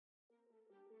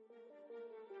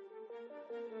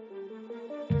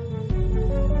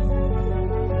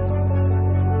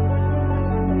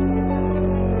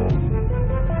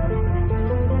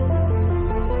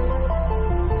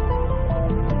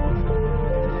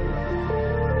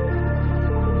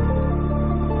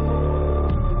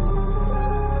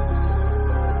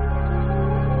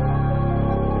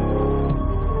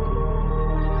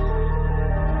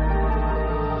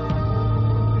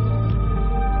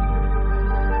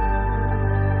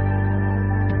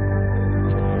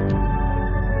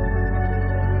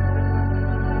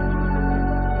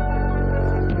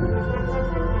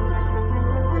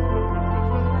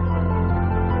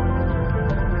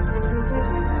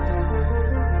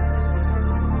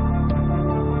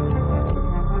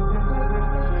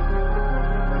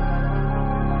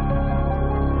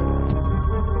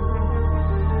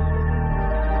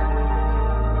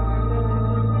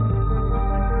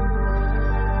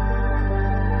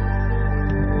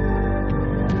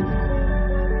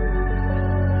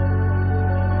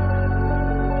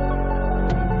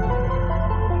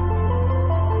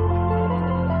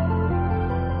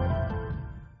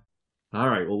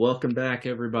welcome back,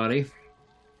 everybody.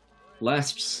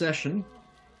 Last session,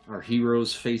 our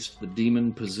heroes faced the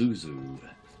demon Pazuzu,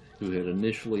 who had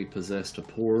initially possessed a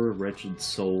poor, wretched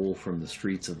soul from the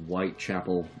streets of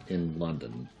Whitechapel in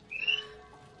London.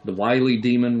 The wily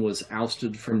demon was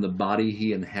ousted from the body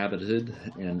he inhabited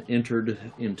and entered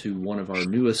into one of our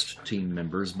newest team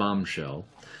members, Bombshell,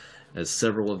 as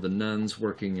several of the nuns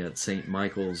working at St.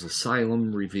 Michael's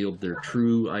Asylum revealed their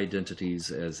true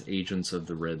identities as agents of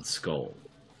the Red Skull.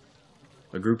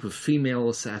 A group of female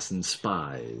assassin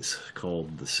spies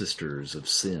called the Sisters of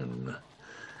Sin.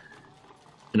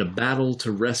 In a battle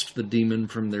to wrest the demon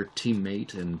from their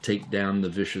teammate and take down the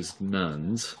vicious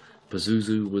nuns,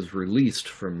 Pazuzu was released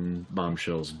from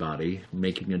Bombshell's body,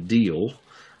 making a deal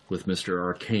with Mr.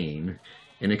 Arcane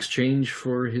in exchange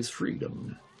for his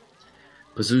freedom.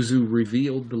 Pazuzu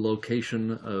revealed the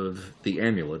location of the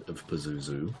Amulet of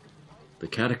Pazuzu, the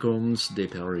Catacombs de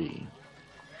Paris,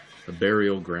 a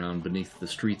burial ground beneath the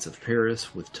streets of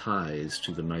Paris with ties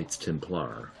to the Knights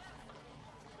Templar.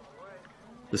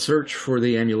 The search for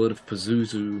the Amulet of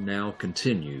Pazuzu now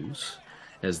continues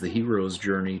as the heroes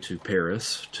journey to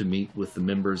Paris to meet with the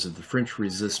members of the French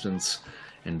Resistance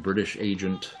and British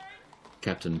agent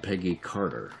Captain Peggy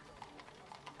Carter.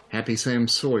 Happy Sam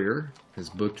Sawyer has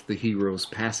booked the heroes'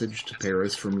 passage to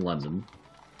Paris from London,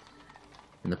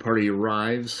 and the party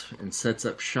arrives and sets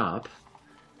up shop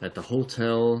at the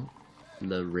Hotel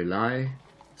Le Relais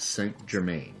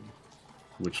Saint-Germain,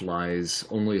 which lies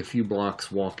only a few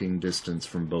blocks walking distance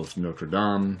from both Notre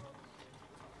Dame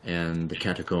and the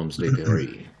Catacombs de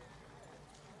Paris.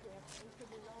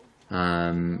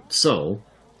 So,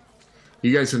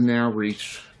 you guys have now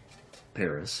reached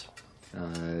Paris.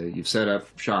 You've set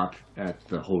up shop at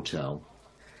the hotel,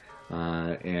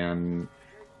 and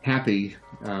Happy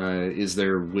is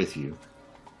there with you.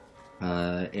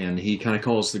 And he kind of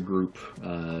calls the group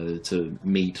to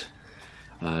meet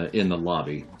in the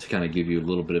lobby to kind of give you a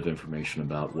little bit of information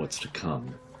about what's to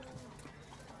come.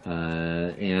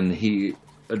 And he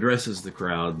addresses the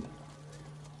crowd.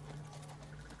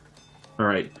 All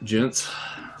right, gents,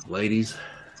 ladies,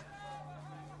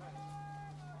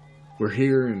 we're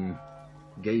here in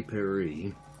Gay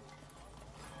Paris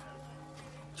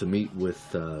to meet with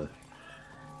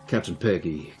Captain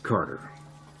Peggy Carter.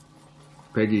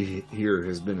 Peggy here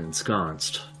has been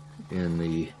ensconced in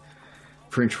the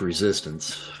French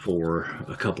Resistance for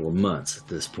a couple of months at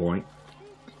this point,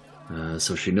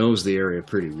 so she knows the area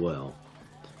pretty well.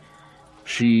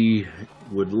 She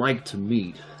would like to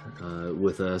meet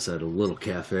with us at a little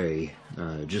cafe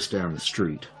just down the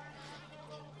street.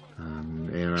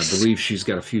 And I believe she's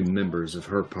got a few members of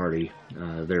her party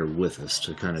there with us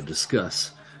to kind of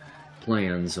discuss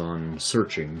plans on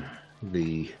searching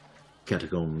the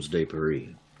Catacombs de Paris.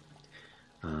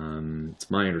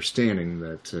 It's my understanding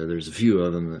that there's a few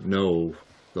of them that know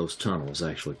those tunnels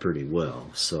actually pretty well,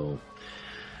 so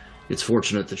it's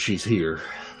fortunate that she's here,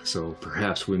 so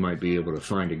perhaps we might be able to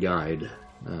find a guide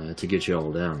to get you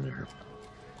all down there.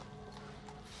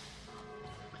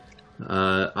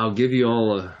 I'll give you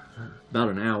all about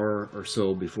an hour or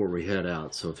so before we head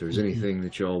out, so if there's anything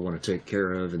that y'all want to take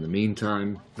care of in the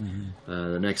meantime,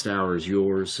 the next hour is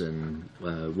yours, and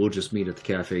we'll just meet at the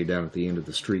cafe down at the end of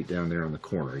the street down there on the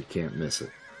corner. You can't miss it.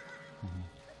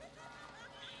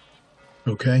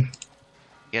 Okay.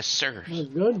 Yes, sir.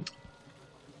 Good.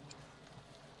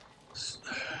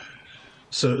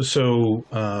 So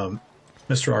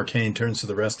Mr. Arcane turns to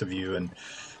the rest of you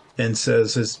and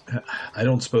says, I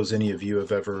don't suppose any of you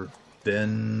have ever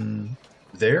been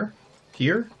there?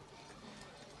 Here?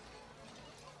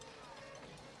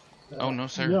 Oh, no,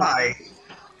 sir. Yeah.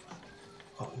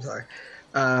 I'm sorry.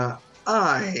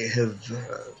 I have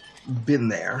been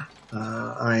there.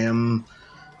 I am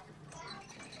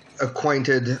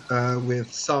acquainted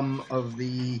with some of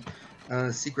the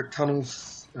secret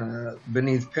tunnels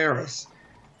beneath Paris.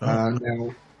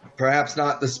 Now, perhaps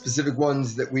not the specific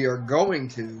ones that we are going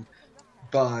to,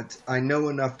 but I know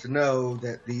enough to know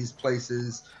that these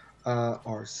places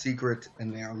are secret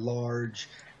and they are large,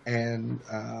 and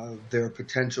there are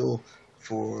potential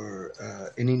for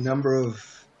any number of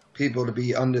people to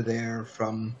be under there,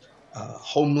 from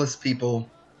homeless people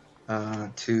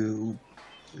to,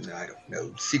 I don't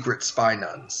know, secret spy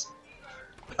nuns.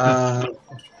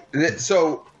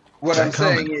 So what I'm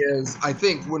saying is, I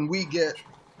think when we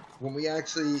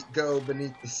actually go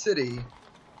beneath the city,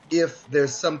 if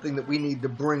there's something that we need to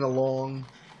bring along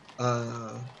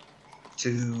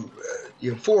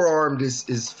forearmed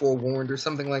is forewarned or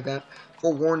something like that.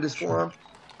 Forewarned is forearmed.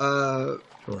 Sure.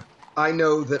 I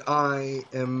know that I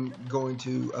am going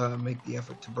to make the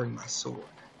effort to bring my sword.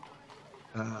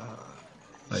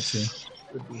 I see.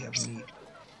 Should we have need.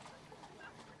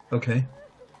 Okay.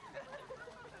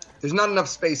 There's not enough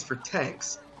space for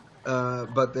tanks,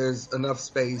 but there's enough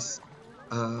space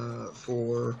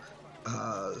for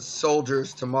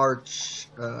soldiers to march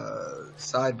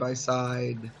side by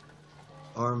side,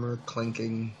 armor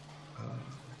clinking.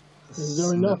 Is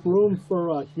there enough room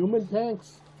for human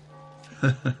tanks?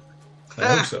 I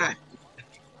hope so.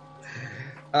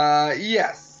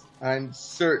 Yes, I'm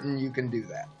certain you can do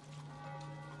that.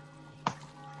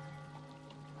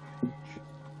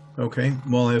 Okay.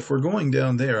 Well, if we're going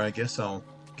down there, I guess I'll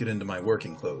get into my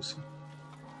working clothes.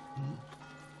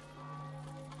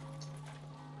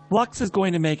 Lux is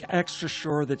going to make extra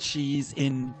sure that she's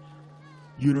in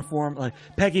uniform. Like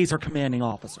Peggy's her commanding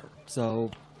officer, so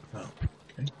Oh,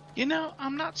 okay. You know,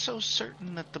 I'm not so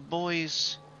certain that the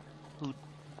boys who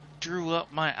drew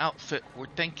up my outfit were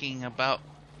thinking about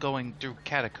going through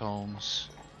catacombs.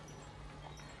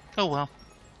 Oh well.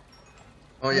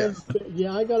 Oh yes.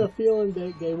 Yeah, I got a feeling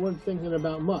they weren't thinking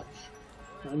about much.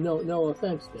 No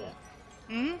offense there.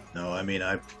 Hmm? No, I mean,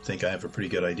 I think I have a pretty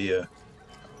good idea.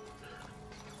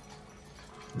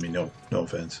 I mean, no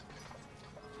offense.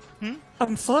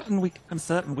 I'm certain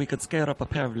we could scare up a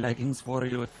pair of leggings for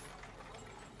you if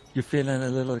you're feeling a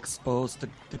little exposed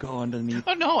to go underneath.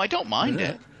 Oh no, I don't mind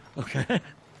it. Okay.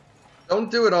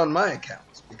 Don't do it on my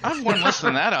accounts because I've worn less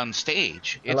than that on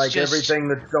stage. I like everything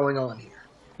that's going on here.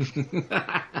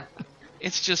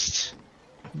 It's just,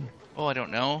 oh, I don't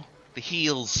know. The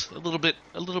heels, a little bit,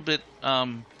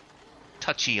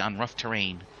 touchy on rough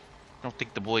terrain. I don't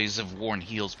think the boys have worn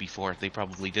heels before. They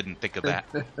probably didn't think of that.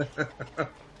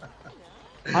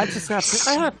 I just have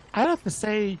to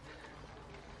say,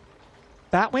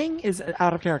 Batwing is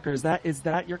out of character. Is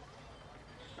that your?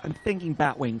 I'm thinking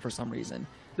Batwing for some reason.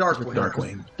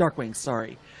 Darkwing. Darkwing.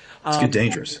 Sorry. It's get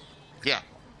dangerous. Yeah.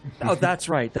 Oh, that's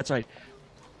right. That's right.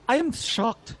 I am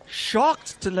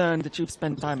shocked to learn that you've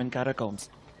spent time in catacombs.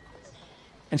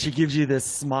 And she gives you this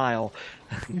smile,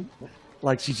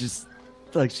 like she's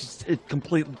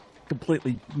completely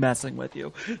messing with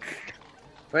you.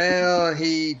 Well,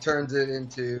 he turns it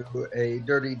into a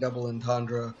dirty double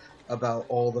entendre about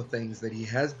all the things that he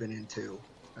has been into.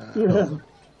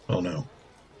 Oh no.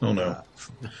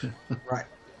 Right.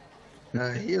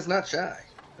 He is not shy.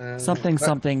 Something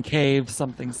cave,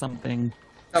 something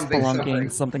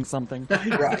spelunking, something. something.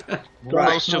 Right.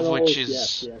 Most of which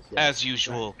is, Yes. as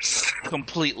usual,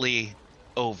 completely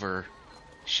over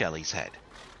Shelley's head.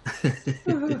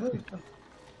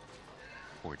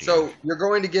 Poor dear. So you're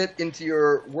going to get into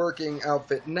your working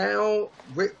outfit now.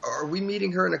 Are we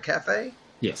meeting her in a cafe?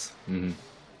 Yes. Mm-hmm.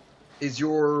 Is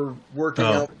your working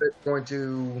Oh. outfit going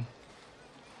to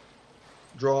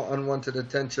draw unwanted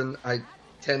attention? I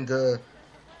tend to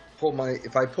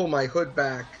if I pull my hood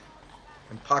back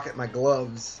and pocket my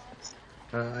gloves,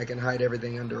 I can hide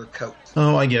everything under a coat.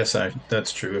 Oh, I guess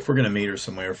that's true. If we're going to meet her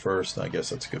somewhere first, I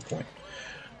guess that's a good point.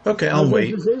 Okay, I'll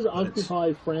wait. This is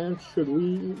occupied France. Should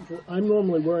we? I'm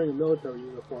normally wearing a military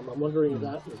uniform. I'm wondering if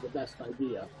that is the best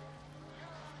idea.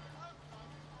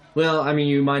 Well, I mean,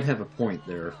 you might have a point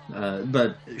there,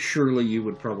 but surely you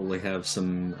would probably have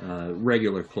some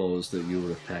regular clothes that you would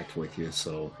have packed with you.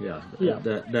 So, yeah. Yeah.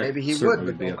 That Maybe he would,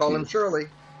 certainly but be don't up call to him you. Shirley.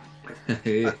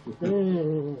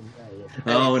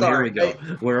 Oh, and here we go.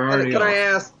 We're already Can I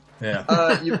off. ask?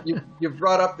 Yeah. You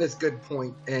brought up this good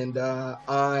point, and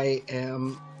I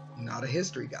am not a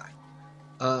history guy.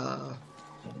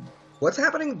 What's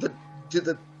happening? Do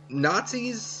the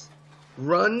Nazis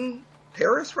run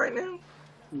Paris right now?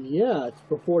 Yeah, it's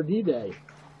before D-Day.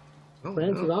 Oh,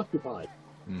 France no. is occupied.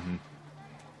 Mm-hmm.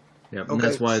 Yep, and Okay,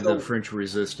 that's why so- the French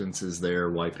resistance is there,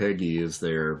 why Peggy is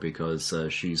there, because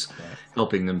she's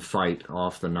helping them fight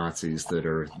off the Nazis that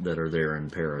are there in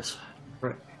Paris.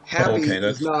 Right. Happy Okay,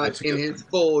 is not that's a in good his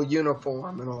full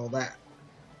uniform and all that.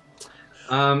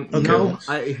 Okay, No,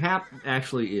 well- Hap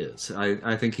actually is.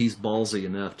 I think he's ballsy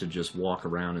enough to just walk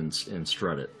around and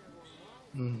strut it.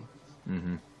 Mm.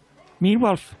 Mm-hmm.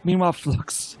 Meanwhile,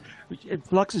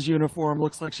 Flux's uniform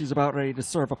looks like she's about ready to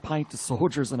serve a pint to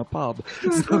soldiers in a pub.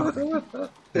 So,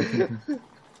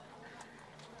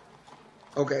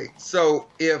 Okay, so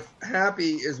if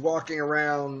Happy is walking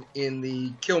around in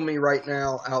the kill me right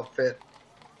now outfit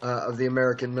of the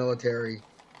American military,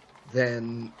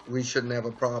 then we shouldn't have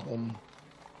a problem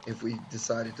if we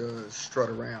decided to strut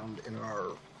around in our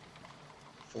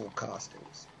full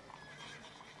costumes.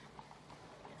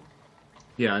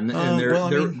 Yeah, and well, I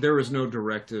mean- there was no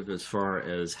directive as far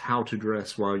as how to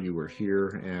dress while you were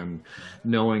here, and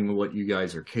knowing what you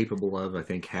guys are capable of. I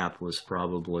think Hap was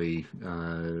probably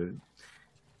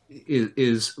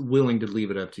is willing to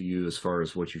leave it up to you as far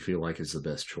as what you feel like is the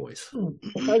best choice.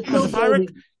 I still If I say rec- we-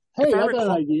 hey, if I I got an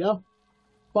recall- idea.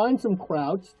 find some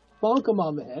krauts, bonk them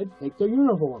on the head, take their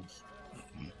uniforms.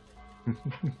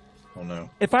 Oh no.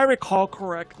 If I recall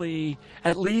correctly,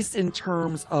 at least in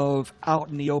terms of out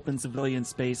in the open civilian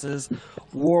spaces,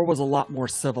 war was a lot more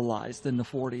civilized in the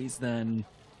 40s than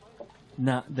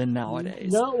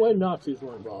nowadays. Not when Nazis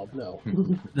were involved, no.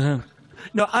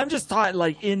 No, I'm just talking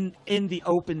like in the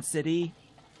open city.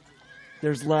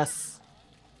 There's less.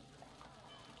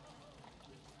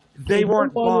 They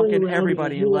weren't bonking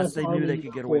everybody unless they knew they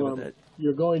could get away with it.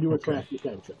 You're going to attract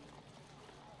attention.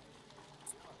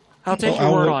 I'll take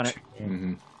your word on it.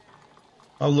 Mm-hmm.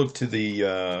 I'll look to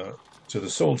the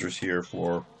soldiers here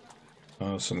for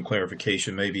some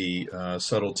clarification. Maybe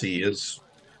subtlety is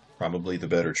probably the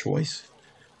better choice.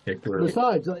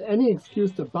 Besides, any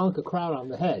excuse to bonk a crowd on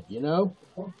the head, you know?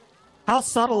 How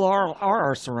subtle are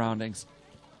our surroundings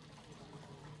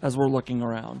as we're looking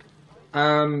around?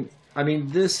 I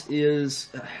mean, it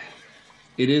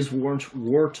is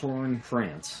war-torn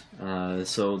France,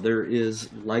 so there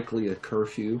is likely a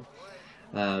curfew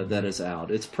that is out.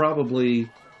 It's probably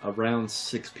around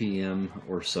 6 p.m.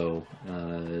 or so,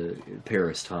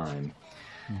 Paris time.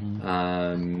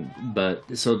 Mm-hmm.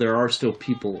 But so there are still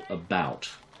people about.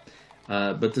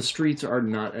 But the streets are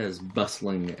not as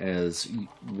bustling as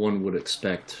one would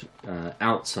expect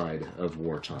outside of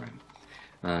wartime.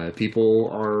 People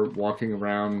are walking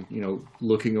around,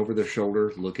 looking over their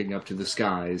shoulder, looking up to the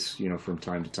skies, from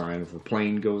time to time. If a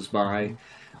plane goes by,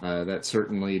 that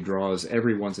certainly draws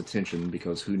everyone's attention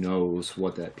because who knows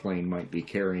what that plane might be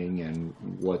carrying and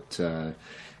what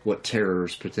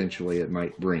terrors potentially it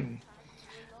might bring.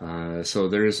 So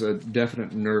there's a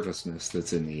definite nervousness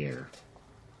that's in the air.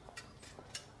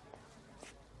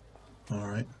 All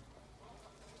right.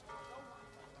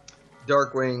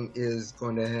 Darkwing is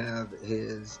going to have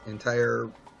his entire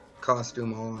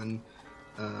costume on.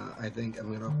 I think I'm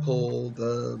going to pull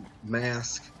the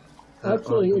mask.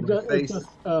 Actually, it just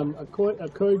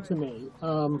occurred to me.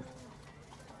 If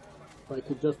I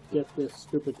could just get this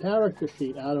stupid character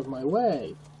sheet out of my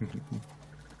way.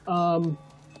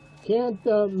 Can't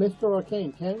Mr.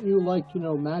 Arcane? Can't you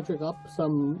magic up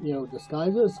some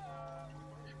disguises?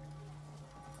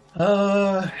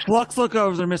 Lux look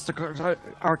over to Mr.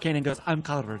 Arcane and goes, "I'm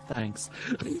covered, thanks."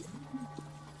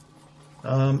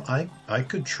 I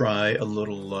could try a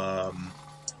little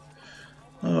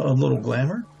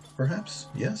glamour, perhaps.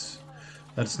 Yes,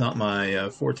 that's not my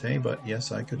forte, but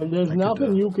yes, I could. And there's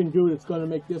nothing you can do that's going to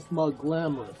make this mug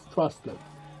glamorous. Trust me.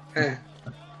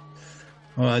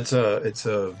 Well, it's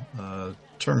a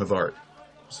term of art,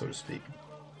 so to speak.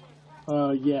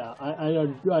 Yeah, I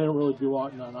don't really do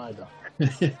art none either.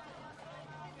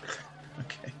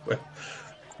 Okay,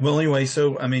 well, anyway,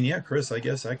 so I mean, yeah, Chris, I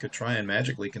guess I could try and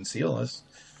magically conceal us,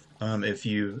 if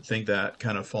you think that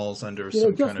kind of falls under some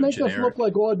kind of generic. Just make us look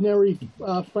like ordinary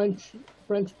French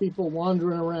people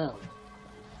wandering around.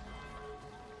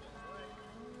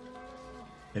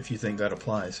 If you think that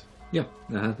applies. Yeah,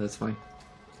 that's fine.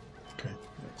 Okay,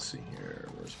 let's see here.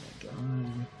 Where's my guy?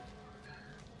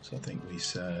 So I think we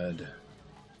said.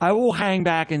 I will hang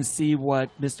back and see what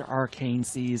Mr. Arcane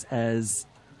sees as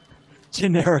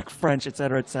generic French,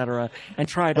 etc., and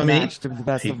try to match to the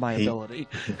best of my ability.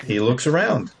 He looks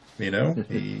around, We all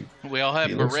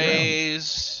have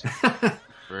berets.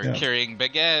 We're carrying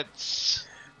baguettes.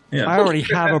 Yeah. I already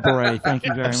have a beret. Thank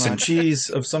you very much. Some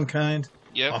cheese of some kind.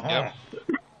 Yep.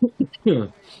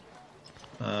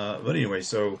 But anyway,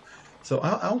 so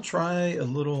I'll try a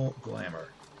little glamour.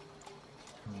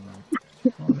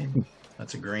 I mean,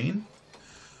 that's a green.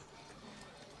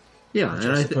 Yeah, which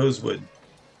and I suppose would,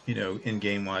 in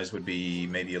game wise, would be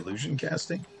maybe illusion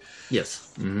casting.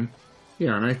 Yes. Mm-hmm.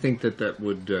 Yeah, and I think that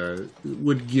would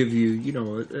give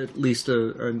you, at least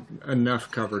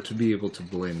enough cover to be able to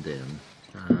blend in.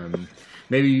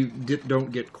 Maybe you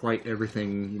don't get quite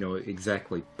everything,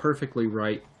 exactly perfectly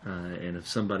right, and if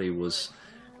somebody was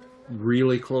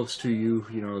really close to you,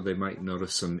 they might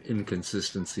notice some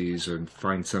inconsistencies or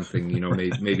find something,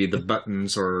 maybe the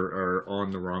buttons are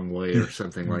on the wrong way or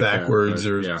something like backwards that.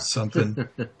 Backwards or something.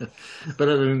 But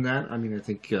other than that, I mean, I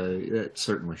think that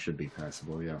certainly should be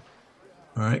passable, yeah.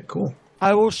 All right, cool.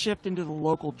 I will shift into the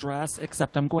local dress,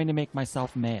 except I'm going to make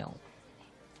myself male.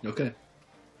 Okay.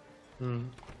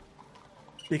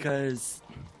 Because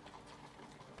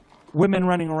women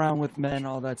running around with men,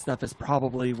 all that stuff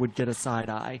would get a side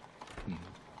eye.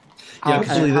 Yeah,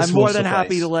 I'm more than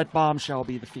happy to let Bombshell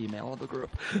be the female of the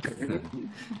group.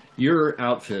 Your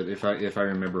outfit, if I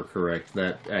remember correct,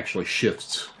 that actually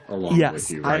shifts along with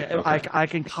you, right? I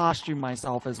can costume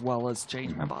myself as well as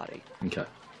change my body. Okay.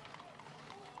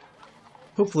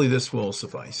 Hopefully this will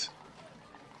suffice.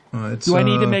 Do I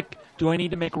need Do I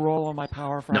need to make a roll on my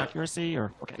power for No. accuracy,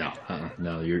 or okay?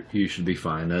 No, you should be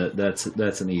fine. That's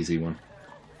an easy one.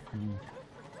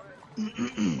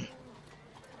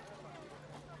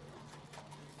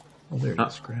 Oh, there it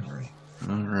is. Grammar.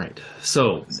 All right.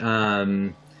 So,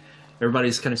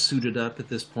 everybody's kind of suited up at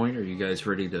this point. Are you guys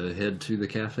ready to head to the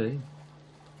cafe?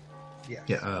 Yes.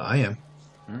 Yeah, I am.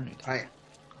 All right. I am.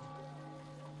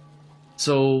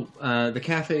 So, the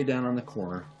cafe down on the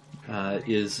corner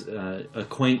is a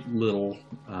quaint little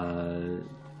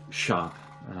shop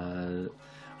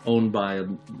owned by a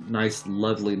nice,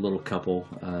 lovely little couple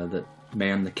that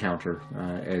man the counter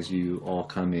as you all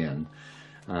come in.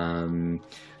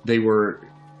 They were,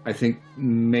 I think,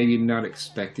 maybe not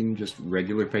expecting just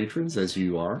regular patrons as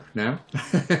you are now,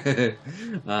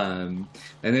 and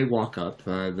they walk up.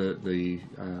 The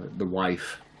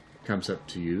wife comes up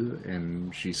to you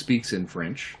and she speaks in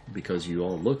French because you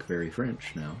all look very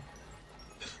French now.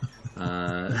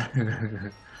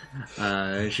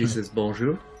 She says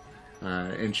bonjour.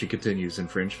 And she continues in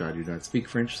French. I do not speak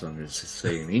French, so I'm going to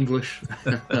say in English.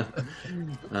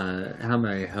 How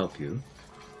may I help you?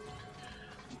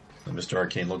 And Mr.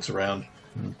 Arcane looks around.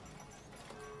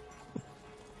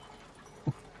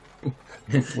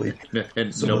 Hopefully,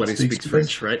 And someone nobody speaks speaks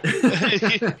French, right?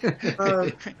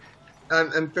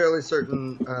 I'm fairly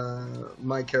certain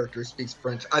my character speaks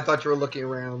French. I thought you were looking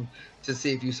around to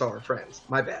see if you saw our friends.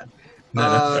 My bad.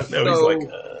 no, he's so, like,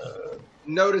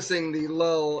 noticing the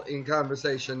lull in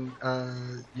conversation,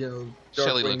 Shelly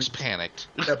Darkwing looks panicked.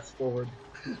 steps forward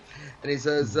and he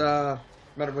says,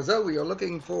 Mademoiselle, we are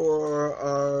looking for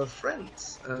our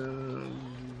friends.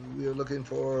 We are looking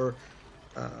for.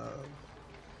 I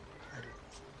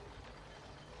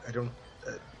don't.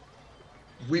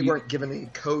 We weren't given any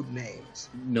code names.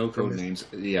 No code names.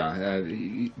 Yeah,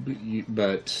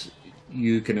 but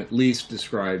you can at least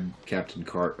describe Captain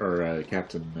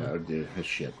Captain.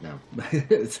 Shit, no,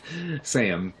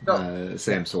 Sam. No.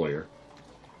 Sam Sawyer.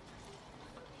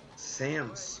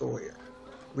 Sam Sawyer.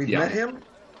 We've Yeah. met him.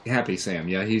 Happy Sam.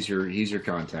 Yeah, he's your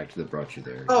contact that brought you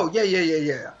there. Oh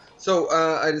yeah. So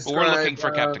I described. We're looking for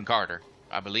Captain Carter,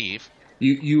 I believe.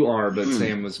 You are, but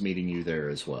Sam was meeting you there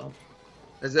as well.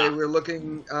 As they were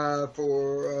looking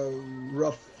for a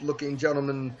rough-looking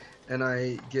gentleman, and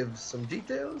I give some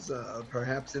details,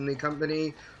 perhaps in the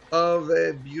company of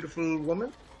a beautiful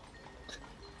woman.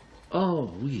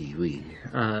 Oh, oui.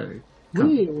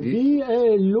 We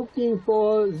are looking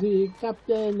for the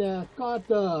Captain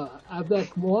Carter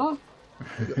avec moi.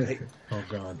 oh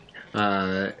god,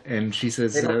 and she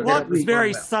says, They don't- What we-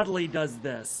 very subtly does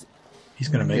this? he's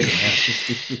gonna make it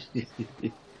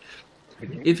happen.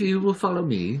 if you will follow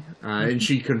me, and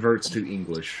she converts to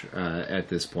English at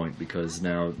this point because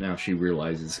now she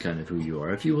realizes kind of who you are.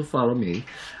 If you will follow me,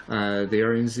 they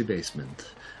are in the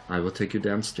basement. I will take you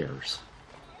downstairs.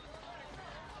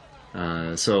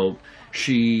 So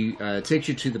she takes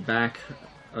you to the back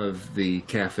of the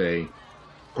cafe,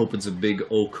 opens a big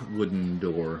oak wooden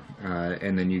door,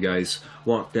 and then you guys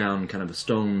walk down kind of a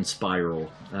stone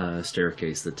spiral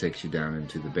staircase that takes you down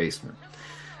into the basement.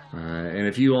 And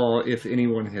if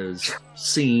anyone has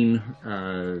seen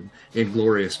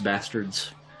Inglorious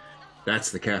Bastards,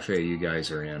 that's the cafe you guys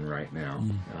are in right now.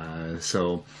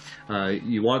 So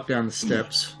you walk down the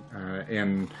steps,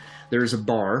 and there's a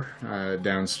bar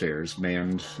downstairs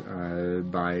manned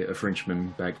by a Frenchman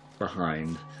back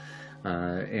behind.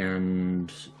 And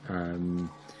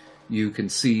you can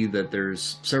see that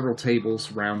there's several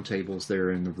tables, round tables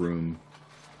there in the room,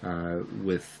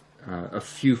 with a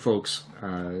few folks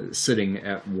sitting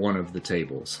at one of the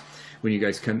tables. When you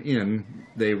guys come in,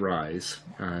 they rise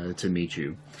to meet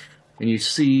you. And you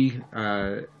see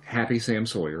Happy Sam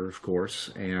Sawyer, of course,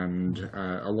 and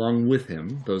along with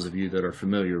him, those of you that are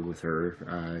familiar with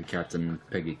her, Captain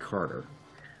Peggy Carter.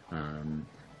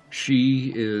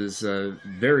 She is a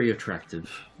very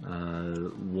attractive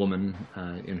woman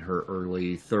in her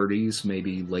early 30s,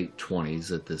 maybe late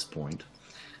 20s at this point.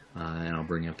 And I'll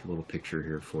bring up a little picture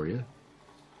here for you.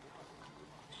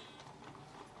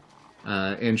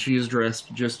 And she is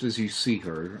dressed just as you see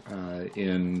her,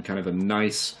 in kind of a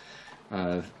nice,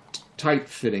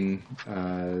 tight-fitting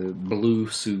blue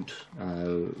suit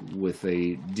with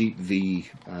a deep V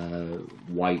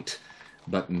white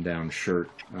button-down shirt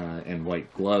and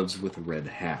white gloves with a red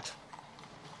hat.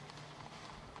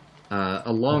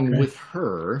 Along with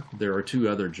her, there are two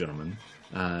other gentlemen.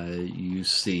 You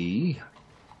see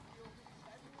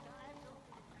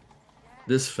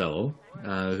this fellow,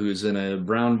 who's in a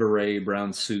brown beret,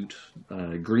 brown suit,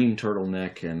 green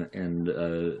turtleneck, and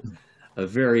a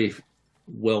very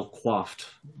well-coiffed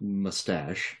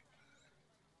mustache.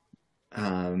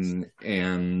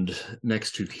 And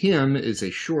next to him is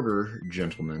a shorter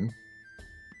gentleman.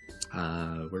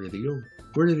 Where did he go?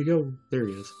 Where did he go? There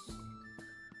he is.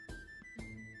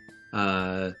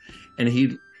 And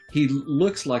he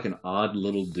looks like an odd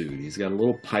little dude. He's got a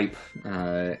little pipe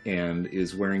and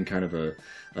is wearing kind of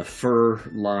a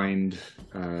fur-lined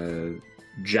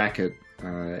jacket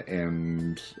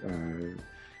and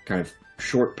kind of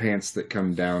short pants that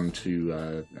come down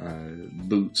to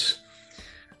boots,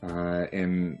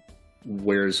 and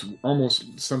wears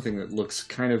almost something that looks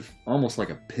kind of almost like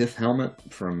a pith helmet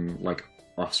from like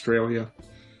Australia.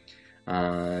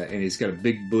 And he's got a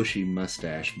big bushy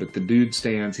mustache, but the dude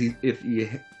stands. If you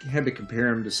had to compare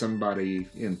him to somebody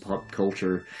in pop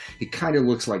culture, he kind of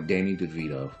looks like Danny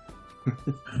DeVito.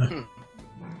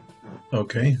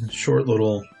 Okay, short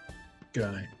little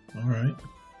guy. All right.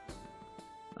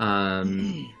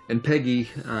 And Peggy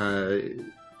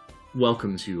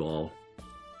welcomes you all.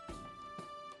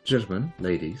 Gentlemen,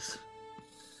 ladies,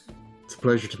 it's a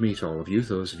pleasure to meet all of you.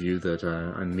 Those of you that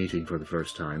I'm meeting for the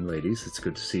first time, ladies, it's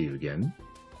good to see you again.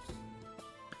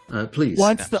 Please.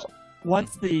 Once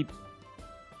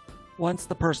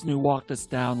the person who walked us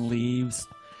down leaves,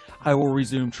 I will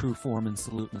resume true form and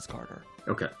salute Miss Carter.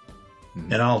 Okay.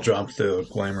 And I'll drop the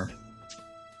glamour.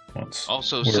 Once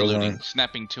Also we're saluting, alone.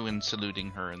 snapping to and saluting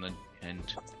her,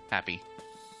 and happy.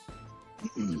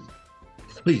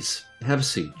 Please, have a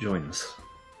seat. Join us.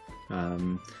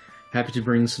 Happy to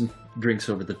bring some drinks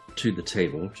over to the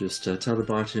table. Just tell the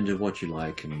bartender what you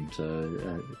like, and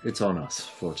it's on us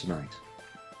for tonight.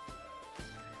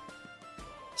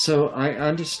 So, I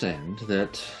understand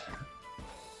that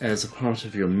as a part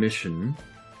of your mission,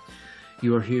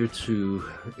 you are here to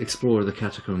explore the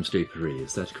Catacombs de Paris.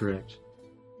 Is that correct?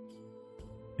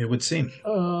 It would seem.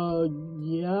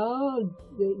 Yeah.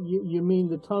 You mean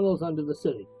the tunnels under the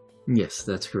city? Yes,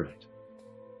 that's correct.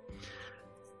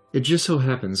 It just so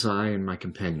happens I and my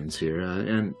companions here,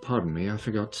 and pardon me, I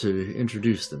forgot to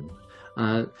introduce them.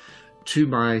 To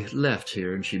my left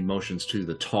here, and she motions to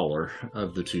the taller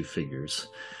of the two figures,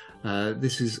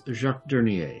 this is Jacques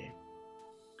Dernier,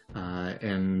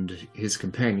 and his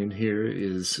companion here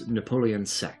is Napoleon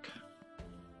Sack.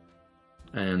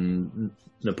 And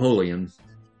Napoleon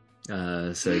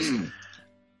says,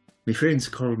 "My friends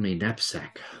call me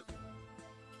Knapsack."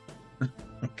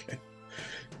 Okay.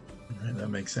 All right, that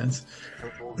makes sense.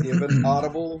 We'll give an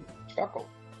audible chuckle.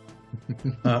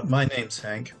 My name's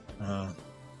Hank.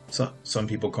 Some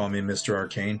people call me Mr.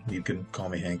 Arcane. You can call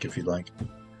me Hank if you'd like.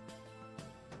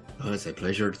 Oh, it's a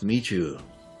pleasure to meet you.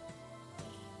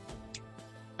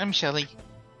 I'm Shelly.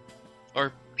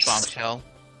 Or Bombshell.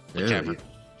 Yeah, Whichever.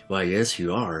 why, yes,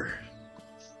 you are.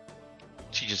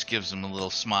 She just gives him a little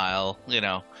smile,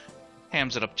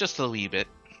 hams it up just a wee bit.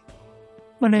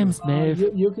 My name's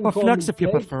Maeve. You can Or call Flux me if you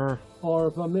Jake, prefer. or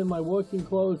if I'm in my working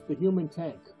clothes, the human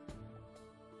tank.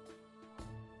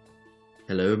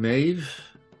 Hello, Maeve.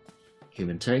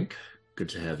 Human Tank. Good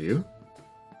to have you.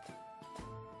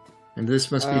 And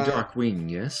this must be Darkwing,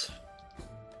 yes?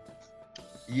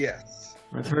 Yes.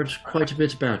 I've heard quite a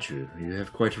bit about you. You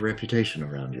have quite a reputation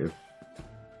around you.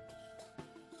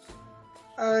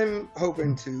 I'm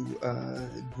hoping to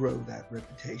grow that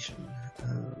reputation.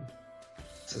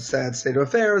 It's a sad state of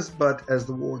affairs, but as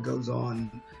the war goes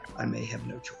on, I may have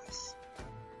no choice.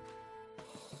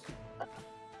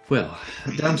 Well,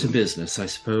 down to business, I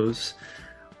suppose.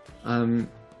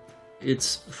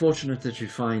 It's fortunate that you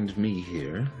find me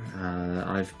here.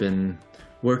 I've been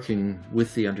working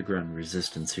with the underground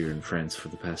resistance here in France for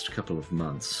the past couple of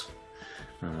months,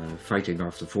 fighting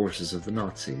off the forces of the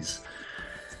Nazis.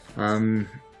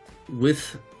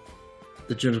 With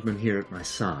the gentleman here at my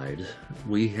side,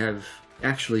 we have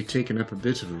actually taken up a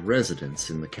bit of a residence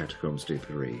in the Catacombs de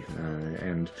Paris,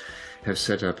 and have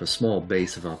set up a small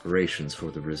base of operations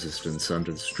for the resistance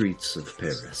under the streets of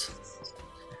Paris.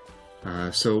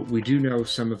 So we do know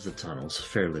some of the tunnels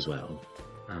fairly well,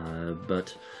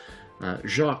 but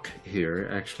Jacques here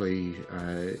actually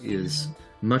is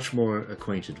much more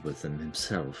acquainted with them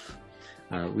himself.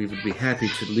 We would be happy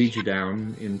to lead you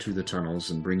down into the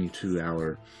tunnels and bring you to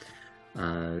our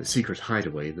secret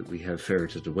hideaway that we have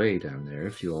ferreted away down there,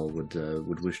 if you all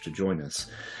would wish to join us.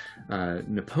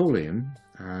 Napoleon,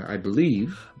 I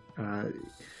believe,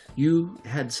 you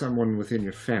had someone within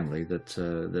your family that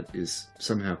is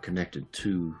somehow connected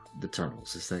to the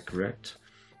tunnels. Is that correct?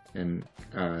 And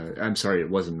I'm sorry, it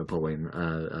wasn't Napoleon.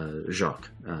 Jacques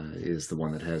is the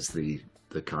one that has the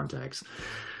contacts.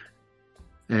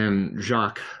 And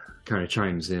Jacques kind of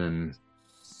chimes in.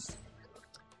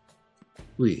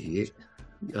 Oui,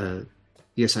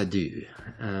 yes, I do.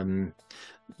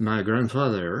 My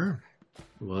grandfather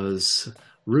was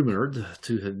rumored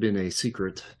to have been a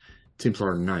secret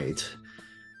Templar knight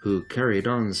who carried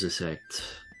on the sect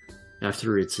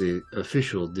after its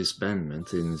official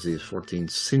disbandment in the 14th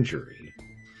century.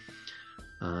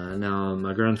 Now,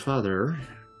 my grandfather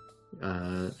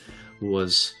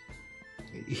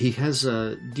he has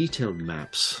detailed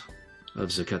maps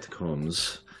of the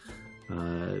catacombs,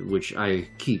 which I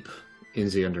keep in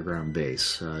the underground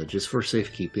base, just for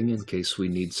safekeeping in case we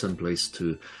need someplace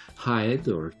to hide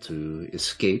or to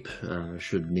escape,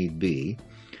 should need be.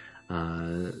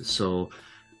 So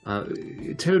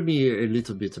tell me a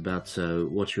little bit about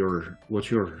what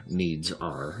your needs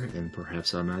are, and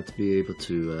perhaps I might be able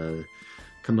to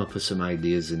come up with some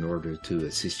ideas in order to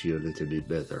assist you a little bit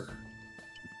better.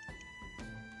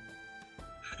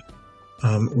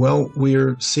 Well,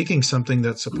 we're seeking something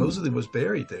that supposedly was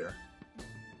buried there.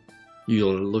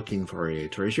 You're looking for a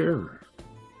treasure?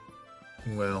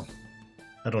 Well,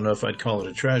 I don't know if I'd call it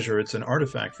a treasure. It's an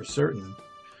artifact for certain.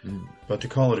 But to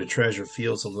call it a treasure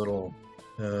feels a little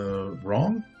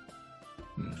wrong.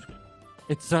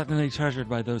 It's certainly treasured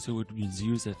by those who would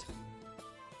misuse it.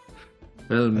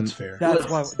 Well, That's fair.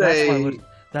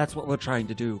 That's what we're trying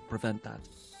to do. Prevent that.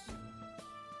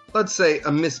 Let's say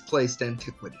a misplaced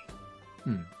antiquity.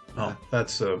 Oh,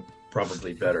 that's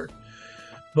probably better.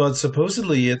 But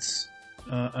supposedly it's,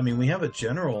 we have a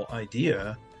general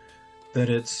idea that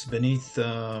it's beneath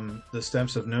the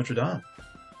steps of Notre Dame.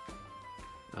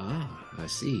 Ah, I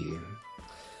see.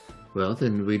 Well,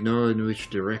 then we know in which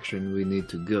direction we need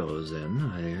to go,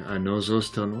 then. I know those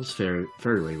tunnels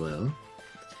fairly well.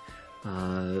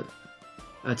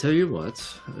 I tell you what,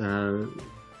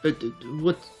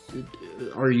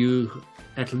 are you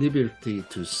at liberty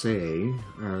to say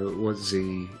what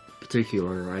the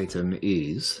particular item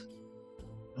is?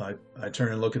 I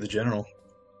turn and look at the general.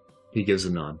 He gives a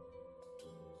nod.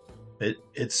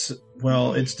 It's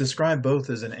described both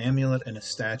as an amulet and a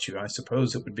statue. I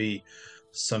suppose it would be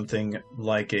something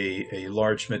like a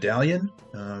large medallion,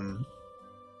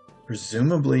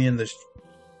 presumably in the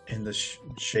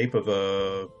shape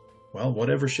of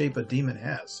whatever shape a demon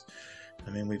has. I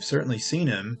mean, we've certainly seen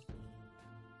him.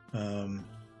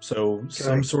 So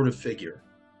some sort of figure.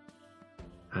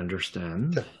 I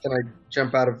understand. Can I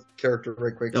jump out of character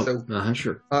right quick? Oh,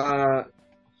 sure. The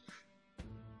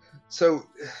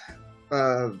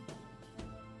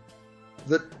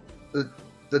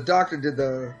doctor did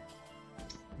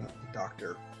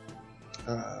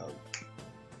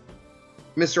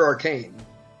Mr. Arcane.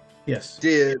 Yes.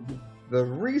 Did the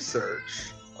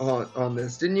research on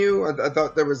this, didn't you? I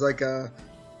thought there was like a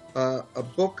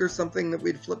book or something that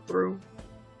we'd flip through.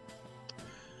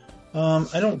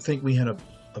 I don't think we had a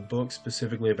book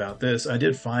specifically about this. I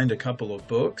did find a couple of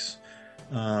books,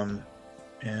 but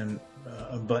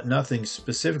nothing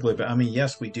specifically. But I mean,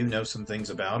 yes, we do know some things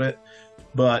about it,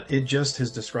 but it just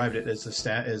has described it as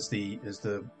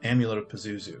the amulet of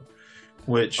Pazuzu,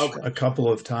 which a couple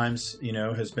of times,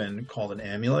 has been called an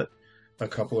amulet. A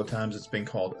couple of times it's been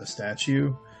called a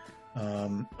statue.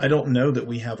 I don't know that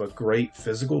we have a great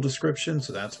physical description,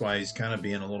 so that's why he's kind of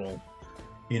being a little,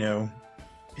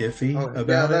 iffy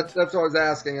about it. That's what I was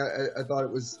asking. I thought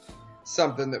it was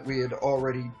something that we had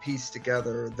already pieced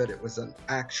together, that it was an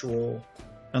actual.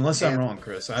 Unless I'm wrong,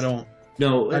 Chris. I don't.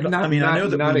 No, I know that not we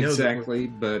know exactly,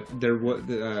 but there was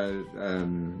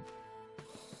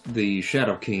the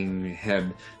Shadow King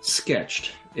had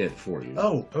sketched it for you.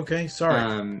 Oh, okay.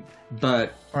 Sorry.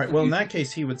 But all right. Well, in that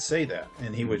case, he would say that,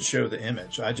 and he would show the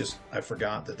image. I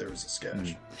forgot that there was a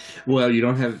sketch. Well, you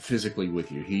don't have it physically with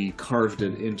you. He carved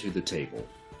it into the table.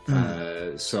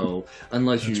 So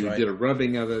unless you did a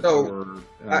rubbing of it,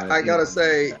 I gotta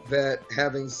say that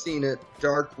having seen it,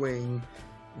 Darkwing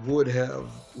would have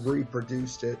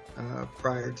reproduced it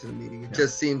prior to the meeting. It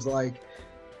just seems like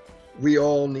we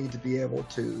all need to be able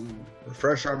to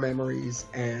refresh our memories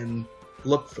and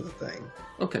look for the thing.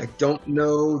 Okay. I don't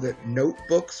know that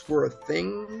notebooks were a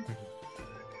thing.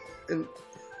 And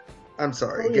I'm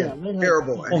sorry,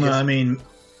 terrible. Well, no, I mean,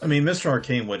 Mr.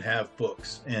 Arcane would have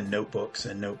books and notebooks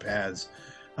and notepads.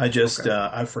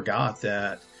 I forgot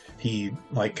that he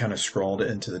kind of scrawled it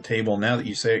into the table. Now that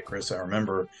you say it, Chris, I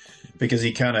remember, because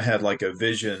he kind of had like a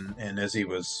vision, and as he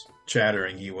was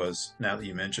chattering, now that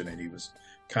you mention it, he was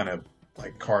kind of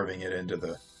like carving it into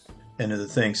the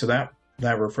thing. So that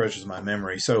refreshes my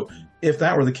memory. So if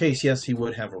that were the case, yes, he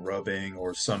would have a rubbing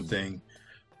or something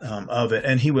of it,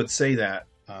 and he would say that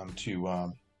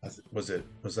to was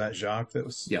that Jacques that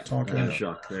was talking?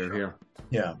 Jacques there,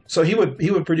 yeah. So he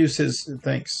would produce his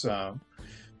thanks,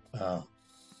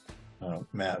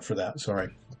 Matt, for that. Sorry.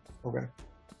 Okay.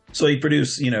 So he'd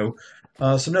produce some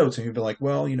notes, and he'd be like,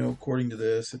 well, according to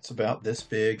this, it's about this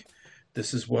big.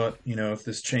 this is what, if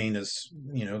this chain is,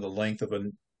 the length of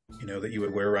that you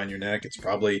would wear around your neck, it's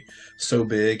probably so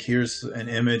big. Here's an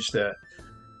image that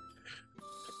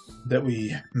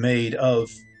we made of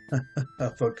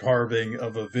of a carving,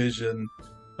 of a vision,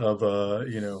 of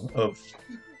of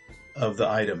the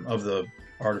item, of the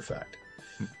artifact.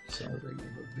 So,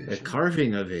 A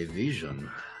carving of a vision.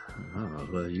 Oh,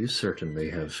 well, you certainly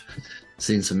have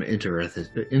seen some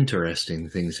interesting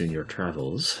things in your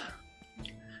travels.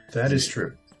 that is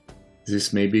true.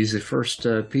 This may be the first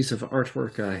piece of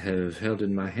artwork I have held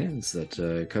in my hands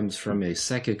that comes from a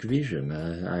psychic vision.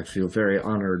 I feel very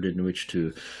honored in which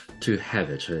to have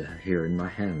it here in my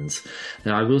hands.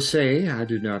 Now, I will say I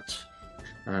do not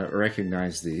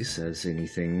recognize these as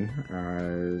anything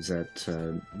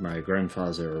that my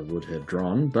grandfather would have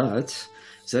drawn, but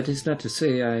that is not to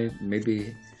say I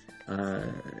maybe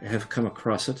have come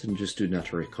across it and just do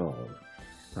not recall.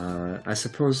 I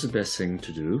suppose the best thing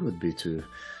to do would be to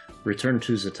return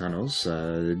to the tunnels,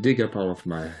 dig up all of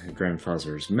my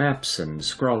grandfather's maps and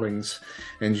scrawlings,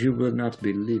 and you will not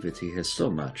believe it, he has so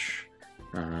much.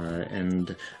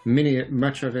 And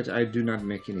much of it I do not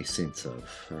make any sense of.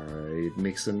 It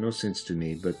makes no sense to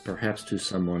me, but perhaps to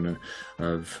someone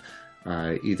of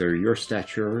either your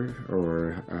stature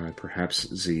or perhaps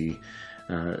the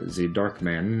dark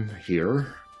man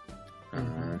here,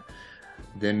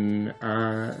 then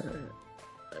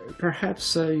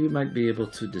perhaps you might be able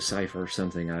to decipher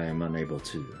something I am unable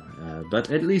to.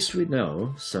 But at least we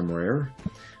know somewhere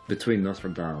between Notre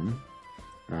Dame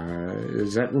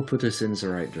that will put us in the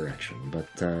right direction. But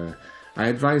I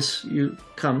advise you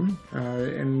come,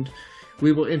 and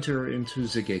we will enter into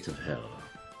the gate of hell.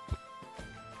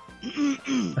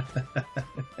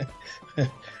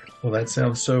 Well, that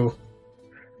sounds so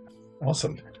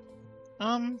awesome.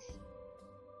 I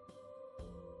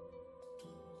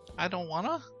don't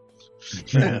wanna.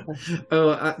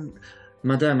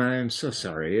 Madame, I am so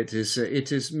sorry. It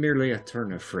is merely a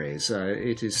turn of phrase.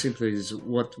 It is simply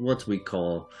what we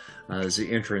call the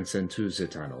entrance into the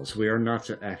tunnels. We are not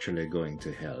actually going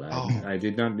to hell. I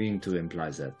did not mean to imply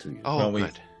that to you. Oh, Well,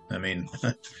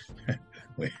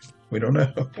 good. We don't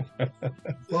know.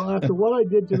 Well, after what I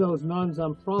did to those nuns,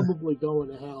 I'm probably going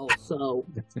to hell. So,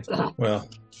 Well,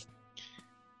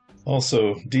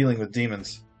 also dealing with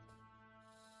demons.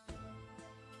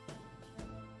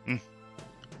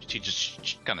 She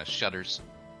just kind of shudders.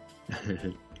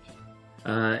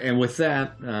 And with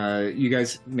that, you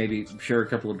guys maybe share a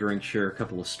couple of drinks, share a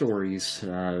couple of stories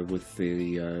with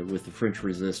the French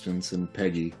Resistance and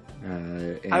Peggy.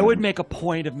 I would make a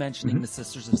point of mentioning the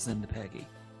Sisters of Sin to Peggy,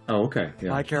 Oh, okay.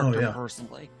 Yeah. my character yeah.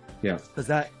 personally, Yeah.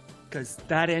 because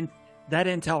that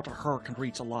intel to her can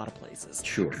reach a lot of places.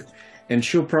 Sure. And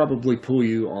she'll probably pull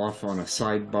you off on a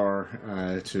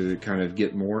sidebar to kind of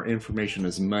get more information,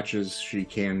 as much as she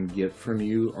can get from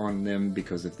you on them,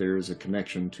 because if there is a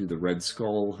connection to the Red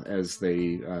Skull, as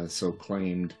they so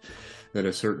claimed, that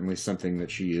is certainly something that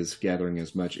she is gathering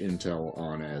as much intel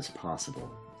on as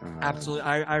possible. Absolutely,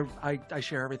 I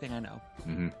share everything I know.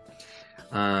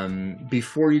 Mm-hmm.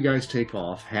 Before you guys take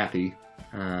off, Happy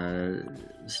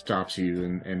stops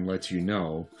you and lets you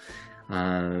know.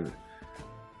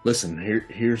 Listen,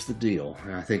 here's the deal.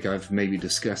 I think I've maybe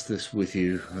discussed this with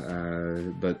you,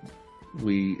 but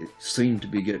we seem to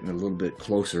be getting a little bit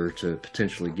closer to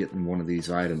potentially getting one of these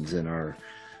items in our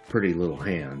pretty little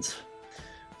hands.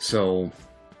 So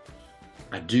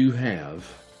I do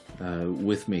have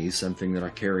with me something that I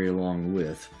carry along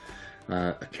with,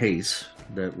 a case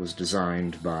that was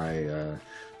designed by a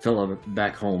fellow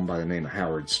back home by the name of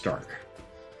Howard Stark.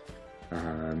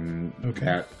 Okay.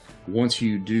 That once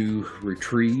you do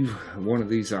retrieve one of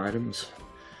these items,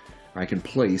 I can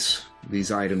place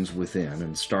these items within.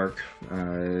 And Stark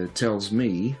tells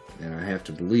me, and I have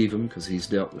to believe him because he's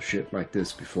dealt with shit like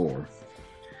this before,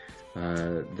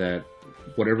 that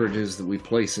whatever it is that we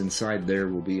place inside there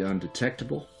will be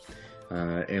undetectable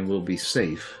and will be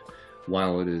safe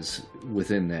while it is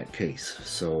within that case.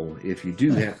 So if you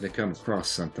do happen to come across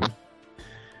something,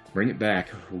 bring it back.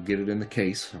 We'll get it in the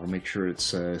case. I'll make sure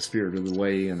it's spirited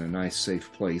away in a nice,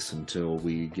 safe place until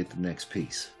we get the next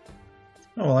piece.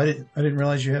 Oh, well, I didn't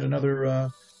realize you had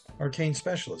another arcane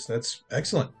specialist. That's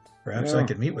excellent. Perhaps I Yeah.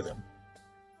 could meet with him.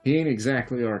 He ain't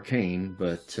exactly arcane,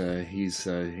 but he's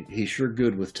sure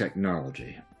good with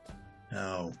technology.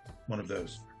 Oh, one of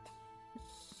those.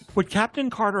 Would Captain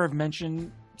Carter have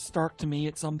mentioned Stark to me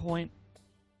at some point?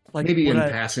 Like Maybe in would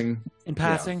I- passing. In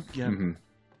passing, yeah. hmm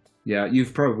Yeah,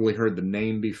 you've probably heard the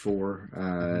name before,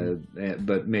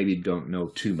 but maybe don't know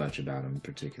too much about him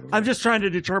particularly. I'm just trying to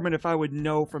determine if I would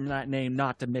know from that name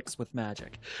not to mix with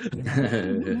magic.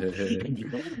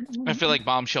 I feel like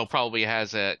Bombshell probably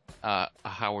has a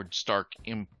Howard Stark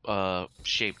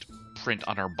shaped print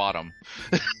on her bottom.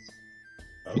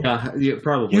 Yeah,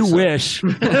 probably. You so. wish.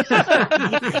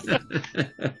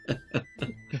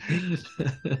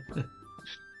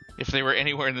 If they were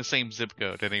anywhere in the same zip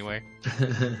code, anyway.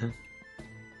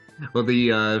 Well,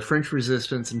 the French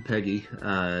Resistance and Peggy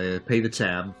pay the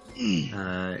tab,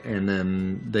 and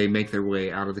then they make their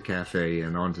way out of the cafe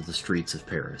and onto the streets of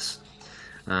Paris.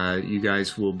 You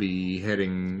guys will be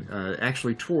heading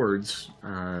actually towards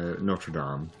Notre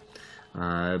Dame,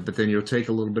 but then you'll take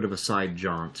a little bit of a side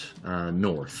jaunt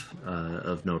north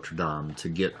of Notre Dame to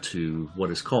get to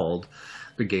what is called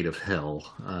the Gate of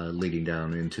Hell, leading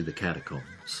down into the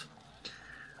catacombs.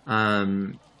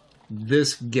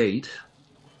 This gate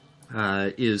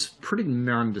is pretty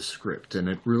nondescript, and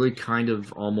it really kind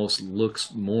of almost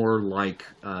looks more like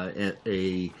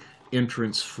a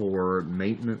entrance for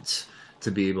maintenance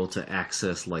to be able to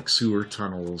access like sewer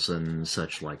tunnels and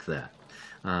such like that.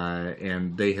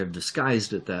 And they have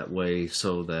disguised it that way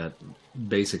so that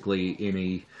basically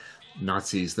any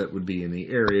Nazis that would be in the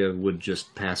area would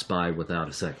just pass by without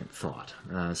a second thought.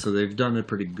 So they've done a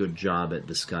pretty good job at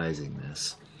disguising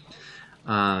this.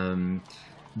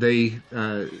 They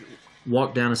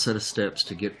walk down a set of steps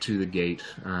to get to the gate,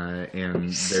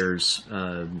 and there's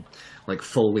like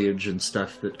foliage and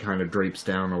stuff that kind of drapes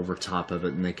down over top of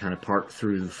it, and they kind of park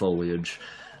through the foliage.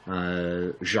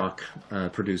 Jacques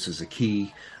produces a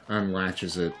key,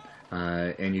 unlatches it,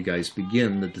 and you guys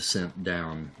begin the descent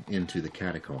down into the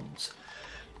catacombs.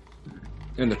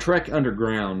 And the trek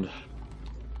underground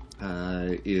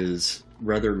is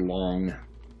rather long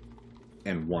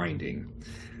and winding.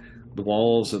 The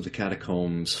walls of the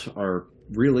catacombs are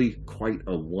really quite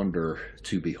a wonder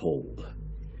to behold.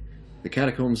 The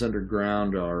catacombs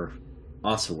underground are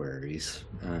ossuaries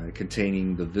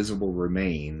containing the visible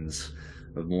remains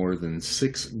of more than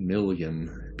 6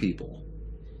 million people.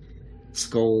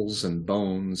 Skulls and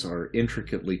bones are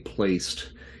intricately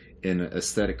placed in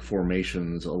aesthetic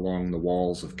formations along the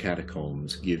walls of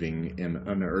catacombs, giving an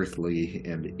unearthly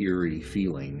and eerie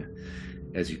feeling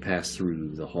as you pass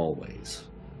through the hallways.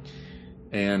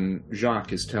 And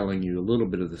Jacques is telling you a little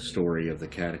bit of the story of the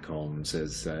catacombs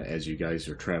as you guys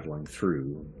are traveling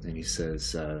through. And he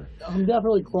says, I'm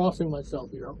definitely crossing myself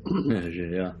here.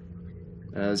 yeah.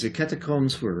 The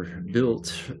catacombs were built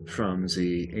from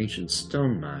the ancient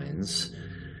stone mines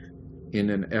in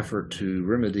an effort to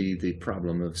remedy the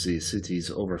problem of the city's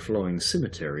overflowing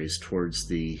cemeteries towards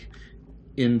the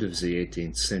end of the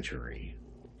 18th century.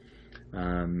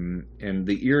 And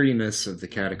the eeriness of the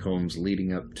catacombs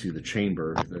leading up to the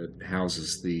chamber that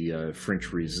houses the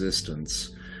French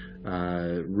Resistance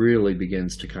really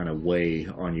begins to kind of weigh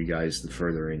on you guys the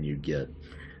further in you get.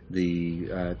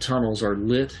 The tunnels are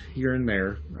lit here and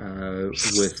there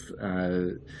with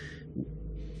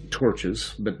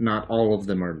torches, but not all of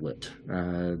them are lit.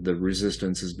 The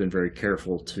Resistance has been very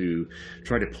careful to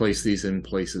try to place these in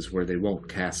places where they won't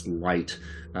cast light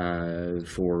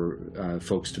for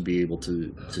folks to be able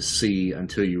to see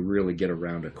until you really get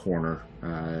around a corner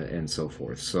and so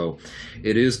forth. So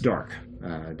it is dark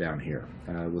down here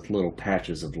with little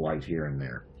patches of light here and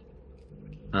there.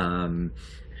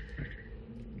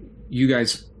 You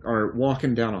guys are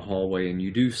walking down a hallway, and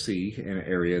you do see an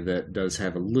area that does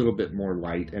have a little bit more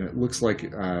light, and it looks like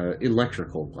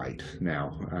electrical light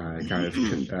now, kind of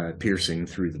piercing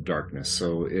through the darkness.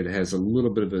 So it has a little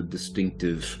bit of a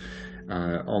distinctive,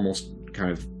 almost kind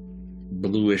of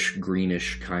bluish,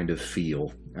 greenish kind of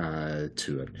feel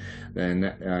to it. And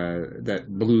that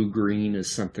blue-green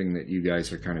is something that you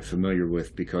guys are kind of familiar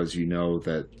with, because you know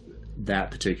that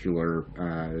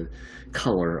particular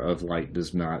color of light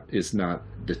is not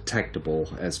detectable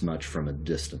as much from a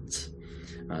distance.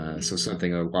 So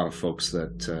something a lot of folks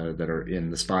that are in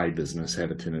the spy business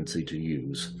have a tendency to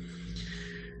use.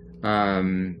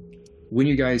 When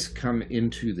you guys come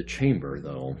into the chamber,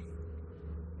 though,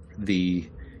 the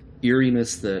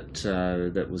eeriness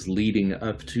that was leading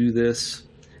up to this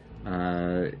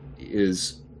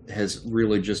has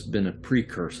really just been a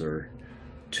precursor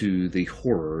to the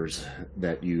horrors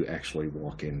that you actually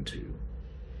walk into.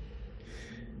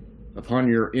 Upon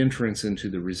your entrance into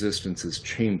the Resistance's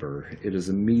chamber, it is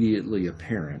immediately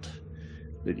apparent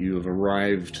that you have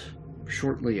arrived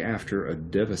shortly after a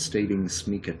devastating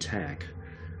sneak attack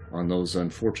on those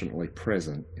unfortunately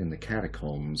present in the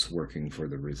catacombs working for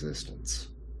the Resistance.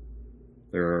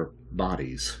 There are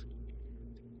bodies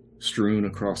strewn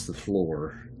across the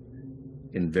floor,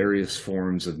 in various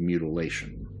forms of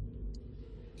mutilation.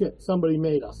 Shit, somebody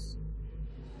made us.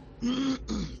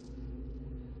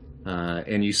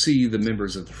 And you see the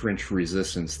members of the French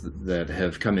resistance that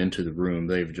have come into the room.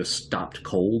 They've just stopped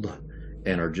cold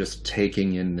and are just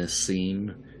taking in this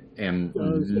scene, and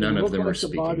none of them are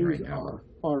speaking right now.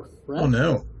 Are fresh? Oh,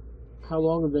 no. How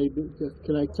long have they been?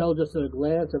 Can I tell just at a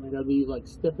glance? I mean, are these like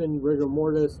stiffened, rigor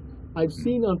mortis? I've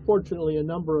seen, unfortunately, a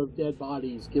number of dead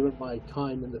bodies given my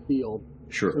time in the field.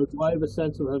 Sure. So do I have a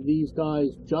sense of, have these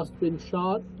guys just been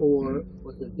shot, or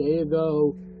was it a day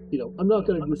ago? You know, I'm not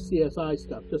going to do CSI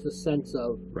stuff, just a sense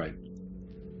of... Right.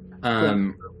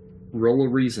 Roll a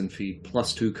reason feat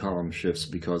plus 2 column shifts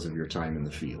because of your time in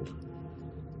the field.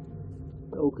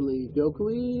 Oakley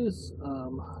Dokley's.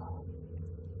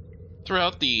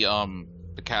 Throughout the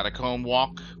catacomb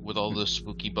walk with all the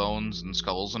spooky bones and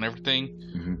skulls and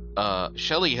everything,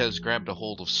 Shelley has grabbed a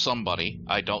hold of somebody,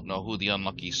 I don't know who the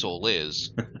unlucky soul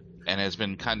is, and has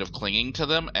been kind of clinging to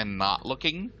them and not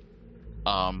looking.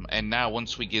 And now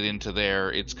once we get into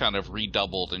there, it's kind of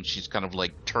redoubled, and she's kind of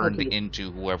like turned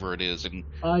into whoever it is. And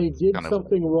I did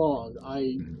something wrong.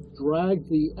 I dragged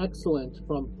the excellent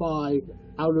from 5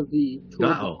 out of the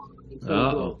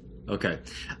tool. Okay.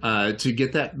 To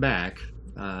get that back,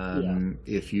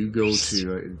 if you go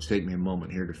to take me a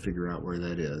moment here to figure out where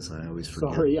that is. I always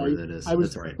forget where that is.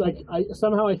 That's right.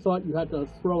 Somehow I thought you had to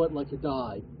throw it like a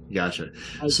die. Gotcha.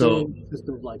 So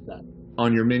systems like that.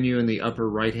 On your menu in the upper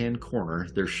right-hand corner,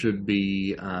 there should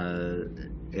be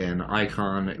an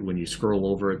icon when you scroll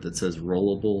over it that says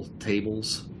rollable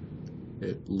tables.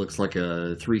 It looks like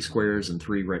 3 squares and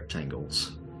 3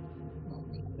 rectangles.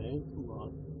 Okay, hold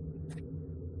on.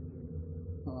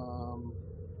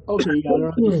 Okay, yeah, I don't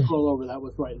have to scroll over. That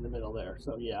was right in the middle there.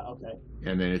 So yeah, okay.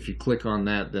 And then if you click on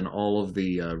that, then all of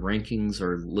the rankings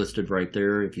are listed right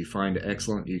there. If you find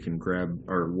excellent, you can grab,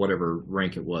 or whatever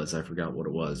rank it was, I forgot what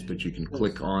it was, but you can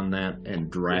click on that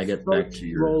and drag it back to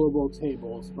your... rollable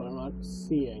tables, but I'm not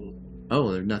seeing...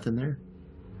 Oh, there's nothing there?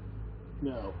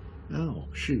 No. Oh,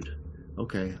 shoot.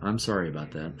 Okay, I'm sorry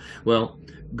about that. Well,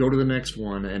 go to the next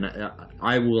one, and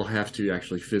I will have to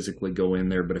actually physically go in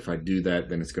there, but if I do that,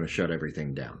 then it's going to shut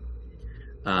everything down.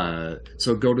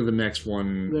 So go to the next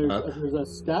one. There's a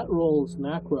stat rolls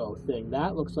macro thing.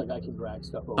 That looks like I can drag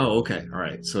stuff over. Oh, okay. All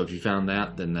right. So if you found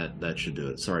that, then that should do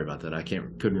it. Sorry about that. I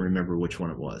couldn't remember which one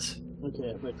it was. Okay,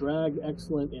 if I drag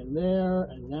excellent in there,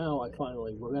 and now I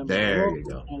finally remember. There you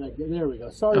go. And there we go.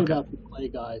 Sorry about the play,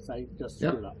 guys. I just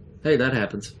screwed up. Hey, that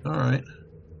happens. All right.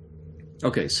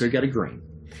 Okay, so you got a green.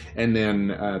 And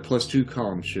then plus 2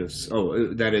 column shifts.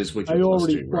 Oh, that is what you I plus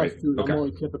already 2, plus right? 2. Okay. I'm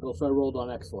only typical, so I rolled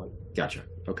on excellent. Gotcha.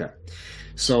 Okay.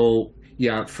 So,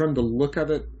 yeah, from the look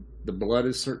of it, the blood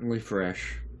is certainly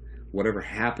fresh. Whatever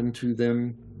happened to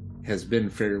them has been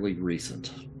fairly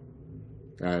recent.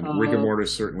 Rigor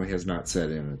mortis certainly has not set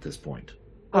in at this point.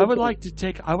 I would like to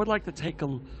take a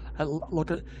look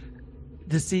at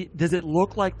to see, does it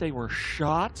look like they were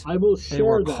shot? I will share they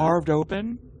were that. Carved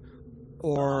open,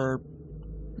 or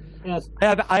Yes.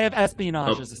 I have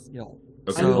espionage as a skill.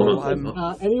 Okay, So hold I'm-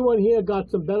 on. Anyone here got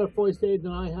some better first aid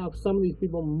than I have. Some of these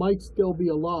people might still be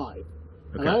alive.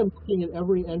 And Okay. I am looking at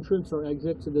every entrance or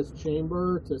exit to this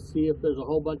chamber to see if there's a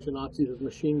whole bunch of Nazis with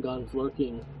machine guns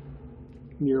lurking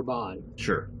nearby.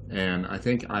 Sure. And I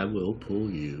think I will pull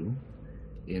you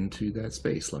into that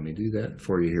space. Let me do that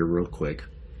for you here real quick.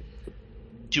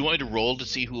 Do you want me to roll to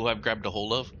see who I've grabbed a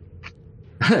hold of?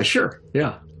 Sure.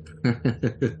 Yeah.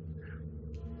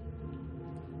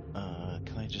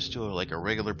 Can I just do a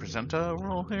regular presenta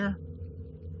roll here?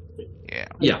 Yeah.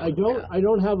 Yeah. I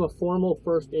don't have a formal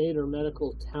first aid or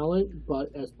medical talent,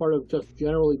 but as part of just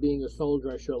generally being a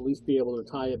soldier, I should at least be able to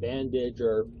tie a bandage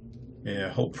or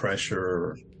hold pressure,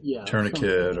 or yeah,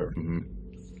 tourniquet, or Mhm.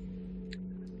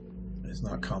 it's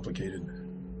not complicated.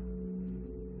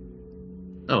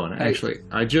 Oh, and actually,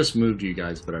 I just moved you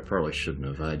guys, but I probably shouldn't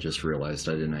have. I just realized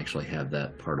I didn't actually have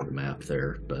that part of the map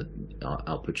there, but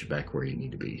I'll put you back where you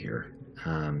need to be here.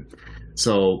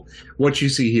 So what you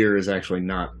see here is actually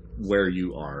not where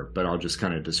you are, but I'll just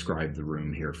kind of describe the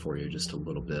room here for you just a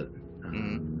little bit.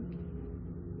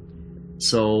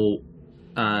 So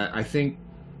I think,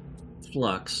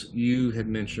 Flux, you had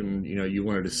mentioned, you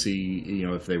wanted to see,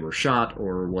 if they were shot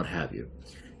or what have you.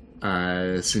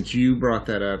 Since you brought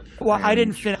that up, Well, I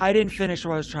didn't finish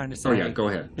what I was trying to say. Oh yeah, go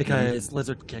ahead. Because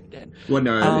Lizard kicked in. Well,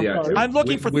 no, I'm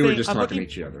looking for we were things- just I'm talking looking-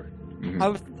 to each other.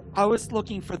 Mhm. I was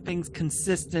looking for things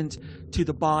consistent to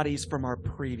the bodies from our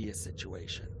previous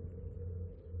situation.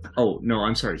 Oh no,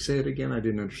 I'm sorry. Say it again. I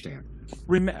didn't understand.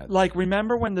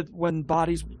 Remember when the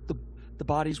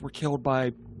bodies were killed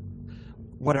by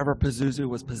whatever Pazuzu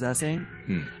was possessing.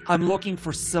 I'm looking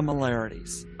for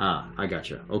similarities. I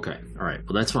gotcha. Okay. All right.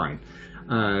 Well, that's fine.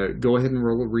 Go ahead and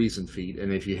roll a reason feat,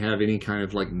 and if you have any kind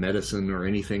of like medicine or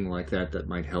anything like that that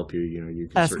might help you, you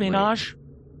can Espionage?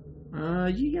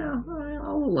 Yeah,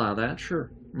 I'll allow that.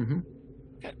 Sure. Mm-hmm.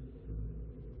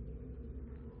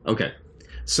 Okay.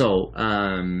 So,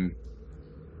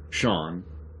 Sean,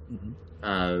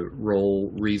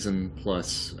 roll reason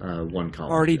plus 1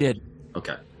 column. Already did.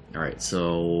 Okay. All right.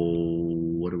 So,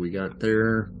 what do we got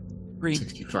there? Green.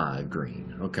 65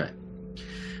 green. Okay.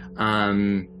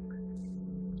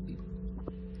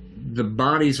 The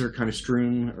bodies are kind of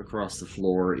strewn across the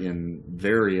floor in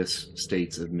various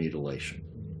states of mutilation.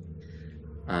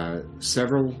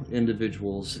 Several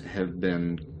individuals have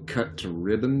been cut to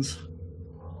ribbons,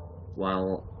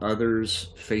 while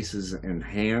others' faces and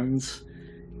hands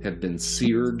have been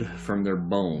seared from their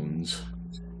bones,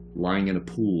 lying in a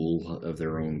pool of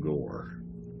their own gore.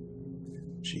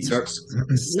 Jesus.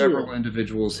 Several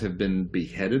individuals have been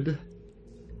beheaded,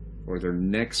 or their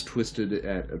necks twisted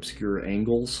at obscure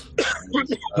angles.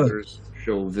 Others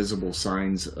show visible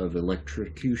signs of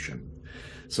electrocution.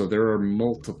 So there are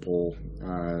multiple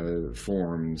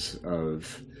forms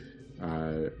of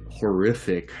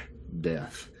horrific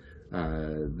death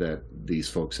that these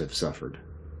folks have suffered.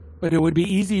 But it would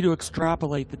be easy to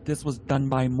extrapolate that this was done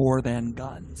by more than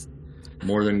guns.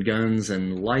 More than guns,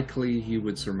 and likely you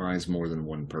would surmise more than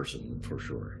one person, for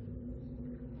sure.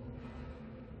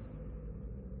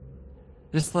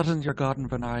 This wasn't your garden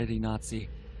variety, Nazi.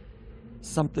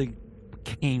 Something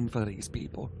came for these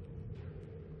people.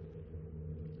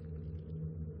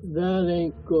 That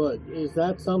ain't good. Is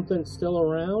that something still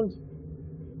around?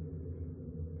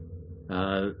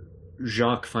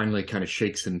 Jacques finally kind of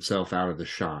shakes himself out of the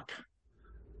shock.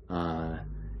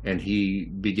 And he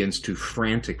begins to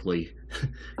frantically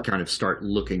kind of start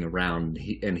looking around.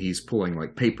 And he's pulling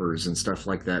like papers and stuff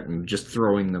like that and just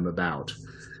throwing them about.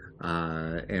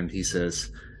 And he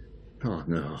says, "Oh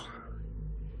no.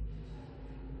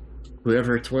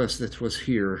 Whoever it was that was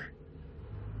here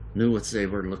knew what they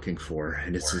were looking for,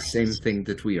 and it's the same thing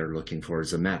that we are looking for,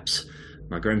 is the maps.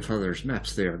 My grandfather's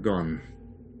maps, they are gone."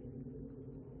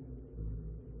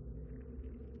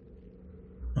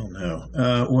 Oh no.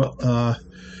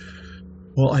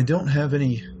 Well, I don't have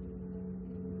any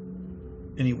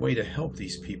way to help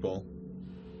these people.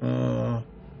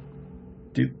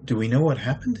 Do we know what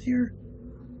happened here?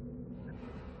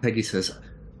 Peggy says,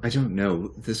 "I don't know.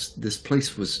 This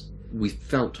place we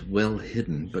felt well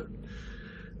hidden, but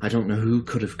I don't know who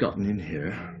could have gotten in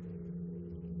here."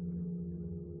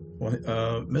 Well,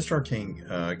 Mr. Arcane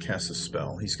casts a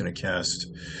spell. He's going to cast.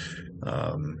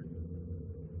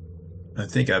 I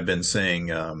think I've been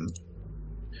saying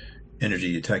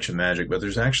energy detection magic, but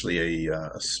there's actually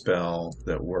a spell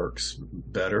that works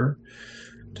better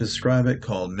to describe it,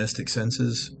 called Mystic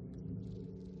Senses.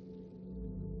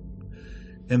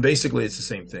 And basically it's the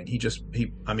same thing.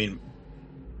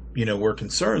 We're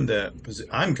concerned that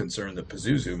I'm concerned that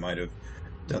Pazuzu might have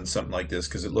done something like this,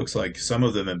 because it looks like some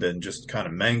of them have been just kind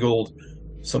of mangled,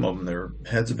 some of them their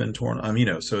heads have been torn.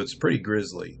 So it's pretty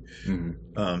grisly.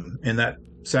 Mm-hmm. And that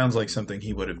sounds like something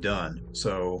he would have done,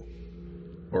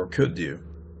 or could do,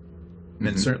 and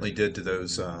Mm-hmm. certainly did to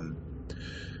those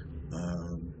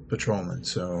patrolmen.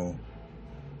 So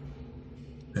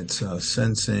it's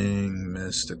sensing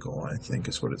mystical, I think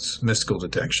is what it's, mystical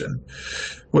detection,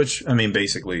 which,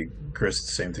 basically, Chris, it's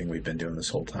the same thing we've been doing this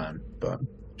whole time, but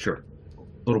Sure.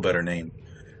 a little better name.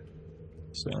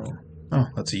 So,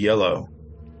 that's a yellow.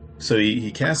 So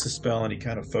he casts a spell and he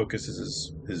kind of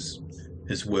focuses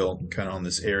his will kind of on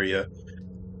this area,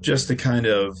 just to kind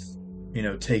of,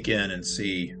 take in and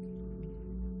see,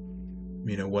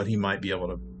 what he might be able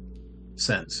to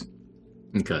sense.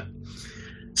 Okay.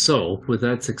 So, with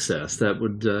that success, that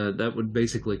would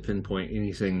basically pinpoint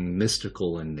anything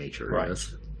mystical in nature. Right.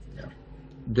 Yes? Yeah.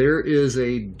 There is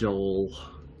a dull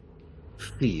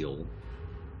feel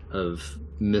of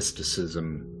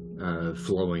mysticism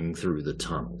flowing through the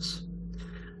tunnels.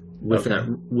 With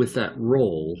that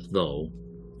roll, though,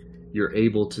 you're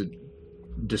able to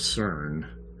discern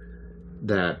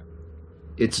that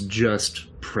it's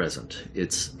just present.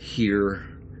 It's here,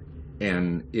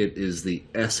 and it is the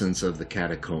essence of the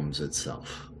catacombs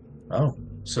itself. Oh,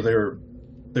 so they're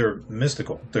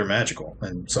mystical. They're magical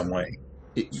in some way.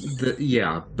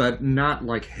 Yeah, but not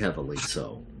like heavily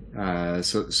so.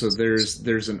 So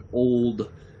there's an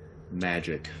old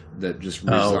magic that just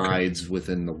resides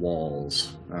within the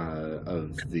walls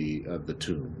of the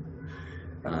tomb.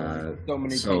 So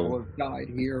many people have died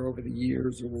here over the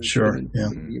years. Sure. Yeah.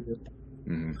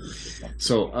 Mm-hmm.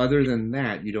 So other than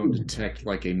that, you don't detect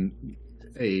like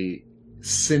a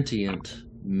sentient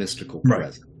mystical Right.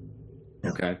 presence.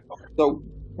 Okay. So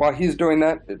while he's doing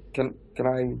that, can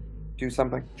I do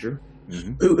something? Sure.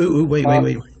 Mm-hmm. Ooh, wait.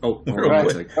 Oh, Real hold on a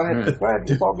quick. second. Go ahead. Go ahead.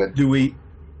 It's all good.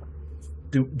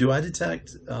 Do I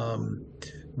detect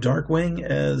Darkwing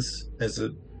as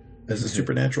a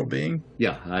supernatural being?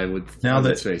 Yeah, I would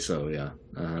say so. Yeah.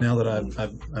 Now that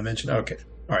I mentioned, okay,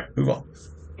 all right, move on.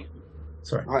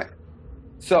 Sorry. All right.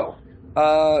 So,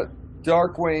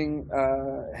 Darkwing,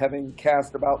 having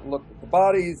cast about and looked at the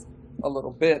bodies a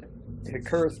little bit, it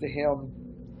occurs to him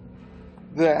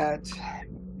that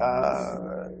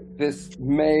this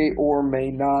may or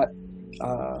may not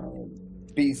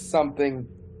be something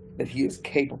that he is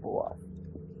capable of.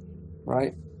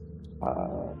 Right?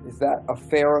 Is that a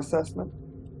fair assessment?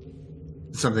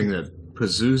 Something that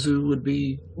Pazuzu would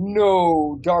be?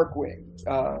 No, Darkwing.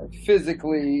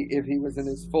 Physically, if he was in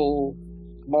his full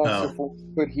monster form,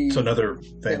 could he? So another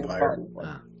vampire.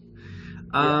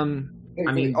 I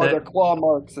mean, are there claw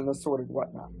marks and assorted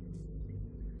whatnot?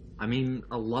 I mean,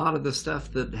 a lot of the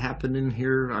stuff that happened in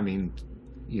here, I mean,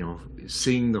 you know,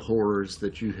 seeing the horrors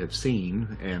that you have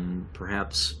seen and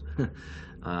perhaps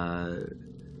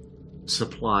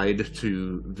supplied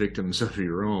to victims of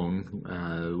your own,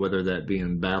 whether that be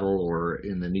in battle or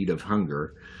in the need of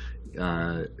hunger,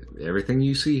 everything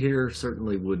you see here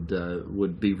certainly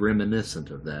would be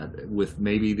reminiscent of that, with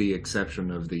maybe the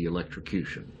exception of the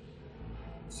electrocution.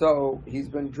 So he's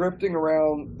been drifting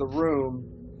around the room,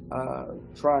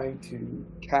 trying to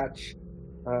catch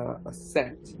a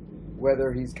scent.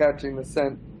 Whether he's catching the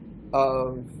scent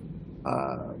of,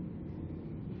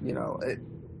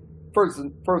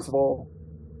 first of all,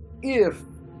 if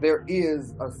there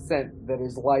is a scent that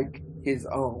is like his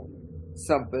own,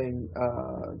 something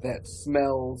that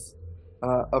smells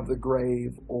of the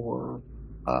grave or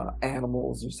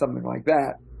animals or something like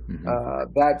that,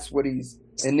 that's what he's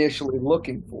initially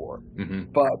looking for.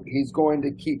 But he's going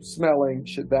to keep smelling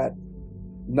should that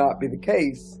not be the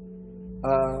case,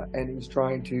 and he's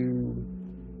trying to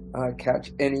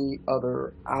catch any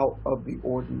other out of the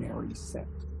ordinary scent.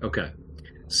 Okay,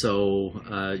 so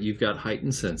you've got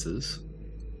heightened senses.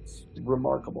 It's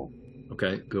remarkable.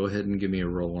 Okay, go ahead and give me a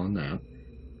roll on that.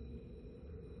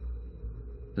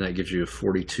 And that gives you a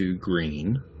 42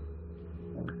 green.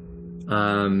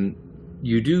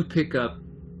 You do pick up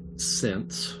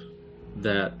scents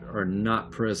that are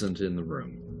not present in the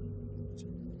room.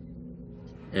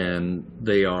 And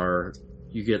they are,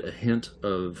 you get a hint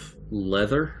of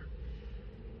leather.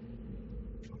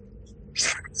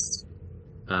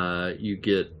 You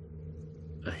get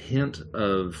a hint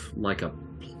of like a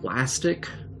plastic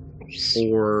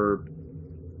or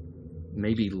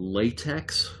maybe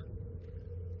latex.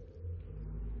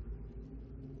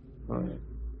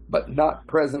 But not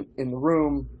present in the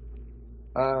room.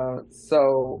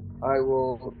 So I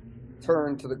will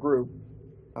turn to the group.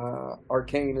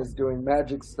 Arcane is doing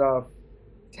magic stuff.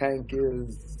 Tank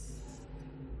is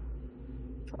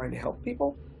trying to help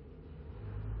people.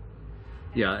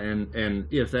 Yeah, and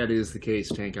if that is the case,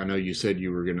 Tank, I know you said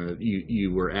you were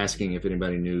you were asking if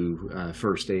anybody knew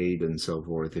first aid and so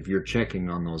forth. If you're checking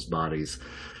on those bodies,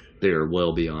 they're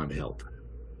well beyond help.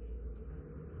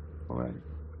 All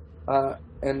right.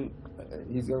 And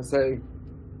he's going to say,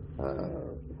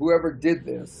 whoever did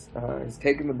this has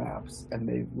taken the maps and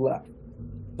they've left.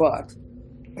 But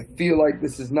I feel like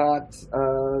this is not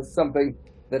something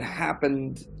that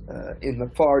happened in the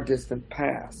far distant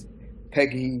past.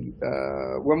 Peggy,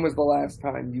 when was the last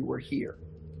time you were here?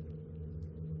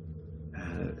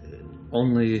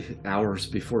 Only hours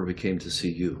before we came to see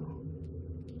you.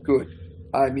 Good.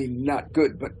 I mean, not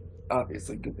good, but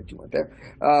obviously good that you went there.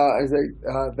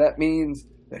 That means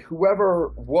that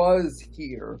whoever was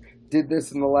here did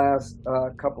this in the last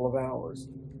couple of hours,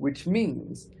 which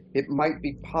means it might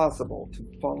be possible to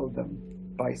follow them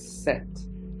by scent.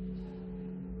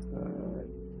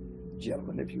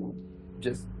 Gentlemen, if you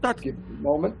just give me a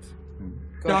moment.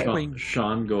 Darkwing.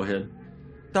 Sean, go ahead.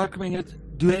 Darkwing,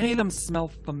 do any of them smell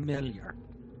familiar?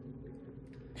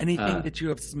 Anything that you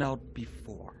have smelled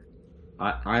before?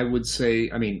 I would say,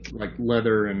 I mean, like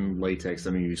leather and latex,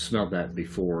 I mean, you smelled that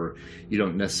before. You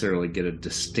don't necessarily get a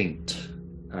distinct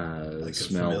like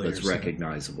smell that's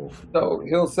recognizable. So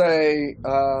he'll say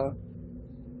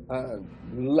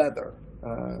leather,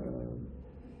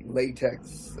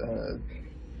 latex,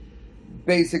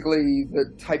 basically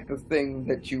the type of thing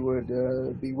that you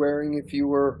would be wearing if you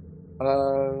were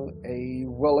a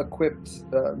well-equipped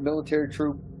military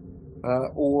troop,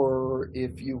 or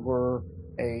if you were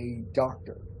a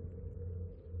doctor.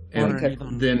 Or an evil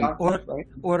nun. Right?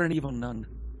 Or an evil nun.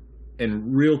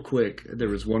 And real quick, there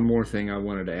was one more thing I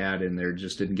wanted to add in there,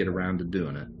 just didn't get around to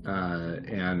doing it.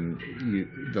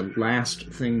 The last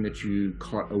thing that you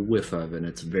caught a whiff of, and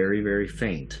it's very, very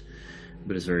faint,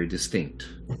 but it's very distinct,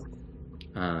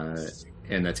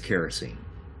 and that's kerosene.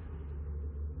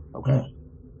 Okay.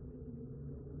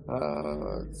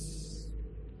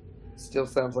 Still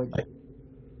sounds like.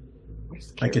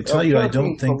 I can tell you, I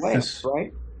don't think this.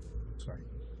 Right. Sorry.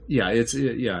 Yeah, it's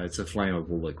a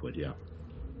flammable liquid. Yeah.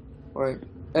 Right.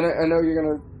 And I know you're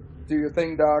gonna do your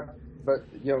thing, Doc, but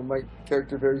my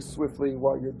character very swiftly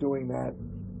while you're doing that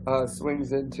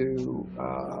swings into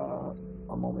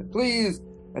a moment, please,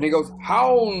 and he goes,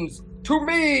 "Hounds to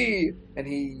me!" And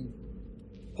he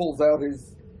pulls out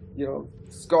his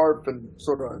scarf and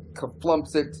sort of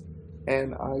flumps it,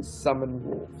 and I summon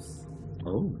wolves.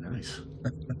 Oh, nice.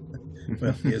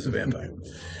 Well, he is a vampire.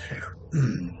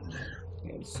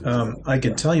 I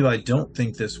can tell you, I don't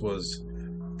think this was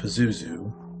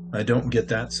Pazuzu. I don't get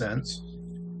that sense.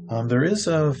 There is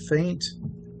a faint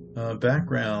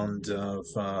background of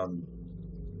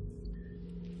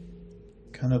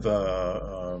kind of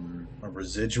a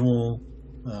residual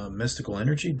mystical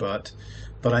energy, but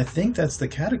I think that's the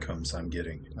catacombs I'm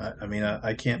getting. I mean,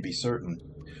 I can't be certain,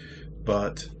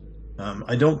 but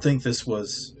I don't think this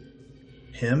was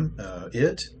him, I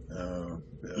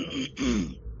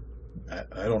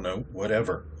don't know,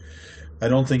 whatever. I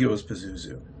don't think it was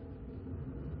Pazuzu.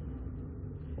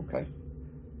 Okay.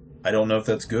 I don't know if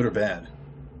that's good or bad,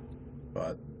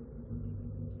 but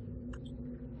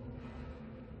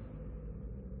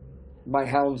my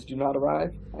hounds do not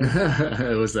arrive.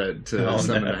 Was that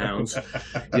summon the hounds?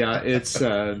 Yeah, it's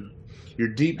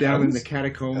you're deep down in the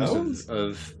catacombs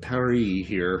of Paris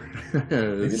here.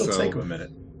 Maybe it'll take him a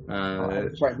minute.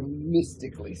 I'm trying to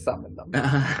mystically summon them.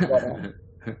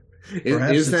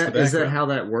 Is that how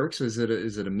that works? Is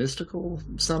it a mystical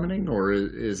summoning, or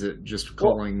is it just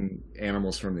calling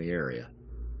animals from the area?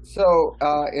 So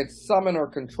it's summon or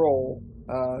control.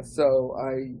 So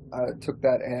I took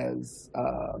that as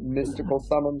mystical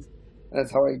summons.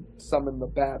 That's how I summoned the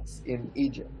bats in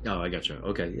Egypt. Oh, I gotcha.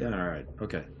 Okay, yeah, all right,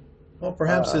 okay. Well,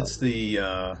 perhaps it's the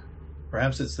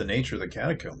nature of the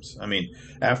catacombs. I mean,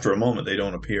 after a moment, they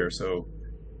don't appear. So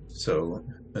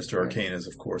Mr. Arcane is,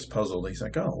 of course, puzzled. He's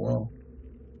like, oh, well,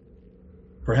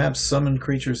 perhaps summoned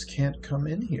creatures can't come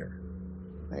in here.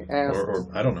 I asked, or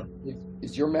I don't know.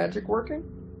 Is your magic working?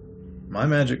 My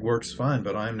magic works fine,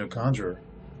 but I am no conjurer.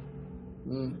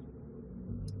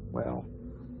 Well,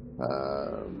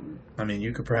 I mean,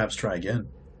 you could perhaps try again.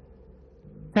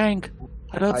 Tank,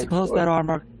 I don't suppose that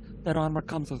armor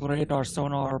comes with radar,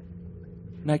 sonar,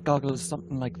 night goggles,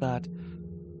 something like that.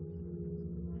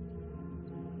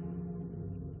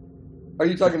 Are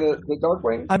you talking to the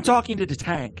Darkwing? I'm talking to the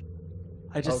tank.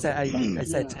 I said I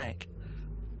said tank.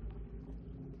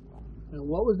 And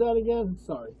what was that again?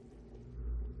 Sorry.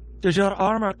 Does your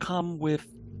armor come with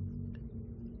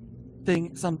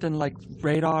something like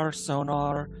radar,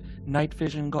 sonar, night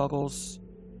vision goggles?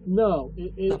 No,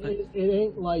 it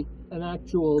ain't like an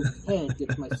actual tank.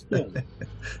 It's my skin.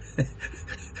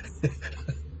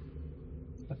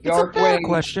 Darkwing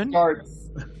question. Starts.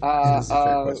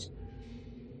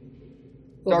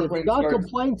 Look, if you got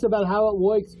complaints about how it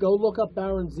works, go look up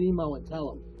Baron Zemo and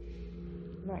tell him.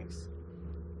 Nice.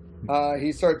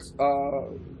 He starts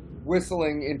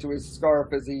whistling into his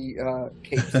scarf as he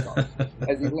cape scarf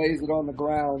as he lays it on the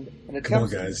ground and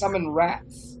attempts to summon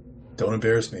rats. Don't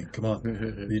embarrass me. Come on.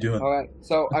 What are you doing? All right.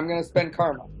 So I'm going to spend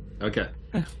karma. Okay.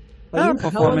 Are you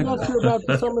telling us you're about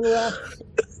to summon rats?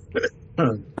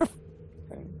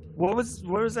 What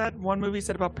was that one movie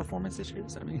said about performance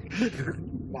issues? I mean,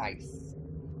 nice.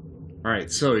 All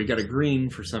right, so you got a green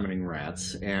for summoning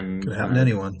rats, and could happen to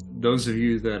anyone. Those of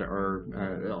you that are,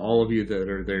 all of you that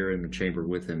are there in the chamber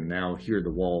with him now hear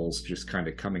the walls just kind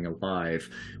of coming alive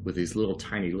with these little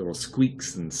tiny little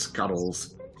squeaks and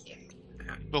scuttles.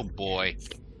 Oh boy.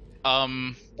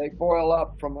 They boil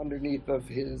up from underneath of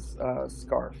his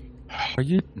scarf.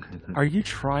 Are you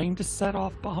trying to set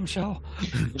off Bombshell?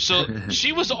 So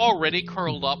she was already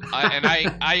curled up, and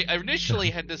I initially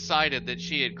had decided that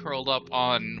she had curled up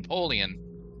on Napoleon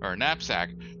or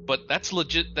Knapsack, but that's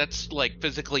legit. That's like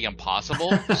physically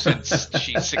impossible since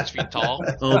she's 6 feet tall.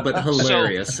 Oh, but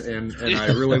hilarious, and I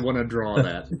really want to draw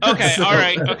that. Okay, all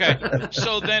right, okay.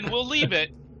 So then we'll leave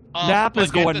it. Nap is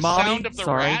going, the mommy. Sound of the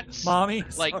sorry, rats, mommy.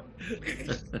 Like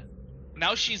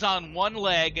now she's on one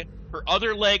leg. Her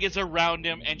other leg is around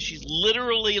him, and she's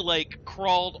literally, like,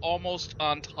 crawled almost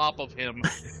on top of him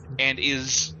and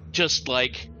is just,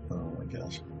 like... Oh, my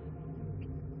gosh.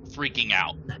 Freaking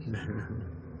out.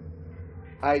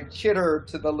 I chitter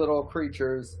to the little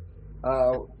creatures.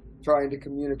 trying to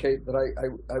communicate that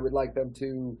I would like them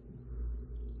to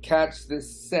catch this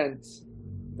scent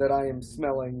that I am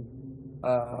smelling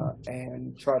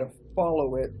and try to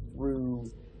follow it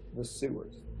through the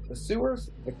sewers. The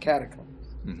sewers, the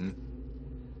catacombs. Mm-hmm.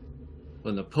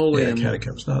 Well, Napoleon. Yeah,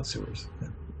 catacombs, not sewers. Yeah.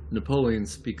 Napoleon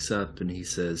speaks up and he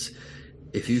says,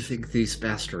 "If you think these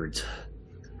bastards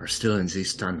are still in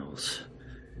these tunnels,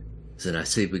 then I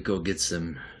say we go get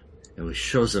them and we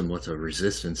show them what the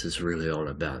resistance is really all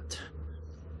about.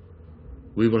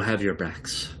 We will have your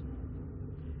backs."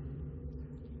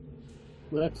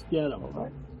 Let's get them.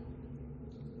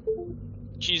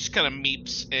 She just kind of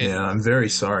meeps in. Yeah, I'm very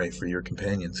sorry for your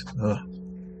companions. Ugh.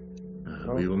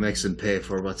 We will make them pay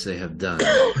for what they have done.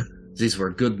 These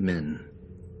were good men.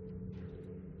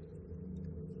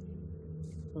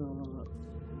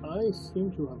 I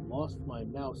seem to have lost my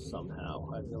mouse somehow.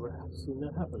 I've never seen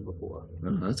that happen before.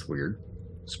 Oh, that's weird.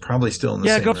 It's probably still in the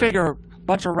Yeah, same go room. figure. A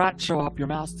bunch of rats show up, your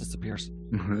mouse disappears.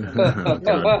 God.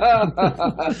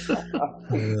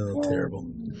 Oh, terrible.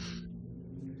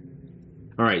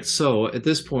 All right, so at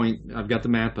this point, I've got the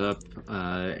map up,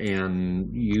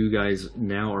 and you guys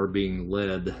now are being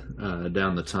led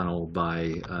down the tunnel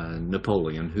by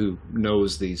Napoleon, who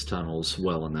knows these tunnels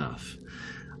well enough.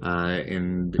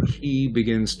 And he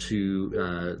begins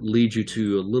to lead you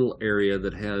to a little area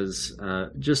that has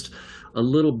just a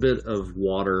little bit of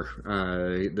water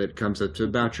that comes up to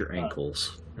about your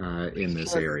ankles in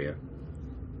this area.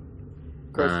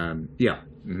 Yeah.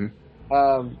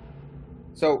 Mm-hmm.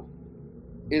 So,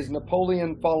 is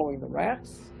Napoleon following the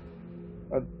rats?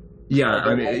 Yeah,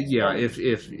 I mean, yeah. If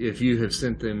you have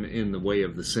sent them in the way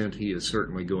of the scent, he is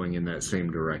certainly going in that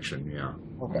same direction. Yeah.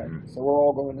 Okay, Mm-hmm. so we're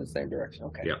all going in the same direction.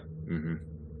 Okay. Yeah.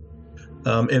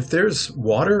 Mm-hmm. If there's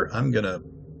water, I'm going to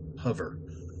hover.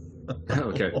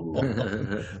 Okay.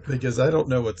 Because I don't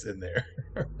know what's in there.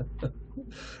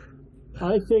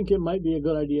 I think it might be a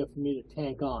good idea for me to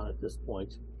tank on at this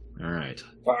point. All right.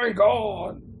 Tank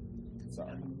on!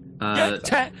 Sorry.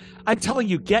 I'm telling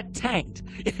you, get tanked.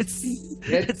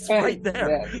 It's right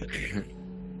there. Yeah.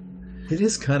 It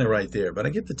is kind of right there, but I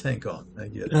get the tank on. I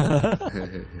get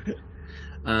it.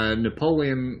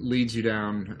 Napoleon leads you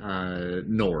down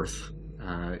north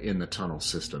in the tunnel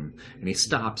system, and he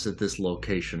stops at this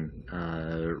location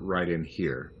right in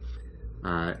here.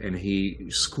 And he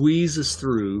squeezes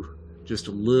through just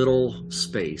a little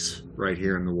space right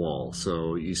here in the wall.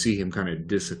 So you see him kind of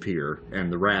disappear,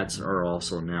 and the rats are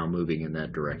also now moving in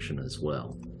that direction as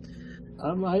well.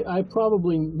 I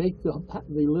probably make the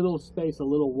little space a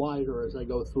little wider as I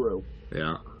go through.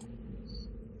 Yeah.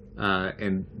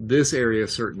 And this area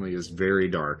certainly is very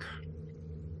dark.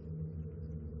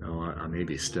 Oh, I may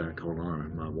be stuck. Hold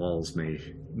on. My walls may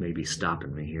be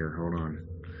stopping me here. Hold on.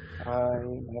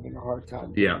 I'm having a hard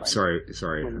time. Yeah, sorry.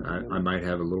 I might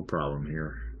have a little problem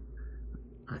here.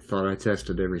 I thought I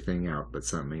tested everything out, but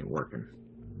something ain't working.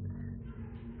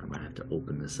 I might have to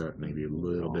open this up maybe a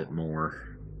little bit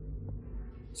more.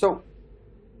 So,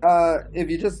 if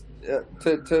you just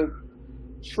to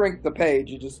shrink the page,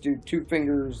 you just do 2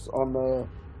 fingers on the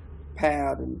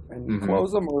pad and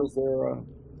close them, or is there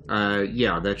a?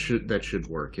 Yeah, that should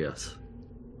work. Yes.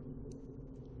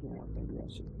 Yeah, maybe I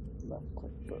should left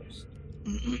click first.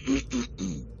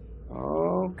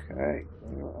 Okay,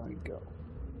 there I go.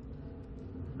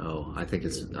 Oh, I think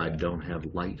I don't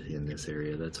have light in this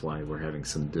area. That's why we're having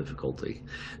some difficulty.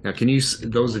 Now, can you,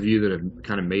 those of you that have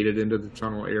kind of made it into the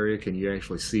tunnel area, can you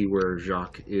actually see where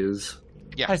Jacques is?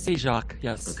 Yeah. I see Jacques,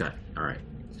 yes. Okay, all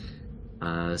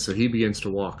right. So he begins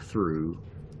to walk through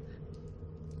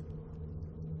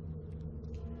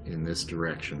in this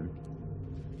direction.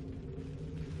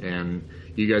 And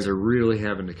you guys are really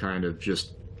having to kind of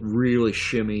just really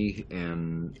shimmy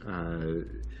and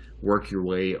work your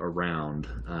way around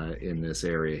in this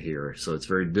area here. So it's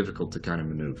very difficult to kind of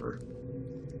maneuver.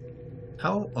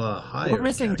 How high? We're are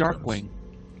missing catacombs? Darkwing.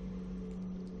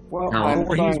 Well, No. I'm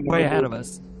Or he's trying to way ahead move. of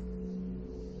us.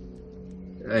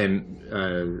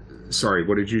 And sorry,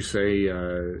 what did you say,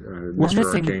 We're Mr.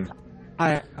 missing.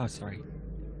 Arcane? Oh, sorry.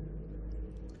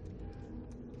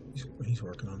 He's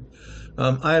working on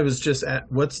it. I was just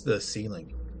at, what's the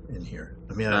ceiling in here?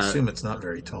 I mean, I assume it's not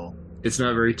very tall. It's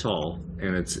not very tall,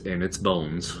 and it's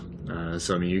bones.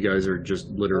 So I mean, you guys are just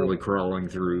literally crawling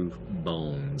through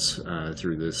bones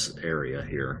through this area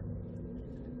here.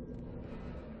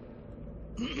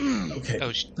 Okay.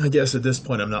 Oh, I guess at this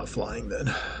point I'm not flying then.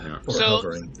 Yeah. Or So,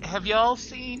 hovering. have y'all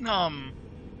seen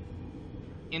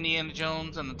Indiana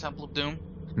Jones and the Temple of Doom?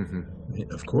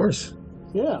 Of course.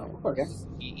 Yeah, of course. Yes.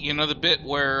 You know the bit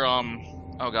where oh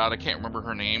god, I can't remember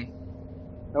her name.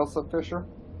 Elsa Fisher.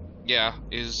 Yeah,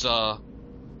 is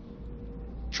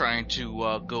trying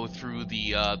to go through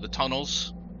the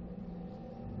tunnels.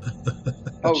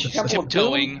 Oh, She's Temple of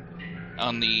Doom? tiptoeing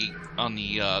on the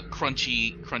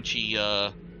crunchy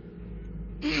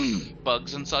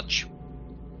bugs and such.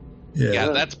 Yeah,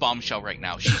 that's Bombshell right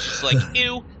now. She's just like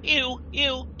ew,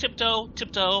 tiptoe,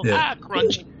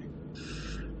 crunch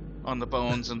on the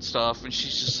bones and stuff, and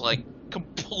she's just like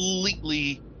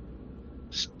completely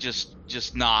just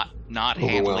not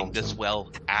handling this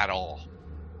well at all.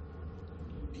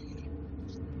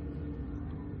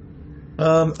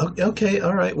 Okay,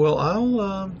 all right. Well,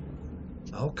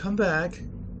 I'll come back,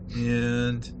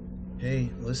 and hey,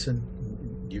 listen,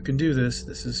 you can do this.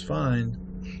 This is fine.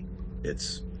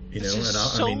 It's This is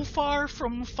so far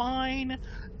from fine.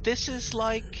 This is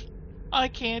like I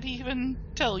can't even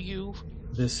tell you.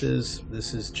 This is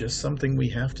just something we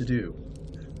have to do.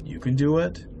 You can do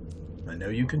it. I know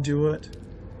you can do it.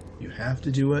 You have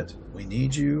to do it. We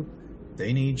need you.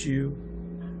 They need you.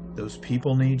 Those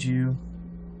people need you.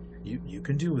 You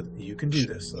can do it. You can do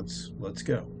this. Let's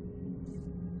go.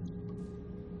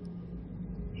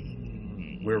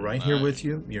 We're right here with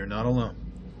you. You're not alone.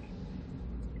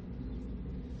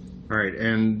 All right,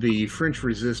 and the French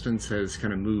resistance has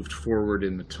kind of moved forward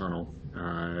in the tunnel,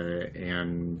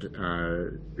 and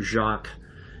Jacques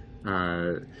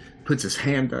puts his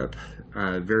hand up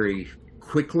very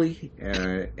quickly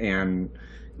and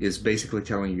is basically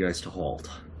telling you guys to halt.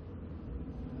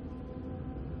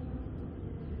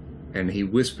 And he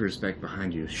whispers back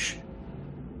behind you, "Shh.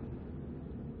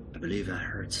 I believe I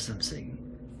heard something."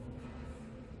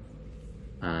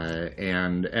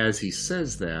 And as he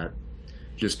says that,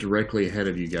 just directly ahead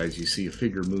of you guys, you see a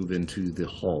figure move into the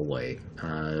hallway,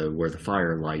 where the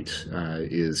firelight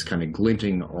is kind of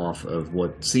glinting off of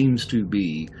what seems to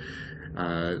be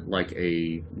like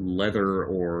a leather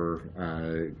or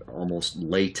almost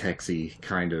latexy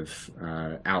kind of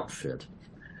outfit.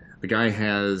 The guy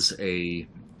has a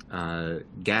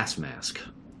gas mask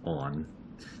on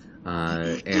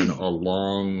and a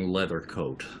long leather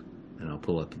coat. And I'll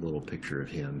pull up a little picture of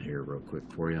him here real quick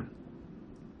for you.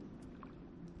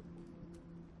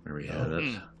 There we have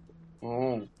it.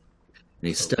 Oh. And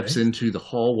he steps into the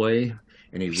hallway,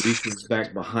 and he reaches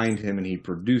back behind him, and he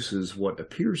produces what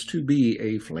appears to be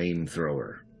a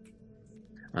flamethrower.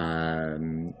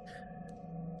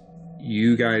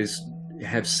 You guys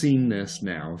have seen this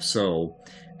now, so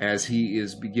as he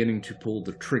is beginning to pull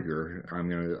the trigger, I'm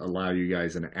going to allow you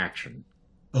guys an action.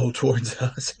 Oh, towards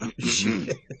us.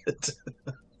 Shit.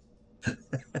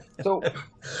 So,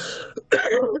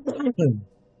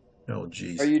 oh,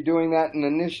 jeez. are you doing that in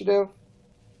initiative?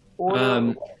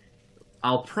 Or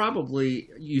I'll probably...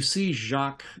 You see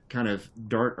Jacques kind of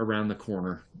dart around the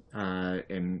corner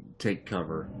and take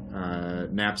cover.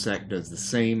 Knapsack does the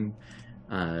same.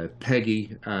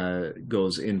 Peggy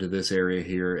goes into this area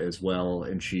here as well,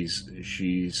 and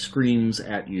she screams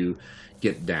at you,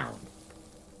 "Get down."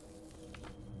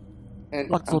 And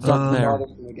What's I'm up there?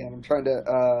 again. I'm trying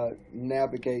to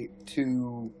navigate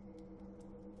to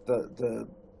the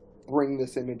bring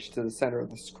this image to the center of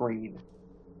the screen.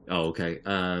 Oh, okay.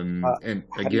 And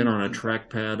again, on a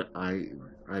trackpad,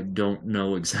 I don't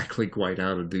know exactly quite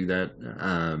how to do that.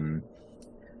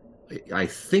 I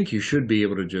think you should be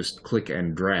able to just click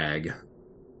and drag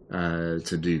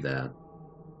to do that.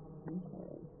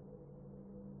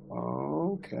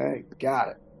 Okay, got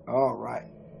it. All right.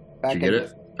 Did you get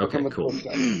it? Okay, cool.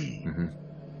 Mm-hmm.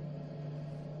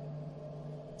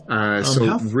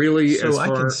 So really, so as I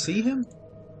far... can see him?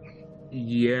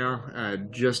 Yeah,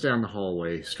 just down the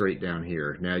hallway, straight down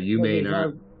here. Now, you may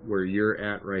not, where you're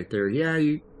at right there. Yeah,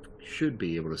 you should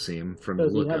be able to see him from the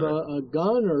look of it. Does he have a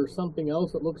gun or something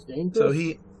else that looks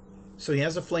dangerous? So he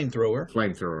has a flamethrower.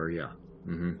 Flamethrower, yeah.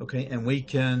 Mm-hmm. Okay, and we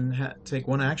can take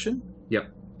one action?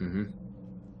 Yep. Mm-hmm.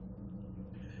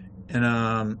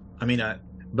 And,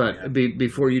 But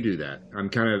before you do that, I'm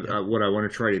kind of what I want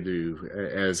to try to do,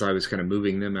 as I was kind of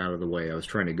moving them out of the way, I was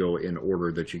trying to go in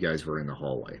order that you guys were in the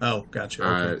hallway. Oh, gotcha.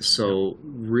 Okay. So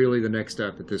really the next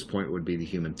step at this point would be the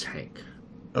human tank.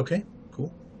 Okay,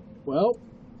 cool. Well,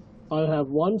 I have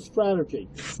one strategy.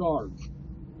 Charge.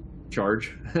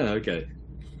 Charge? Okay.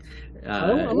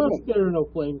 I'm not scared of no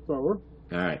flamethrower.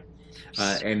 All right.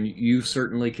 And you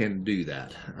certainly can do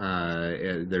that.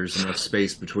 There's enough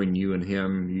space between you and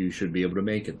him. You should be able to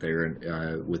make it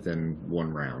there within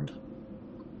one round.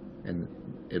 And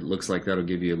it looks like that'll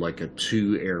give you like a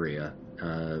 2-area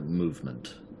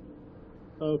movement.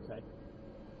 Okay.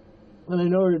 And I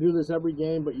know to do this every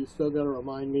game, but you still got to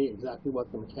remind me exactly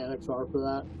what the mechanics are for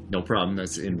that. No problem.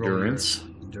 That's endurance.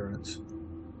 Endurance.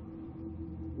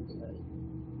 Okay.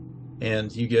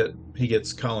 And he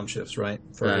gets column shifts, right?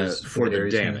 For the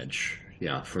damage.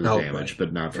 Yeah, for the damage,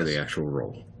 but not for the actual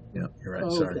roll. Yeah, you're right.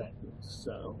 Okay. Sorry.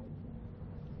 So,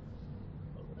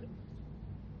 alright.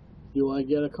 Do I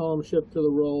get a column shift to the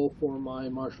roll for my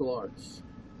martial arts?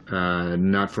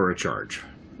 Not for a charge.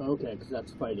 Okay, because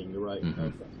that's fighting. You're right. Mhm.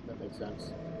 Okay, that makes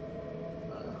sense.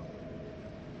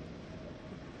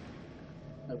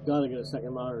 I've got to get a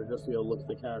second monitor just to be able to look at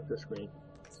the character screen.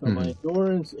 So my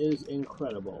endurance is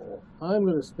incredible. I'm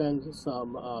going to spend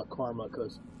some karma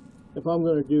because if I'm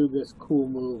going to do this cool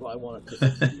move, I want it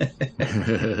to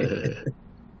succeed.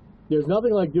 There's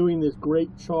nothing like doing this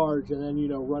great charge and then,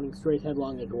 running straight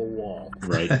headlong into a wall.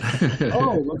 Right.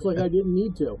 Oh, looks like I didn't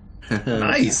need to.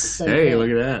 Nice. Hey, look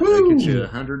at that. Woo! That gets you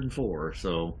 104.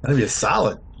 So, That'd be a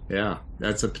solid. yeah,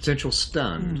 that's a potential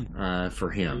stun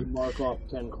for You him. mark off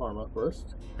 10 karma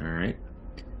first. All right.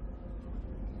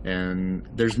 And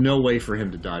there's no way for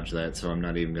him to dodge that, so I'm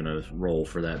not even going to roll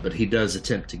for that. But he does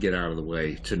attempt to get out of the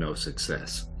way to no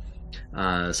success.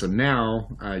 So now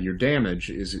your damage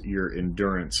is your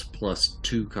endurance plus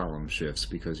 2 column shifts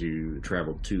because you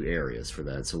traveled 2 areas for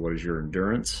that. So what is your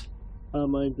endurance?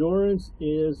 My endurance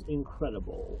is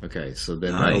incredible. Okay, so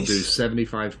then that'll Nice. do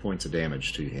 75 points of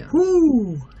damage to him.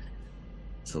 Woo!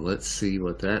 So let's see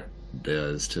what that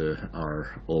does to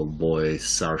our old boy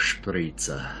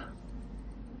Sarspritza.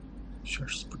 Sure,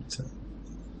 Spritza.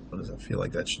 What does that feel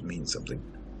like? That should mean something.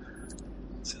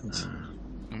 Sounds...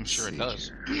 I'm sure it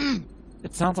does.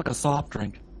 It sounds like a soft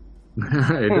drink.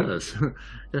 It does.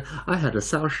 I had a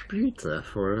Sarspritza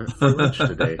for lunch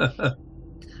today.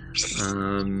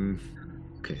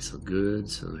 Okay, so good.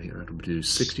 So here that'll do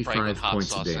Sprite with 65 hot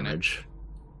points of sauce in it. damage.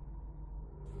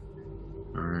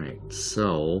 All right,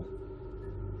 so.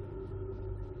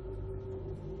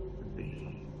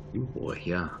 Oh boy,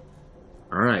 yeah.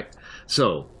 All right,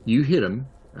 so you hit him.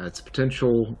 It's a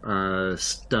potential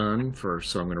stun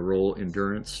first, so I'm going to roll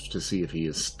endurance to see if he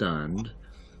is stunned.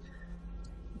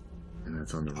 And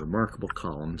that's on the remarkable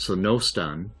column, so no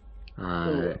stun.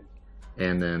 And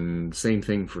then same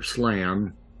thing for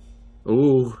slam.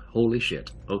 Oh, holy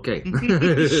shit. Okay.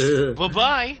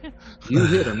 Bye-bye. You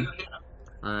hit him.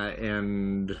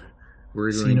 And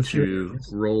we're Seen going a few to areas.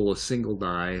 roll a single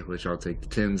die, which I'll take the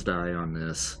tens die on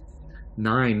this.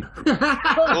 9.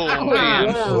 Oh,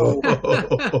 man.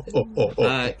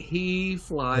 Wow. He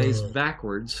flies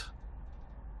backwards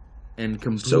and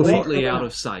So completely far. out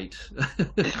of sight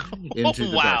into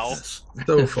the Wow. darkness.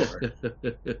 So far.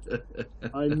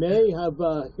 I may have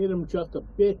hit him just a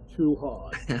bit too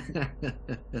hard.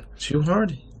 Too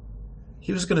hard?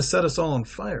 He was going to set us all on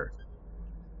fire.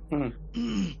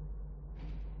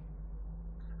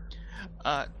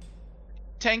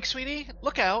 Tank, sweetie,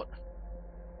 look out.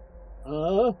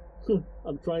 I'm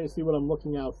trying to see what I'm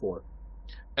looking out for.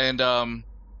 And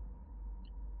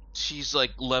she's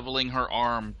like leveling her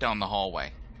arm down the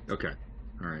hallway. Okay.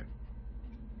 All right.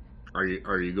 Are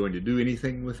you going to do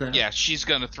anything with that? Yeah, she's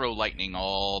gonna throw lightning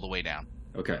all the way down.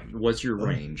 Okay. What's your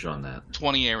range on that?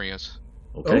 20 areas.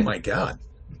 Okay. Oh my god.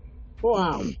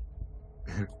 Wow.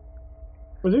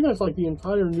 I think that's like the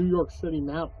entire New York City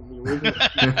map from the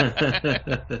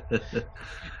original.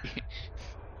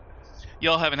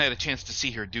 Y'all haven't had a chance to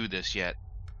see her do this yet.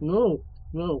 No.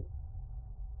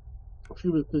 She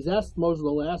was possessed most of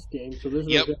the last game, so this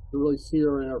is Yep. to really see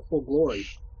her in her full glory.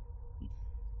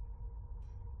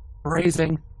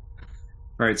 Raising.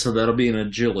 All right, so that'll be an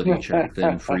agility check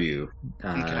then for you.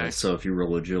 Okay. So if you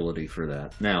roll agility for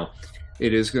that. Now,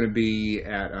 it is going to be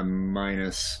at a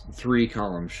 -3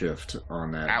 column shift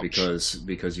on that Ouch.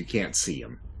 because you can't see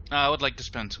him. I would like to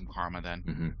spend some karma then.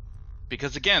 Mm-hmm.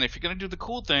 Because again, if you're gonna do the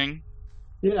cool thing,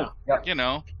 Yeah. you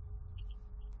know.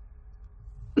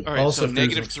 Alright, Also, so if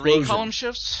there's an -3 explosion. column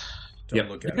shifts? Don't Yep.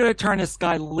 look You're at it. gonna turn this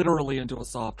guy literally into a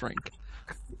soft drink.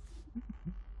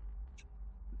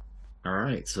 All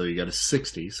right, so you got a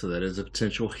 60, so that is a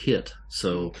potential hit.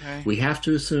 So Okay. we have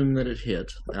to assume that it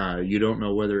hit. You don't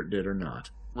know whether it did or not.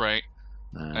 Right.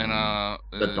 And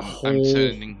but the I'm whole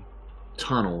sending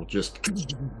tunnel just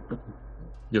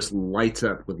lights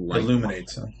up with light.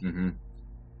 Illuminates. Huh? Mm-hmm.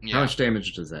 yeah, How much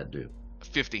damage does that do?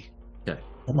 50.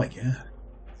 Oh my god.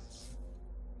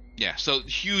 Yeah, so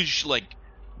huge like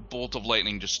bolt of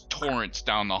lightning just torrents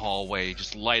down the hallway,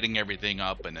 just lighting everything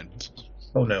up, and then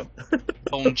Oh no.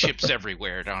 bone chips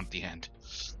everywhere down at the end.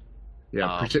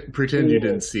 Yeah, pretend you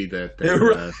didn't see that.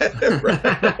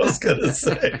 Right, I was gonna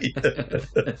say.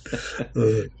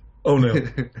 Oh no.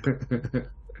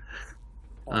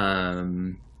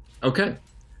 Okay,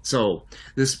 so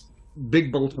this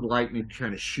big bolt of lightning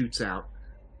kind of shoots out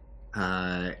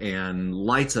and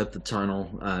lights up the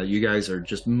tunnel. You guys are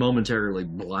just momentarily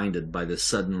blinded by this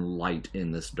sudden light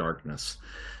in this darkness.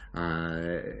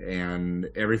 and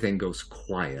everything goes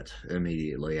quiet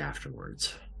immediately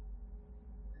afterwards.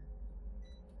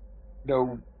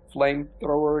 No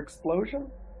flamethrower explosion?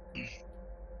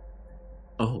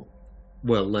 Oh,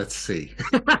 well, let's see.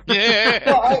 Yeah.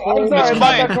 Well, I'm sorry, I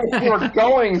thought that's what you were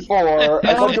going for.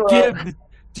 I thought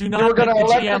Do you not were give going to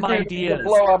the GM electrocute him ideas. to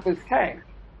blow up his tank.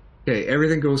 Okay,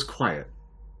 everything goes quiet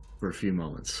for a few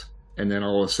moments, and then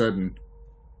all of a sudden,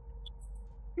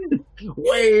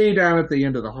 way down at the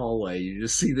end of the hallway, you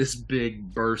just see this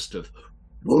big burst of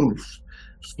woof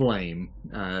flame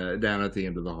down at the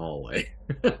end of the hallway.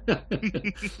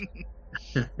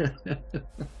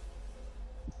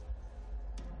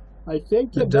 I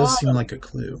think That does seem like a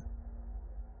clue.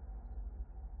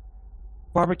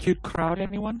 Barbecued crowd,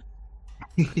 anyone?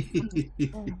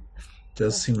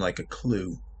 Does seem like a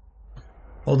clue.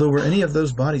 Although, were any of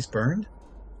those bodies burned?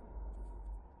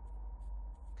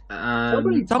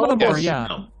 Somebody Some of them told were, us- yeah.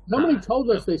 Somebody told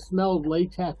us they smelled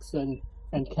latex and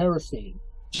kerosene.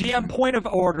 GM, point of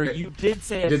order. You did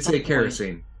say. Did say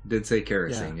kerosene. Did say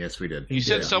kerosene. Yeah. Yes, we did. You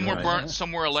said Yeah. some were right. burnt,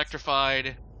 some were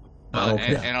electrified, Oh,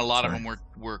 okay. and a lot of Sorry. them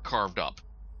were carved up.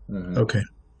 Mhm. Okay.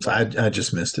 So I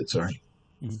just missed it. Sorry.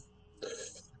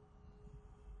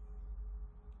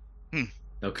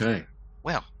 Okay.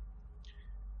 Well,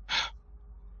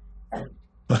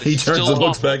 He It's turns still and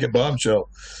looks awful. back at Bombshell.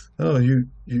 Oh, you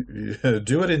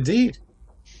do it indeed.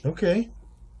 Okay.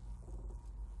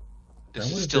 this That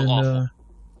is would have still been. awful.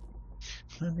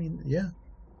 I mean, yeah.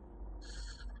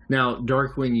 Now,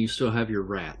 Darkwing, you still have your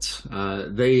rats.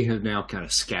 They have now kind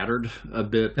of scattered a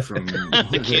bit from I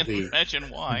can't the imagine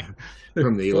why.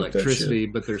 from the Fuck that electricity,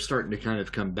 but they're starting to kind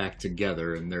of come back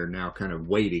together, and they're now kind of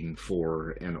waiting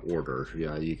for an order.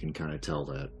 Yeah, you can kind of tell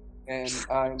that. And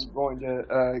I'm going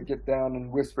to get down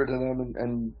and whisper to them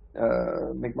and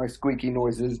make my squeaky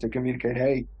noises to communicate.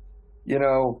 Hey,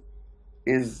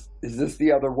 is this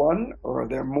the other one, or are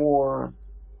there more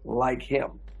like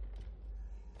him?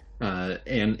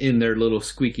 And in their little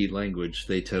squeaky language,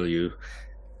 they tell you,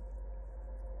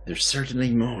 there's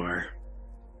certainly more.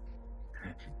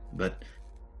 But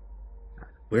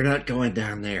we're not going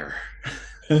down there.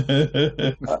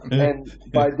 And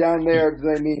by down there, do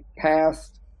they mean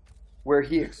past where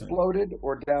he exploded,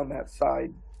 or down that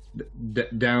side?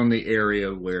 Down the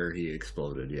area where he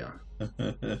exploded, yeah.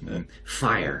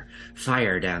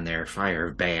 Fire down there,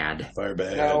 fire bad. Fire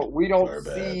bad. Now, we don't Fire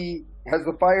bad. see... Has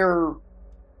the fire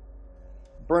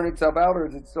burned itself out, or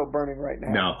is it still burning right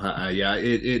now? No, yeah,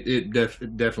 it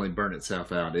definitely burned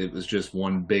itself out. It was just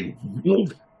one big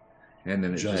whoop, and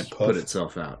then it Giant just puff. put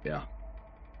itself out, yeah.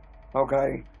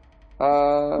 Okay.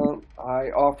 I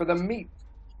offer them meat.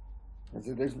 I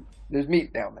said, there's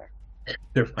meat down there.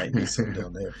 There might be some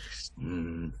down there.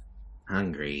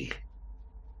 Hungry.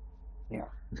 Yeah.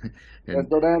 And- Let's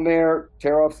go down there,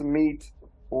 tear off some meat,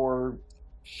 or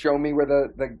show me where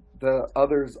the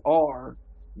others are.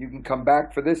 You can come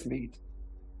back for this meat.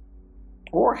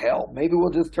 Or hell, maybe we'll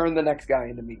just turn the next guy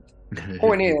into meat.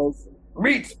 Point is,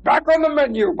 meat's back on the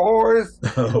menu, boys!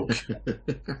 Oh,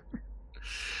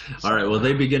 All right, well,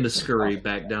 they begin to scurry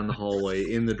back down the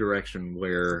hallway in the direction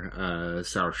where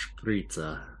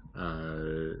Sauerspritze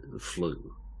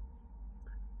flew.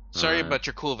 Sorry Uh, about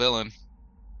your cool villain.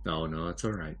 Oh, no, it's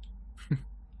all right.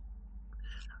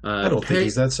 I don't think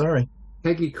he's that sorry.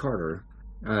 Peggy Carter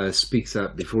speaks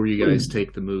up before you guys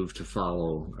take the move to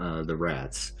follow the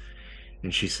rats.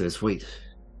 And she says, wait,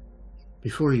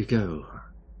 before you go,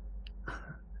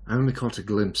 I only caught a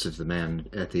glimpse of the man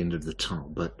at the end of the tunnel,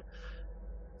 but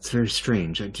it's very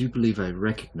strange. I do believe I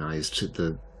recognized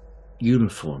the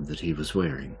uniform that he was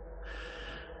wearing.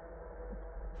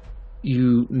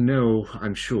 You know,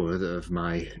 I'm sure, of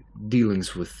my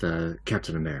dealings with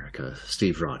Captain America,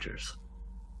 Steve Rogers.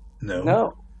 No.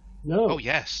 No. No. Oh,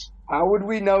 yes. How would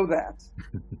we know that?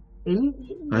 Isn't,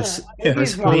 I s- Yeah,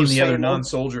 He's I mean not the other famous.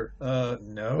 non-soldier.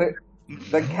 No.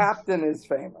 The captain is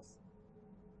famous.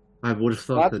 I would have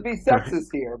thought Not to that be sexist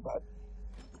here, but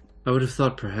I would have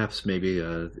thought perhaps maybe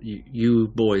you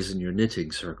boys in your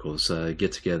knitting circles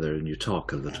get together and you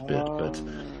talk a little bit, but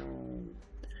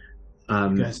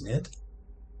You guys knit?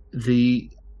 the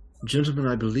gentleman,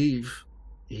 I believe,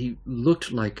 he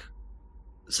looked like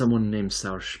someone named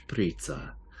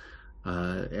Sauerspritze,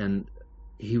 and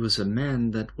he was a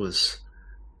man that was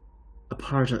a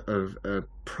part of a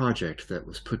project that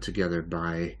was put together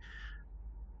by,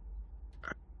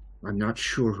 I'm not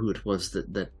sure who it was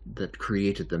that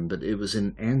created them, but it was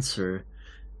in answer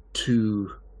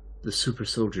to the super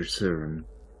soldier serum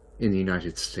in the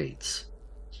United States.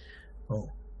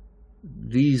 Oh.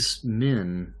 These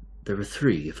men, there were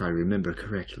 3, if I remember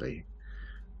correctly.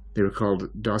 They were called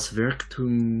Das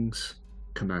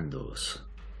Commandos.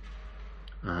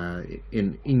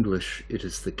 In English, it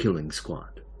is the Killing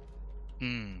Squad.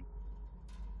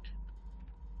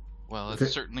 Well, it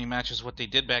certainly matches what they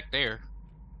did back there.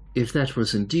 If that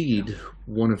was indeed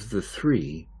one of the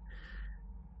three,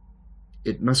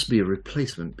 it must be a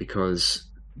replacement, because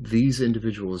these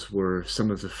individuals were some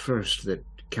of the first that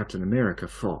Captain America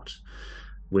fought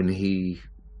when he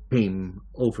came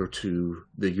over to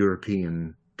the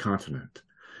European continent.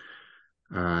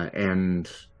 And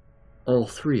all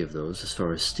three of those, as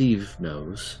far as Steve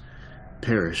knows,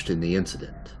 perished in the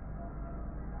incident.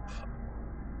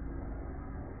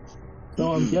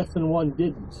 So I'm guessing one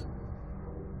didn't.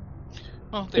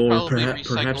 Well, they probably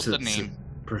recycled the name.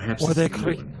 Perhaps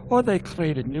Or they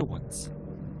created new ones.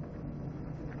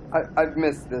 I've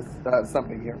missed this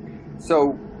something here.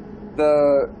 So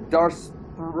the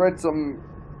Darsprizum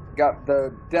got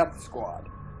the Death Squad.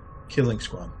 Killing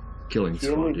Squad. Killing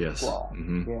Squad, yes.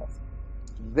 Mm-hmm. Yes.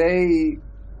 They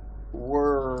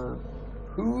were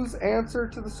whose answer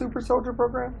to the Super Soldier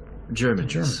program?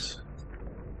 Germans.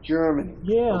 Germany.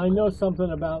 Yeah, I know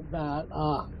something about that.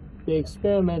 They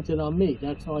experimented on me.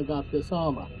 That's how I got this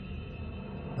armor.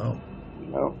 Oh.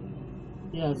 Oh.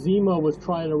 Yeah, Zemo was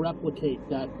trying to replicate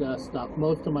that stuff.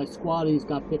 Most of my squaddies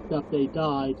got picked up. They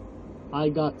died. I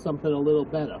got something a little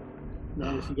better.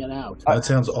 Managed to get out. That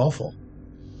sounds awful.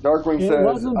 Darkwing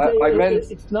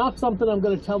says, it's not something I'm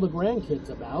going to tell the grandkids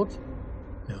about.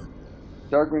 Yeah.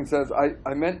 Darkwing says,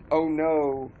 I meant, oh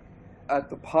no, at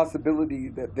the possibility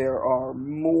that there are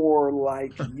more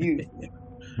like you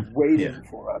waiting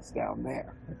for us down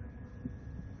there.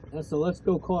 Yeah, so let's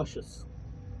go cautious.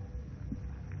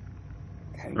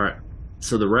 Okay. All right.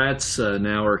 So the rats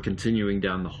now are continuing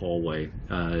down the hallway.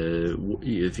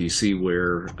 If you see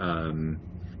where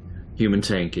Human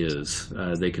Tank is,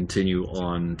 they continue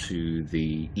on to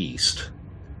the east,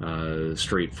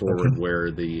 straight forward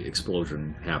where the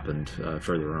explosion happened,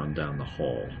 further on down the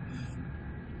hall.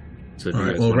 So if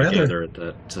you guys want to gather at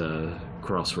that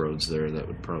crossroads there, that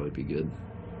would probably be good.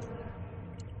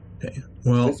 Okay.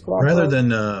 Well, rather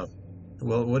than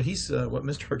what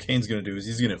Mr. Arcane's going to do is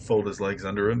he's going to fold his legs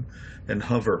under him and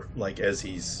hover, like as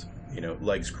he's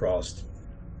legs crossed,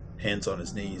 hands on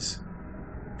his knees,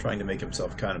 trying to make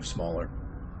himself kind of smaller.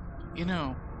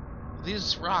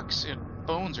 These rocks and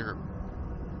bones are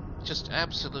just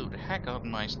absolute heck on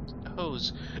my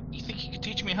hose. You think you could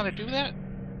teach me how to do that?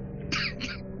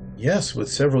 Yes,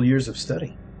 with several years of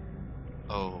study.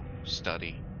 Oh,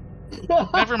 study.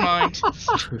 Never mind.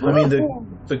 I mean,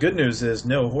 the good news is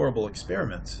no horrible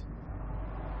experiments.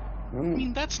 I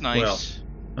mean, that's nice. Well,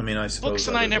 I mean, I suppose Books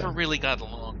and I never really got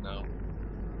along, though.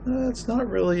 It's not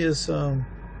really as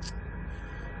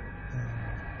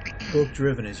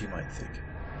book-driven as you might think.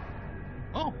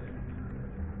 Oh.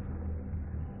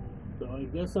 So I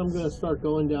guess I'm going to start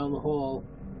going down the hall.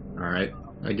 All right.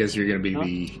 I guess you're going to be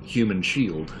the human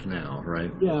shield now,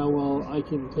 right? Yeah, well, I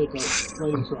can take a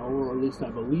flamethrower, or at least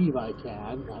I believe I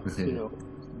can. That's, to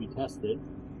be tested.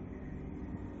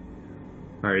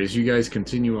 All right, as you guys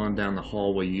continue on down the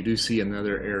hallway, you do see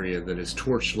another area that is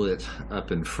torchlit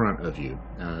up in front of you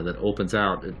that opens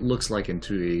out. It looks like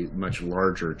into a much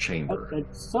larger chamber.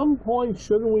 At some point,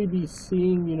 shouldn't we be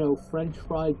seeing, French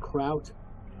fried kraut?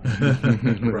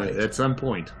 Right, at some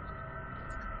point.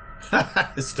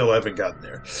 Still haven't gotten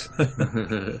there.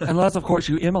 Unless, of course,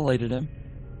 you immolated him.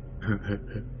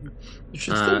 There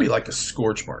should still be like a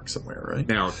scorch mark somewhere, right?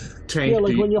 Now, Tank, yeah,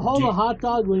 like when you hold a hot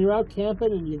dog when you're out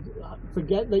camping and you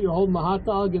forget that you're holding the hot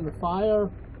dog in the fire,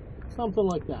 something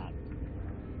like that.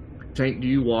 Tank, do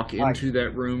you walk into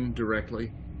that room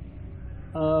directly?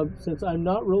 Since I'm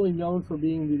not really known for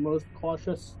being the most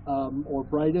cautious or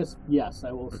brightest, yes,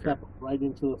 I will step right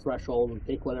into the threshold and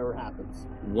take whatever happens.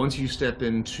 Once you step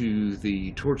into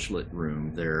the torchlit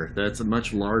room there, that's a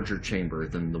much larger chamber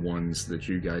than the ones that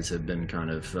you guys have been kind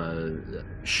of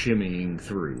shimmying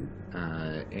through.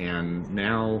 And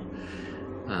now,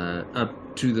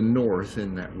 up to the north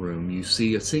in that room, you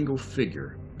see a single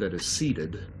figure that is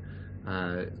seated,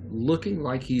 looking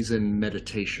like he's in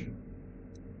meditation.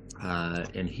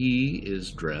 And he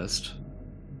is dressed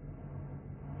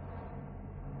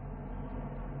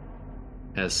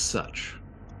as such.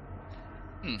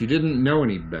 If you didn't know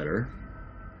any better,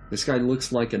 this guy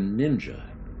looks like a ninja,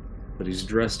 but he's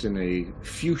dressed in a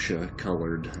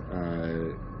fuchsia-colored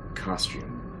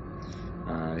costume,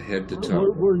 head to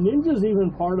toe. Were ninjas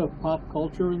even part of pop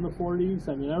culture in the 40s?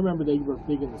 I mean, I remember they were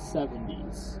big in the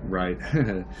 70s. Right.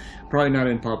 Probably not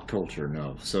in pop culture,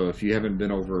 no. So if you haven't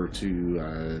been over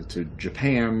to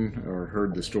Japan or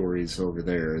heard the stories over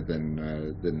there,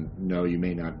 then no, you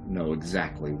may not know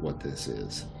exactly what this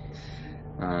is.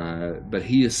 But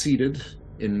he is seated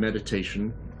in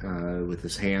meditation, with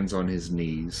his hands on his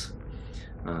knees,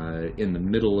 in the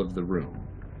middle of the room.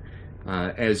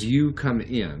 As you come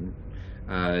in,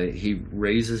 he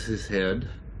raises his head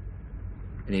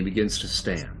and he begins to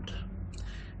stand.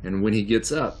 And when he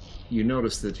gets up, you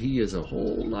notice that he is a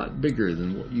whole lot bigger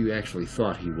than what you actually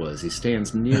thought he was. He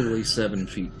stands nearly 7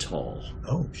 feet tall.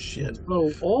 Oh, shit.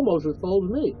 Oh, almost as tall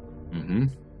as me. Mm-hmm.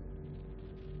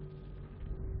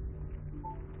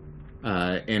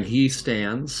 And he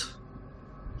stands,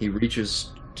 he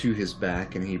reaches to his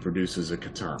back and he produces a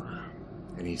katana.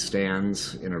 And he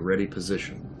stands in a ready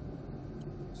position.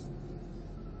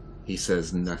 He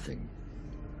says nothing.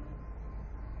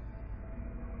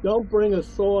 Don't bring a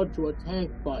sword to a tank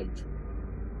fight.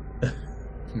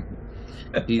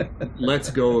 He lets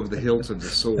go of the hilt of the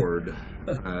sword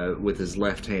with his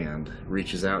left hand,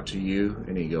 reaches out to you,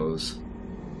 and he goes,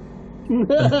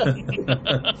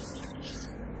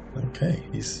 Okay,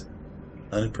 he's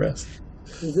unimpressed.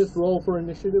 Is this roll for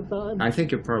initiative time? I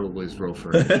think it probably is roll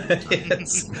for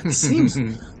Yes.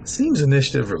 Seems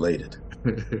initiative related.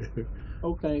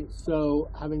 Okay,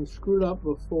 so having screwed up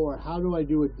before, how do I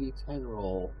do a D10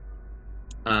 roll?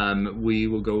 We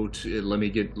will go to. Let me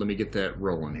get that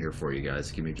rolling here for you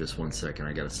guys. Give me just 1 second.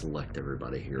 I got to select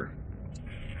everybody here.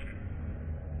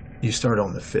 You start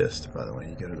on the fist, by the way.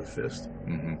 You go to the fist.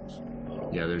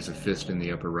 Mm-hmm. Yeah, there's a fist in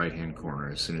the upper right-hand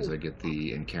corner. As soon as I get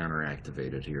the encounter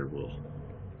activated here, we'll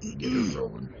get it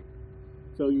rolling.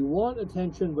 So you want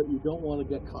attention, but you don't want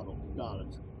to get cuddled. Got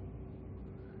it.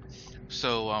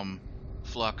 So,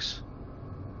 Flux,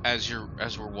 as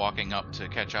we're walking up to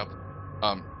catch up,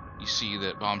 you see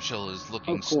that Bombshell is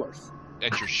looking Of course.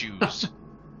 at your shoes.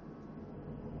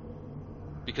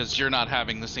 Because you're not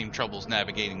having the same troubles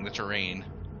navigating the terrain.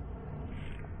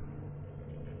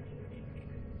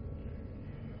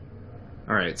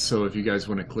 All right, so if you guys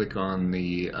want to click on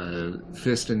the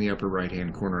fist in the upper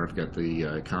right-hand corner, I've got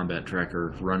the combat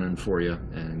tracker running for you,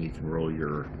 and you can roll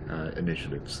your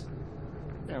initiatives.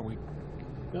 There we.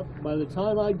 Yep. By the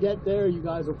time I get there, you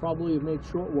guys will probably have made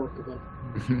short work of it.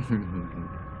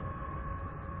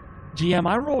 GM,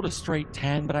 I rolled a straight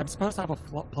 10, but I'm supposed to have a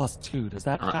 +2. Does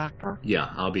that factor?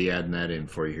 Yeah, I'll be adding that in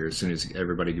for you here. As soon as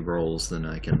everybody rolls, then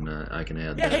I can add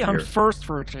that. Hey, I'm here. first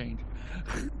for a change.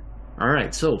 All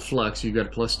right, so Flux, you got a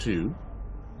 +2.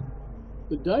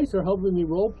 The dice are helping me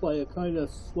roleplay a kind of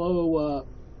slow,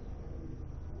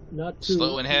 not too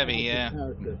Slow and heavy, yeah.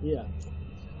 character. Yeah.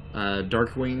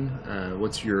 Darkwing,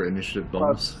 what's your initiative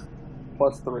bonus?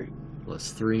 +3.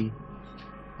 +3.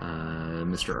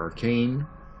 Mr. Arcane.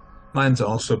 Mine's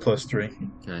also +3.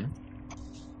 Okay.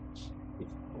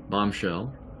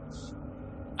 Bombshell.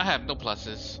 I have no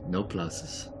pluses. No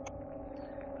pluses.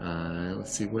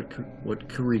 Let's see what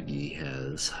Karigi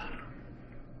has.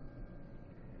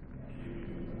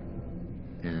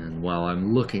 And while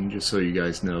I'm looking, just so you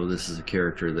guys know, this is a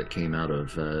character that came out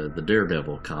of the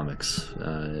Daredevil comics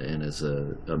and is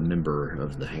a member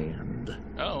of the Hand.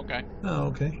 Oh, okay. Oh,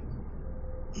 okay.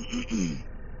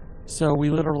 So we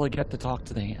literally get to talk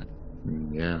to the hand.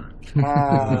 Yeah.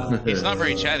 He's not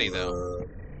very chatty, though.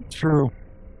 True.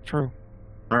 All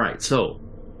right, so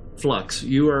Flux,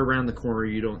 you are around the corner.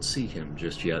 You don't see him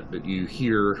just yet, but you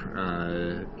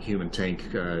hear Human Tank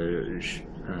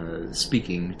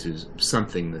speaking to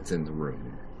something that's in the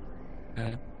room.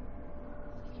 Okay.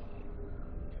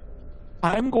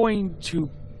 I'm going to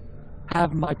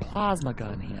have my plasma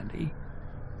gun handy.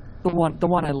 The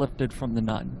one I lifted from the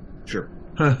nun. Sure.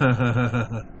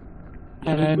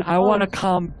 And then I want to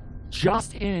come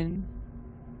just in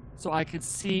so I can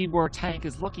see where Tank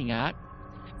is looking at.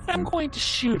 I'm going to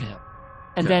shoot him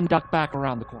and then duck back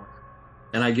around the corner.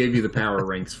 And I gave you the power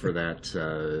ranks for that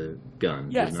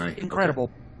gun, Yes, didn't I? incredible.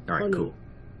 Okay. All right, cool.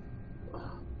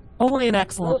 Only an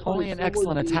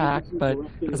excellent attack, but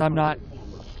because I'm not.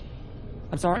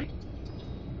 I'm sorry?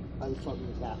 I was talking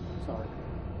to Cat. Sorry.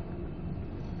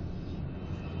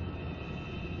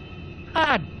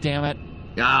 Ah, damn it.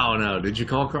 Oh, no. Did you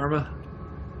call Karma?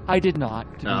 I did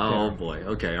not. To be Oh, fair. boy.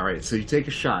 Okay, all right. So you take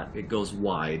a shot. It goes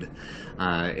wide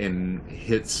and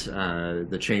hits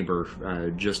the chamber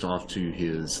just off to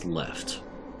his left.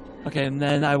 Okay, and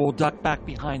then I will duck back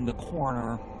behind the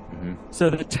corner Mm-hmm. so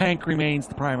the Tank remains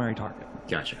the primary target.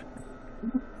 Gotcha.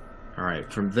 All right.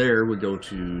 From there, we go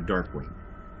to Darkwing.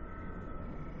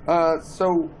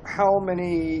 So how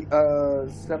many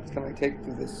steps can I take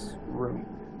through this room?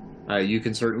 You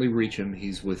can certainly reach him.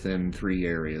 He's within 3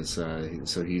 areas.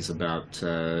 So he's about,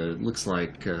 looks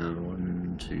like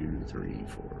 1, 2, 3,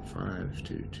 4, 5,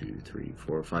 2, 2, 3,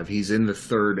 4, 5. He's in the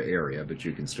 3rd area, but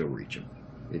you can still reach him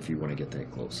if you want to get that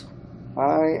close.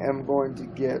 I am going to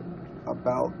get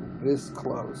about this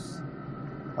close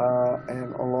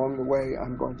and along the way,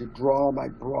 I'm going to draw my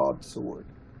broadsword.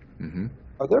 Mm-hmm.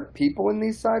 Are there people in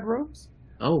these side rooms?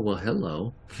 Oh, well,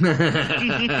 hello.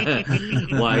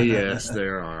 Why, yes,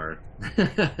 there are.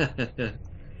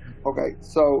 Okay,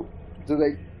 so do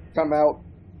they come out?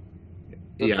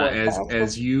 Yeah, before I pass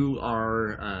as them? you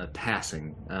are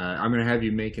passing, I'm going to have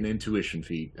you make an intuition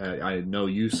feat. I know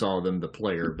you saw them, the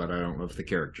player, but I don't know if the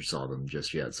character saw them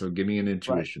just yet. So give me an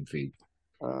intuition feat.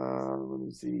 Let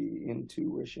me see.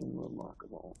 Intuition,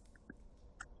 remarkable.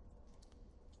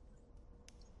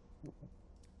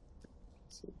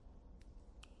 Let's see.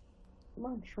 Come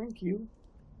on, shrink you.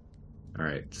 All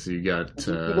right, so you got.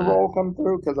 Did the roll come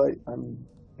through? Because I'm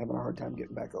having a hard time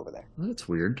getting back over there. That's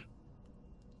weird.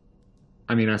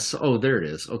 I mean, I saw. Oh, there it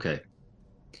is. Okay.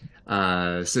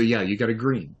 So yeah, you got a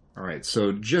green. All right.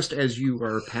 So just as you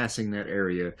are passing that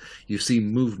area, you see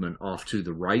movement off to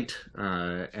the right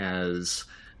as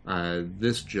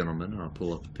this gentleman. I'll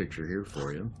pull up a picture here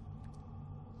for you.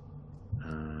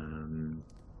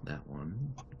 That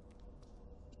one.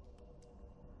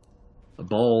 A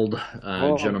bald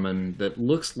gentleman that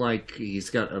looks like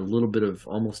he's got a little bit of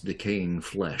almost decaying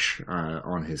flesh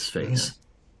on his face.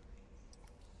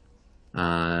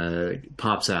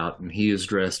 Pops out, and he is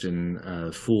dressed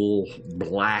in full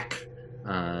black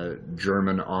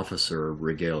German officer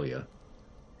regalia.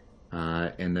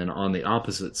 And then on the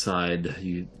opposite side,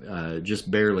 you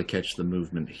just barely catch the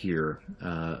movement here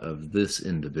of this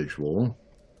individual.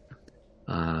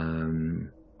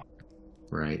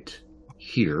 Right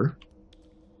here.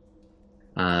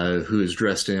 Who is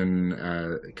dressed in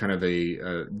kind of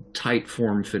a tight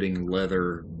form-fitting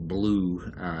leather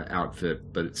blue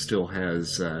outfit, but it still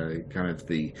has kind of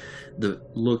the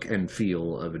look and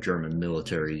feel of a German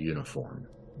military uniform.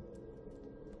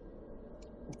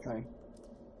 Okay.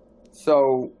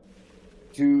 So,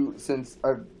 since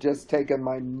I've just taken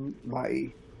my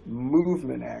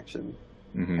movement action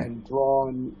and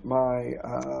drawn my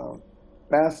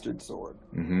bastard sword.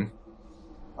 Mm-hmm.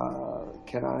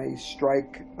 Can I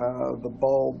strike the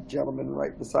bald gentleman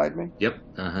right beside me? Yep,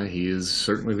 he is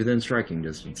certainly within striking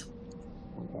distance.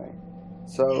 Okay.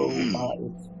 So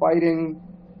it's fighting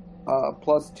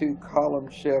 +2 column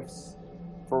shifts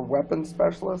for weapon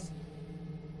specialist?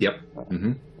 Yep.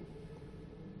 Mm-hmm.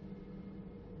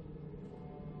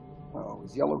 Oh,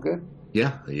 is yellow good?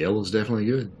 Yeah, the yellow's definitely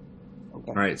good.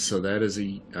 Okay. All right, so that is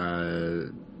a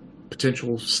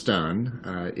potential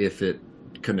stun if it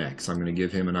connects. I'm going to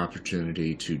give him an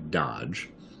opportunity to dodge.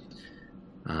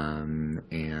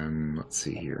 And let's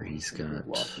see here. He's got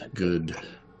good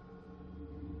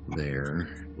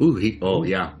there. Ooh, oh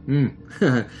yeah.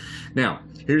 Now,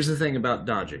 here's the thing about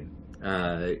dodging.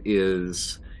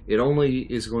 Is it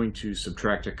only is going to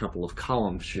subtract a couple of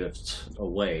column shifts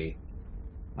away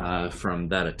from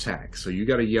that attack. So you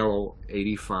got a yellow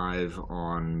 85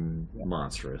 on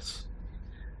Monstrous.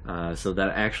 So that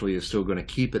actually is still going to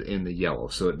keep it in the yellow,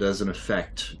 so it doesn't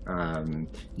affect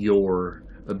your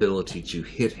ability to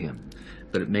hit him,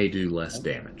 but it may do less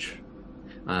damage.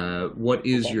 What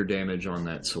is your damage on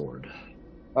that sword?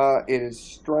 It is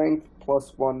strength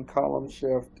 +1 column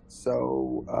shift,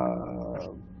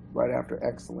 so right after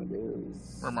excellent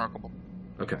is Remarkable.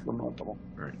 Okay. remarkable.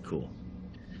 All right, cool.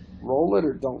 Roll it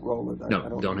or don't roll it?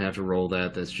 No, don't have to roll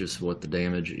that. That's just what the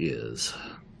damage is.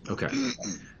 Okay.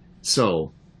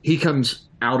 So he comes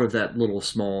out of that little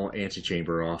small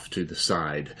antechamber off to the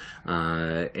side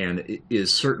and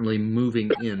is certainly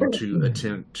moving in to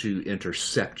attempt to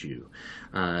intercept you.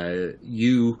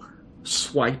 You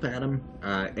swipe at him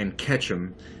and catch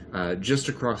him just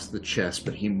across the chest,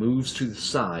 but he moves to the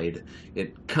side.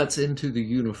 It cuts into the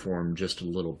uniform just a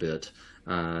little bit,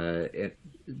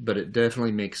 but it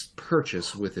definitely makes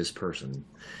purchase with his person.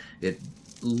 It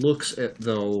looks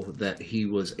though that he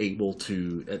was able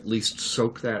to at least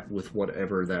soak that with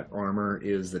whatever that armor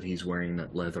is that he's wearing,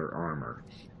 that leather armor.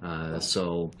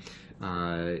 So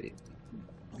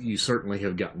you certainly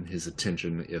have gotten his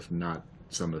attention, if not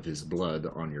some of his blood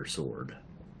on your sword.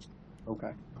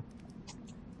 Okay.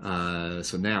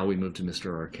 So now we move to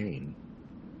Mr. Arcane.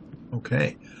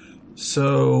 Okay.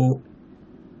 So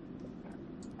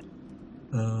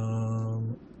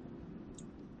I'm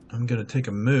going to take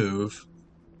a move,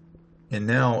 and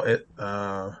now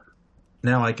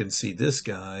now I can see this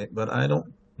guy, but I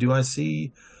don't. Do I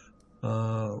see?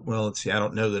 Well, let's see. I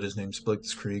don't know that his name's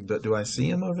Blitzkrieg, but do I see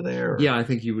him over there? Or? Yeah, I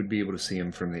think you would be able to see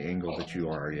him from the angle that you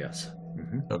are. Yes.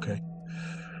 Mm-hmm. Okay.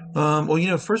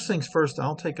 Well, first things first,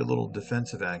 I'll take a little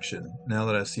defensive action now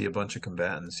that I see a bunch of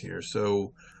combatants here.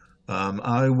 So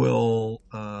I will,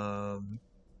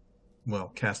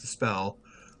 cast a spell,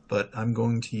 but I'm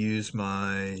going to use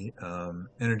my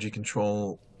energy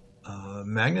control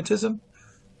magnetism,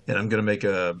 and I'm going to make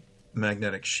a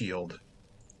magnetic shield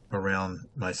around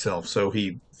myself. So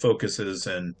he focuses,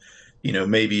 and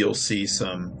maybe you'll see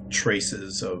some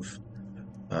traces of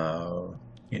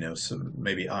some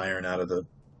maybe iron out of the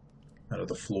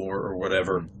floor or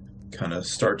whatever, kind of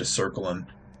start to circle him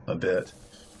a bit.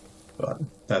 But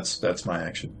that's my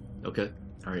action. Okay.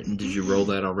 All right. And did you roll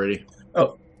that already?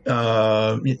 Oh,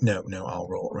 no, I'll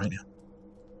roll it right now.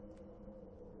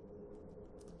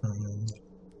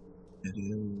 It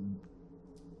is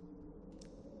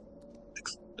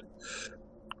excellent.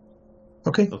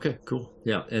 Okay. Okay, cool.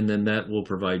 Yeah, and then that will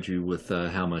provide you with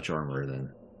how much armor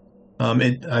then?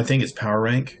 I think it's power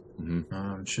rank.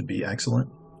 Mm-hmm. Should be excellent.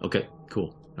 Okay,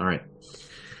 cool. All right.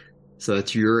 So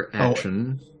that's your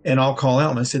action. Oh, and I'll call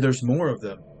out and I say there's more of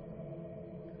them.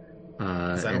 I don't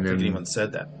and think then, anyone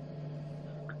said that.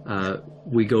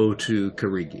 we go to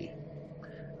Karigi.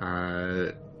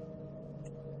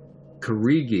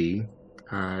 Karigi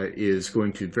is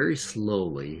going to very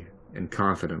slowly and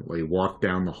confidently walk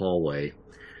down the hallway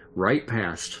right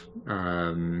past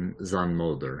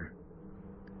Zanmodar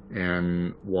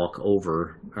and walk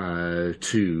over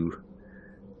to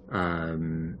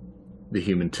the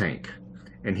human tank.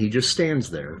 And he just stands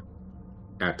there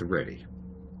at the ready.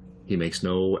 He makes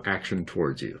no action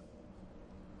towards you.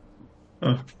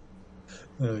 Oh,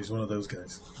 he's one of those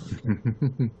guys.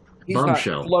 He's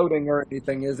Bombshell. not floating or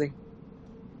anything, is he?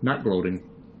 Not gloating,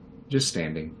 just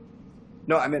standing.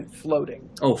 No, I meant floating.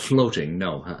 Oh, floating.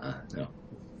 No, no.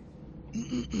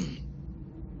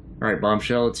 All right,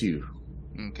 Bombshell, it's you.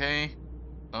 Okay.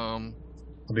 I'll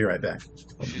be right back.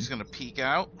 She's gonna peek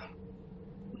out.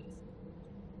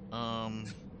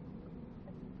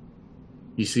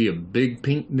 You see a big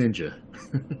pink ninja.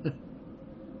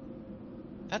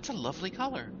 That's a lovely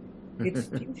color. It's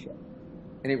fuchsia.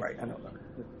 Anyway, I don't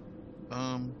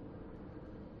know.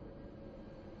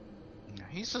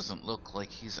 He doesn't look like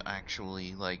he's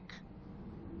actually like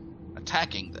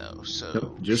attacking though. So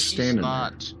Nope, just she's standing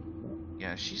not.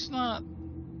 Yeah, she's not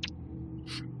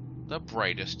the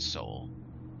brightest soul.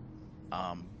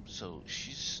 So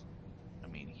she's. I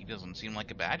mean, he doesn't seem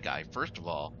like a bad guy. First of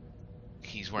all,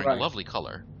 he's wearing Right. a lovely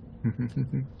color.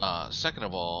 Second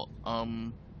of all, I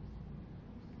mean,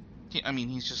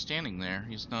 he's just standing there.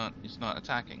 He's not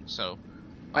attacking. So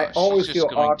I she's always just feel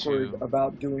going awkward to-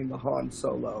 about doing the Han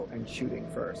Solo and shooting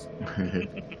first.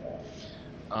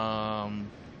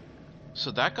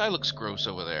 So that guy looks gross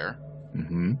over there,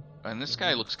 Mm-hmm. and this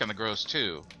guy looks kind of gross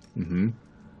too. Mm-hmm.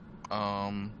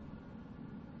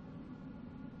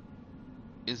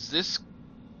 Is this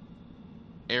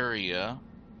area?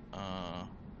 I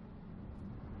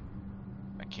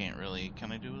can't really.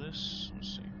 Can I do this?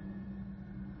 Let's see.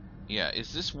 Yeah,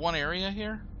 is this one area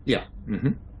here? Yeah.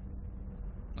 Mm-hmm.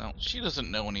 Well, she doesn't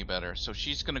know any better, so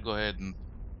she's gonna go ahead and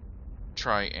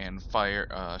try and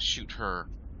shoot her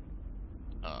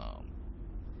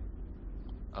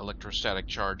electrostatic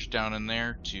charge down in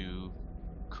there to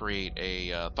create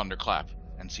a thunderclap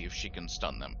and see if she can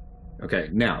stun them. Okay,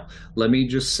 now, let me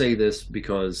just say this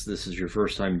because this is your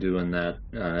first time doing that,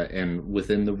 and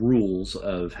within the rules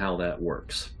of how that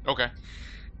works. Okay.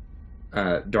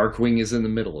 Darkwing is in the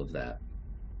middle of that.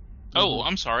 Oh,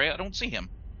 I'm sorry, I don't see him.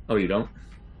 Oh, you don't?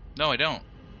 No, I don't.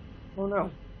 Oh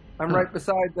no, I'm Huh. right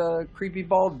beside the creepy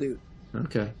bald dude.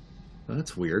 Okay. Well,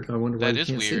 that's weird. I wonder why That you is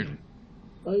can't see weird. him.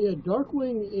 Oh yeah,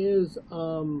 Darkwing is.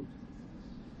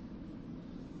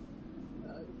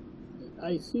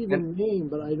 I see the name,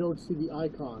 but I don't see the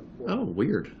icon. For it. Oh,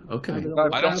 weird. Okay.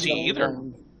 But I don't see either.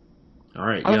 All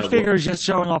right. I Yeah, would figure he's just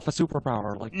showing off a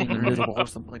superpower, like being invisible or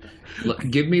something like that. look,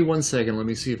 give me 1 second. Let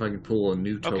me see if I can pull a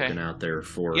new token Okay. out there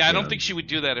for. Yeah, I don't him. think she would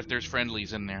do that if there's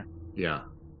friendlies in there. Yeah.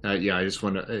 Yeah, I just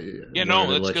want to. Yeah,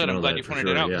 no, that's good. I'm glad you pointed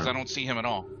it out because I don't see him at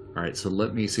all. All right, so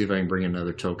let me see if I can bring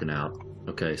another token out.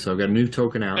 Okay, so I've got a new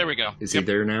token out. There we go. Is Yep. he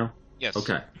there now? Yes.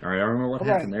 Okay. All right. I don't know what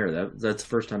Okay. happened there. That's the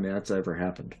first time that's ever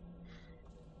happened.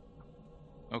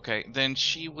 Okay, then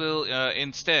she will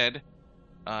instead.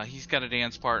 He's got a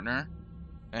dance partner,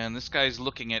 and this guy's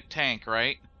looking at Tank,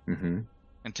 right? Mm-hmm.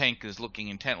 And Tank is looking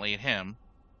intently at him.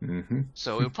 Mm-hmm.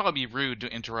 So it would probably be rude to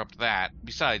interrupt that.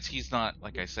 Besides, he's not,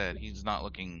 like I said, he's not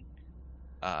looking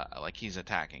like he's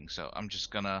attacking. So I'm just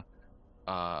gonna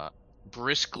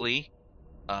briskly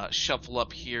shuffle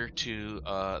up here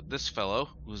to this fellow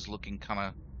who's looking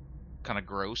kind of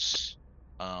gross,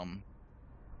 and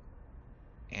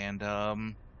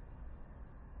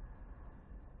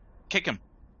kick him.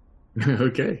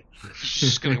 Okay. She's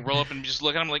just gonna roll up and just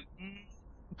look at him like,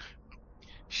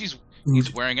 he's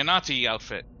wearing a Nazi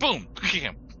outfit. Boom, kick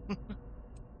him.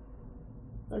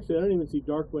 Actually, I don't even see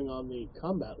Darkwing on the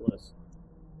combat list.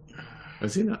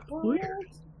 Is he not? Weird.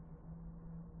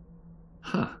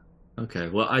 Huh. Okay.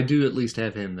 Well, I do at least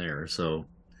have him there, so.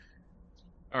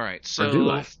 All right, Or do so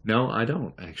I? No, I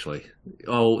don't actually.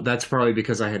 Oh, that's probably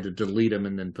because I had to delete him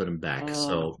and then put him back.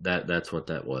 So that's what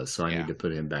that was. So I Yeah. need to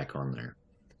put him back on there.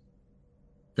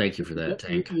 Thank you for that,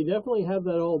 Tank. You definitely have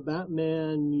that old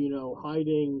Batman,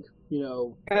 hiding,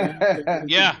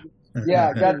 Yeah.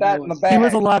 Yeah, got that in the He bag.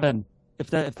 was 11, if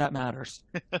that matters.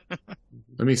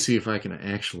 Let me see if I can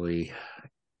actually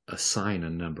assign a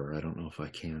number. I don't know if I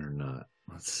can or not.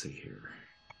 Let's see here.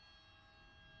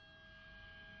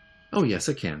 Oh, yes,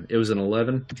 I can. It was an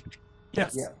 11.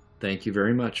 Yes. Yeah. Thank you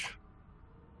very much.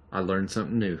 I learned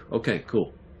something new. Okay,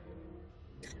 cool.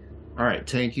 All right,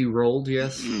 Tank, you rolled,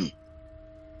 yes?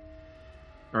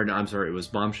 Or no, I'm sorry, it was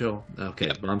Bombshell. Okay,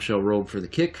 Yep. Bombshell rolled for the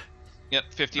kick. Yep,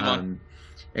 51.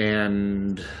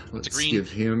 And let's green.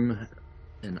 give him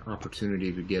an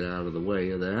opportunity to get out of the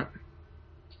way of that.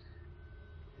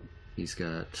 He's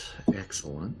got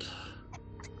excellent.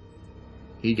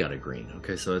 He got a green.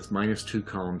 Okay, so it's -2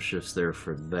 column shifts there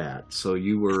for that. So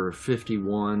you were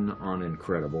 51 on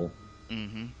Incredible.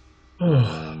 Mm-hmm.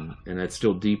 And that's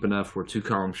still deep enough where 2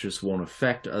 column shifts won't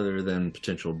affect other than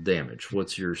potential damage.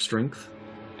 What's your strength?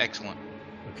 Excellent.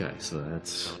 Okay, so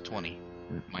that's So 20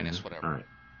 minus whatever.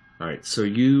 All right. So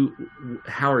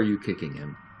how are you kicking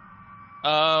him?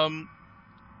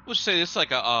 Let's say it's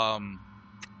like a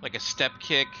step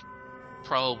kick,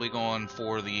 probably going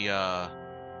for the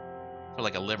for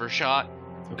like a liver shot,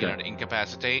 Okay. to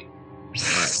incapacitate. All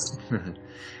right.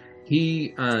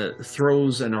 He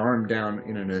throws an arm down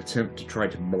in an attempt to try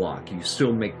to block. You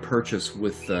still make purchase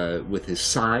with his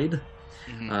side,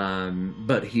 Mm-hmm.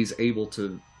 but he's able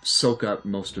to soak up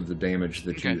most of the damage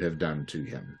that you Okay. have done to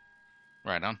him.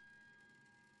 Right on.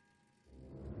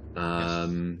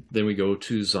 Then we go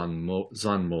to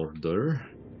Zanmorder,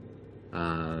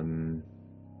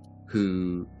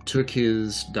 who took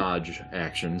his dodge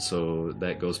action, so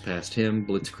that goes past him.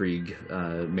 Blitzkrieg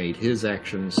made his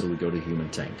action, so we go to Human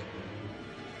Tank.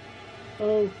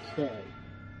 Okay.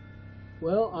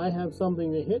 Well, I have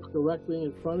something to hit directly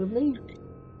in front of me,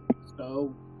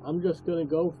 so I'm just going to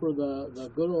go for the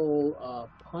good old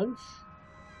punch.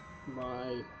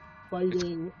 My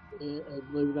fighting, I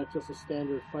believe that's just a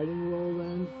standard fighting roll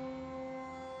then.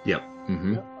 Yep.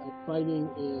 Mm-hmm. Yep, my fighting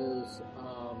is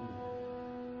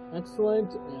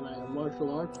excellent, and I have martial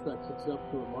arts that kicks up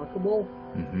to remarkable.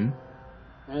 Mm-hmm.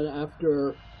 And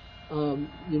after,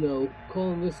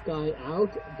 calling this guy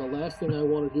out, the last thing I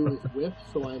want to do is whiff,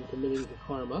 so I'm committing to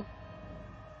karma.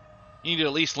 You need to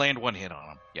at least land one hit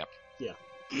on him. Yep. Yeah.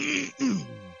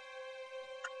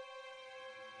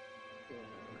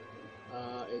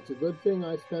 It's a good thing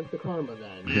I spent the karma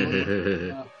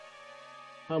then.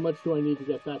 How much do I need to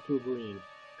get that to a green?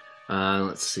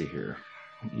 Let's see here.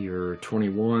 You're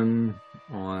 21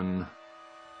 on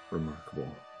remarkable.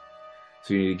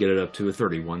 So you need to get it up to a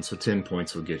 31, so 10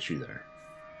 points will get you there.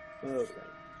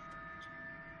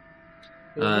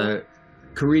 Okay.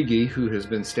 Karigi, who has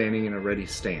been standing in a ready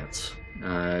stance,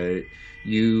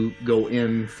 you go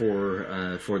in for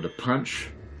the punch,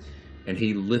 and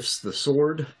he lifts the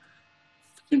sword,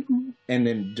 and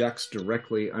then ducks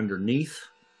directly underneath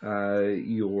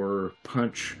your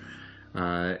punch,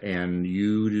 and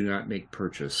you do not make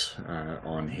purchase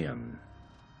on him.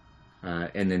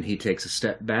 And then he takes a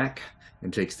step back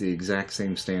and takes the exact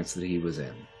same stance that he was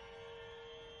in.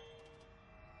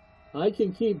 I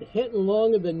can keep hitting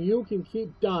longer than you can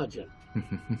keep dodging.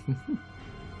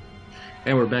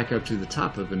 And we're back up to the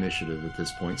top of initiative at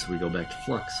this point, so we go back to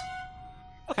Flux.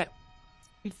 Okay.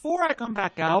 Before I come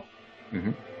back out,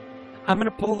 Mm-hmm. I'm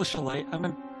going to pull the shillelagh. I'm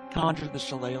going to conjure the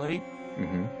shillelagh.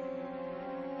 Mm-hmm.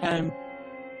 And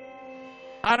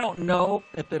I don't know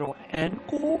if it'll end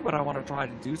cool, but I want to try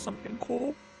to do something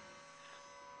cool.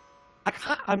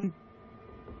 I'm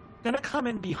going to come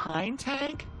in behind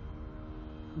Tank,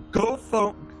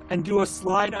 and do a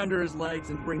slide under his legs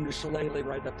and bring the shillelagh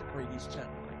right up to Krigi's chin.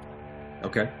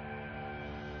 Okay.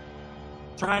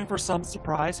 Trying for some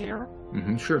surprise here.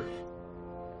 Mm-hmm. Sure.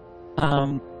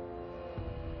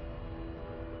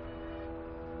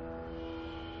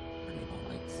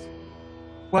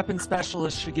 Weapon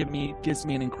specialist gives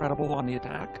me an incredible on the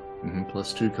attack. Mm-hmm.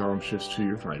 +2 column shifts to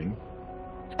your fighting.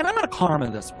 And I'm going to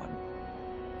karma this one.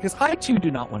 Because I too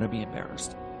do not want to be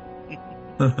embarrassed.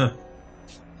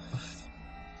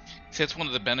 See, that's one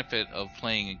of the benefit of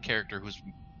playing a character who's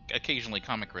occasionally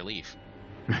comic relief.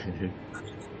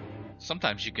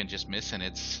 Sometimes you can just miss and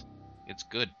it's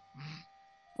good.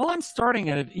 Well, I'm starting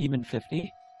at an even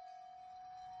 50.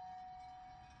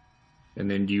 And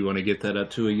then do you want to get that up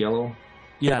to a yellow?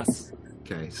 Yes.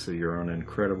 Okay, so you're on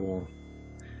incredible.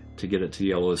 to get it to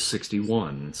yellow is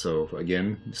 61. So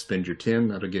again, spend your 10.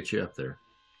 That'll get you up there.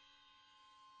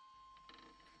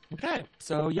 Okay,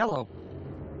 so yellow.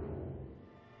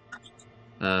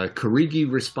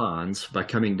 Karigi responds by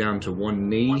coming down to one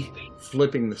knee,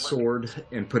 flipping the sword,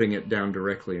 and putting it down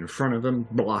directly in front of him,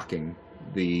 blocking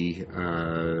the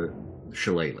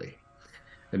shillelagh.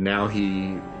 And now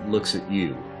he looks at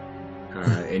you,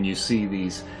 and you see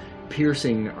these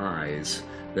piercing eyes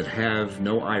that have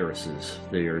no irises.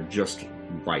 They are just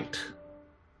white.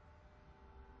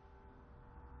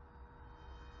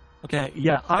 Okay,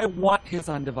 yeah, I want his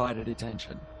undivided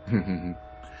attention.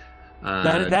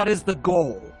 That is the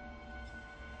goal.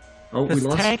 Oh, we This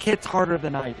lost. tank hits harder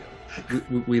than I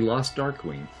do. We lost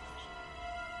Darkwing.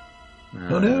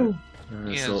 Oh no! So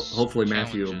Yes, hopefully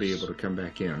Matthew will be challenges. able to come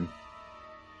back in.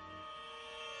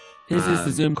 His is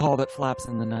the Zoom call that flaps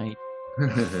in the night.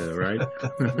 Right?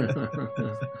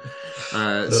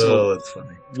 Oh, So that's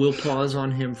funny. we'll pause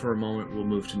on him for a moment. We'll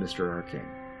move to Mr. Arcane.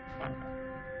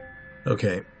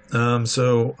 Okay,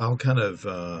 so I'll kind of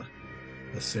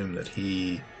assume that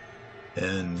he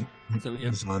and So yeah.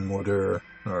 Zonmorder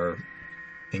are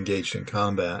engaged in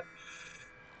combat.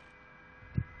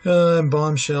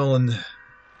 Bombshell and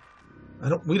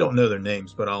we don't know their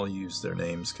names, but I'll use their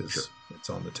names because Sure. it's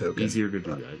on the token. Easier to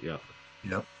do that, yeah.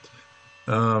 Yep.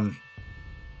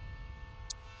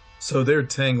 So they're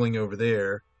tangling over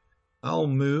there. I'll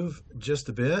move just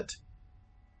a bit,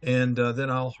 and then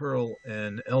I'll hurl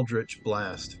an Eldritch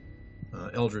Blast,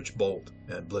 Eldritch Bolt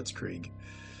at Blitzkrieg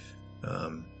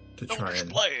to try and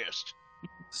Blast.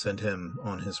 send him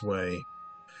on his way.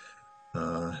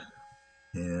 And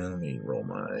let me roll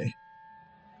my...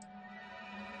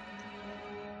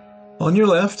 On your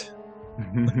left.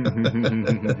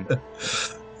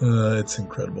 It's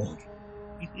incredible.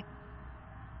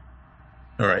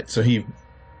 All right, so he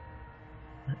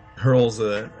hurls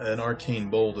an arcane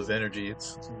bolt of energy.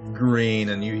 It's green,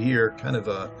 and you hear kind of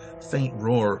a faint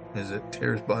roar as it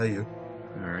tears by you.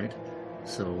 All right.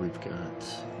 So we've got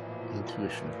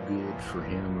intuition of good for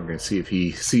him. We're going to see if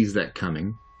he sees that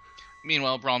coming.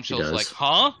 Meanwhile, He Bromshell's does. like,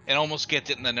 huh? And almost gets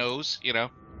it in the nose, you know?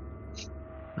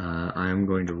 I'm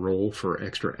going to roll for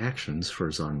extra actions for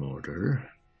Zonmorder.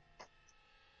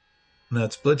 And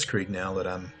that's Blitzkrieg now that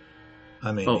I'm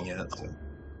aiming at. So.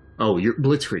 Oh, you're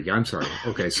Blitzkrieg. I'm sorry.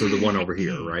 Okay, so the one over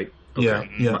here, right? Okay.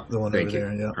 Yeah, the one Thank over you.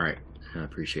 there. Yeah. All right. I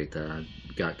appreciate that. I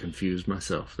got confused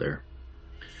myself there.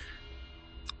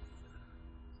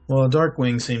 Well,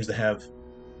 Darkwing seems to have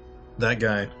that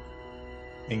guy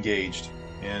engaged,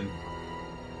 and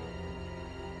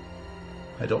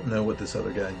I don't know what this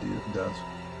other guy does.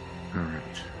 All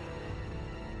right.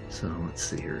 So let's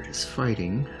see here. His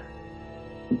fighting.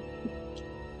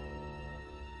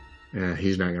 Yeah,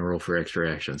 he's not going to roll for extra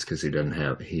actions because he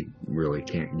really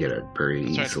can't get it very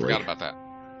Sorry, I easily. forgot about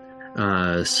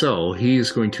that. So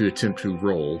he's going to attempt to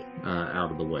roll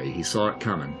out of the way. He saw it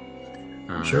coming.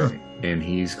 Sure. And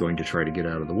he's going to try to get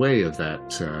out of the way of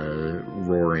that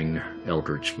roaring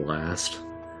Eldritch Blast.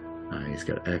 He's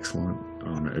got excellent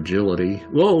on agility.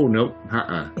 Whoa, nope.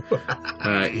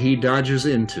 He dodges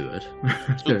into it.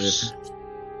 Oops.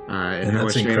 And how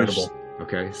that's much damage? incredible.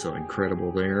 Okay, so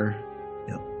incredible there.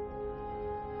 Yep.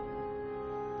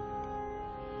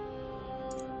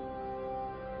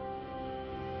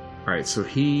 All right, so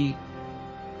he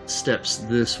steps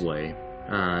this way,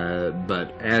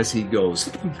 but as he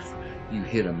goes, you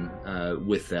hit him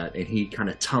with that, and he kind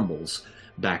of tumbles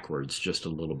backwards just a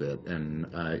little bit and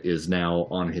is now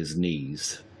on his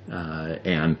knees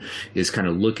and is kind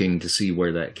of looking to see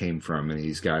where that came from, and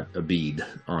he's got a bead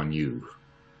on you.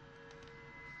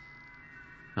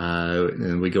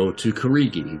 And we go to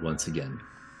Karigi once again.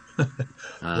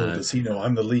 Little does he know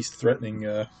I'm the least threatening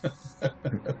one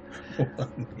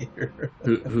here.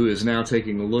 who is now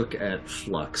taking a look at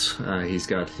Flux. He's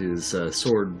got his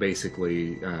sword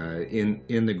basically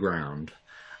in the ground,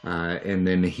 and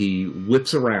then he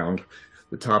whips around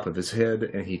the top of his head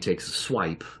and he takes a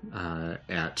swipe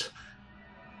at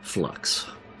Flux.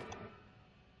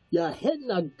 You're hitting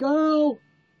a girl?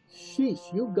 Sheesh,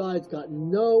 you guys got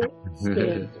no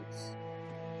standards.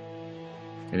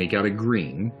 And he got a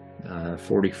green,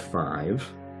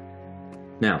 45.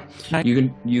 Now, Nice.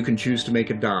 you can choose to make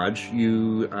a dodge.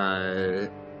 You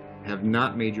have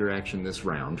not made your action this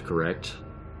round, correct?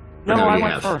 No, No, I you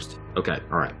went have. first. Okay,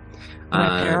 all right. Can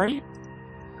I parry?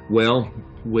 Well,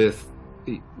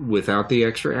 without the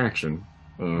extra action,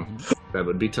 that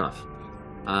would be tough.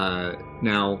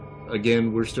 Now,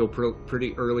 again, we're still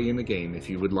pretty early in the game. If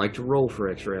you would like to roll for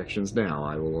extra actions now,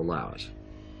 I will allow it.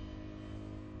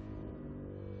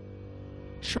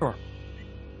 Sure.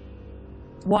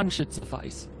 One should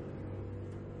suffice.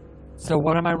 So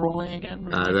what am I rolling again?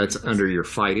 That's under your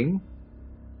fighting.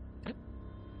 Okay.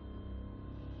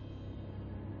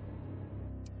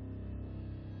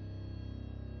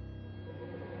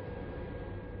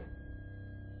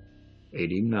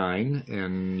 89,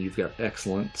 and you've got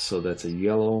excellent, so that's a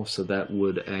yellow, so that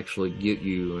would actually get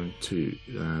you into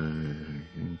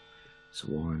it's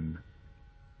one.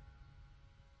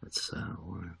 That's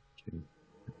one, two.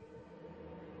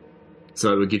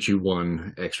 So it would get you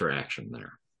one extra action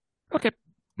there. Okay.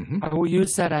 Mhm. I will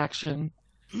use that action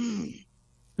to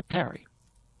parry.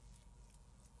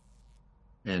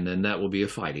 And then that will be a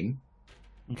fighting.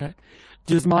 Okay.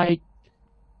 Does my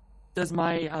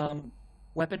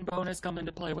weapon bonus come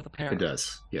into play with a parry? It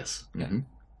does, yes. Yeah. Mhm.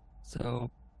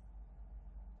 So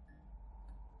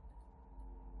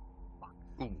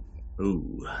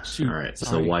Ooh. Shoot, All right, so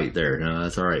sorry. white there. No,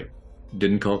 that's all right.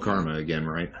 Didn't call karma again,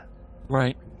 right?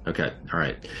 right. Okay, all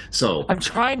right. So, I'm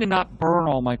trying to not burn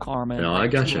all my karma. in no, I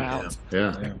like got 2 you. rounds.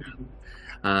 Yeah.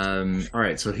 All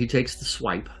right, so he takes the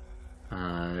swipe,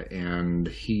 and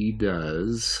he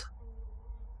does.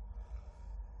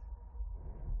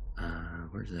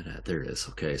 Where's that at? There it is.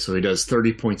 Okay, so he does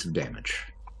 30 points of damage.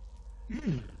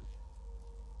 And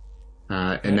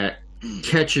that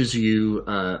catches you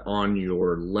on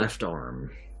your left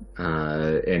arm,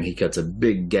 and he cuts a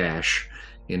big gash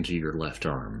into your left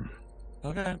arm.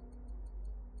 Okay.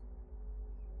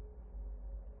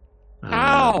 Uh,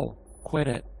 Ow! Quit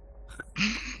it.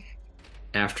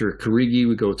 After Karigi,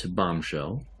 we go to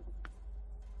Bombshell.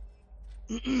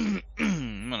 I'm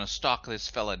gonna stalk this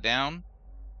fella down.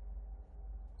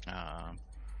 I'm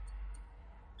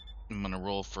gonna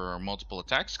roll for multiple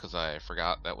attacks because I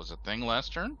forgot that was a thing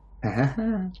last turn.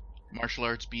 Martial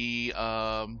arts B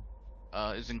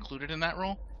is included in that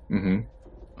roll. Mm-hmm.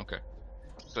 Okay,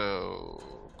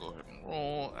 so go ahead and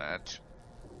roll at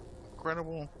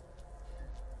incredible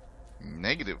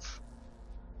negative.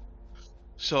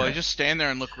 So I Okay. just stand there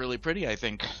and look really pretty, I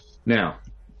think. Now,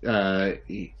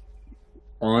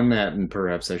 on that, and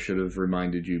perhaps I should have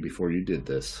reminded you before you did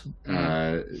this,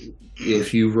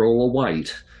 if you roll a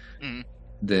white, Mhm.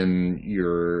 then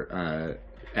your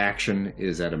action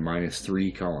is at a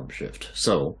 -3 column shift.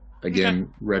 So,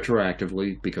 again,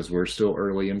 retroactively, because we're still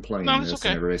early in playing No, it's this, okay.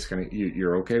 and everybody's kind of,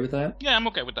 you're okay with that? Yeah, I'm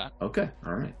okay with that. Okay,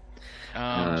 all right.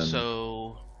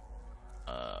 So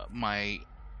my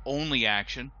only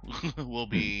action will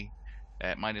be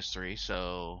at -3.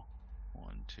 So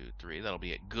 1, 2, 3. That'll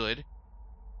be at good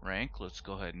rank. Let's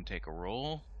go ahead and take a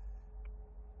roll.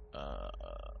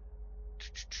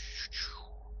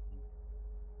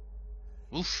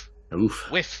 Oof. Oof.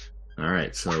 Whiff. All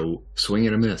right, so swing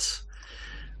and a miss.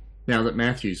 Now that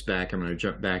Matthew's back, I'm going to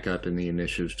jump back up in the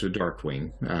initiative to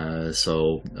Darkwing.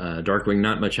 Darkwing,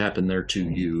 not much happened there to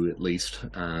you, at least,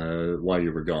 while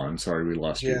you were gone. Sorry we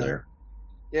lost you Yeah. there.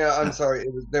 Yeah, I'm sorry.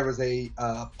 There was a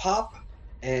pop,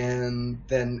 and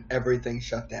then everything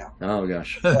shut down. Oh,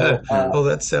 gosh. So, Oh,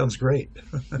 that sounds great.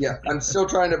 yeah, I'm still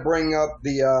trying to bring up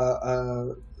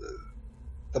the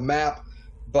map,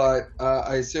 but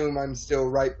I assume I'm still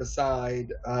right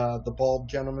beside the bald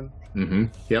gentleman. Mm-hmm.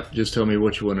 Yep, just tell me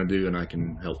what you want to do, and I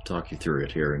can help talk you through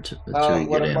it here until you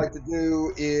What get I'd in. like to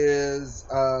do is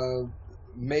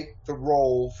make the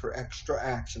roll for extra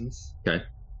actions. Okay.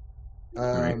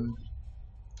 right.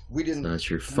 We didn't. So that's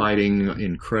your fighting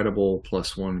incredible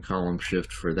 +1 column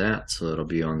shift for that. So it'll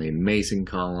be on the amazing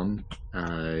column.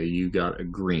 You got a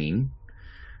green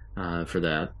for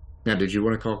that. Now, did you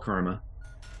want to call karma?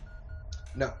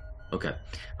 No. Okay.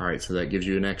 All right. So that gives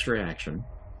you an extra action.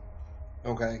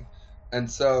 Okay. And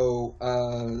so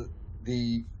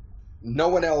no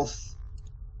one else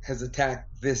has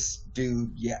attacked this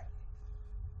dude yet.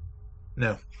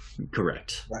 No.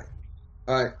 Correct. Right.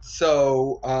 All right.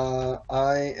 So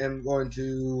I am going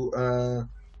to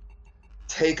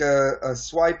take a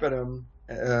swipe at him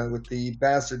with the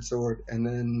bastard sword, and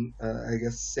then I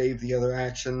guess save the other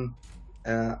action.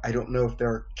 I don't know if there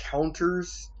are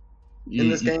counters in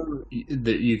this game.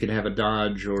 You can have a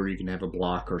dodge, or you can have a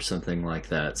block, or something like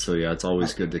that. So yeah, it's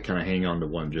always good to kind of hang on to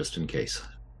one just in case.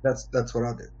 That's what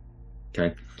I'll do.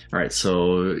 Okay. All right.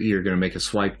 So you're going to make a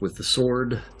swipe with the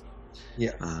sword.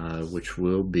 Yes. Which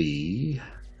will be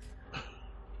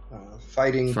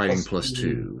fighting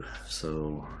 +2.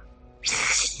 So,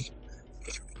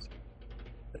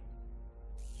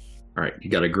 all right, you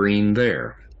got a green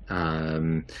there.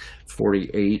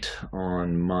 48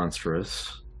 on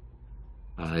monstrous.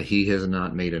 He has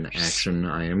not made an action.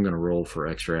 I am going to roll for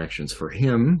extra actions for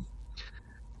him.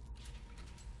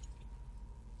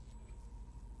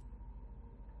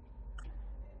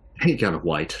 He got a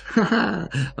white.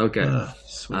 Okay.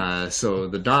 Sweet. So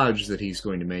the dodge that he's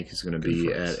going to make is going to Good be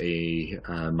for us. at a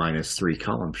 -3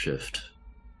 column shift.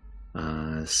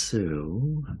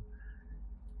 So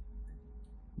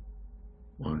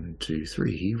 1, 2,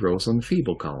 3. He rolls on the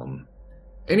feeble column,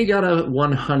 and he got a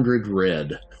 100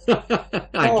 red. I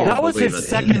can't That was believe his it.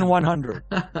 second 100.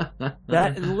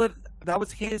 That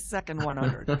was his second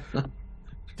 100.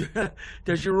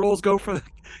 Does your rolls go for the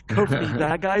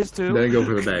bad guys too? They go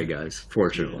for the bad guys,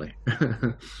 fortunately.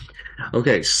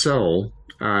 Okay, so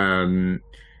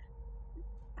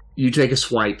you take a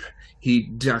swipe. He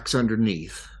ducks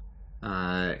underneath,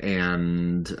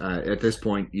 and at this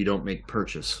point, you don't make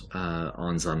purchase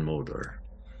on Zanmodar.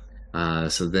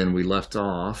 So then we left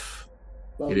off.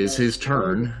 It is his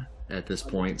turn at this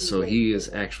point, so he is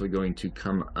actually going to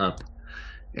come up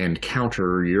and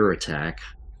counter your attack.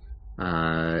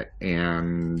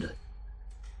 And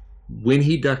when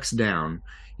he ducks down,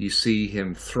 you see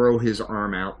him throw his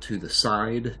arm out to the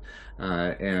side,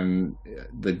 and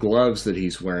the gloves that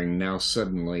he's wearing now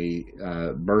suddenly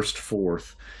burst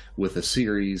forth with a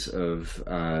series of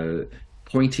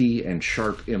pointy and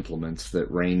sharp implements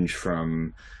that range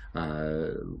from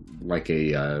like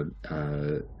a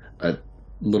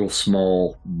little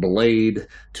small blade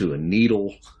to a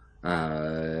needle,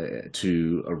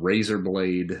 to a razor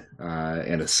blade,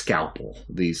 and a scalpel.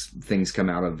 These things come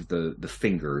out of the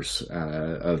fingers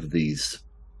of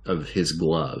his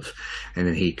glove, and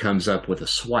then he comes up with a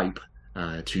swipe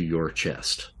to your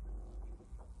chest.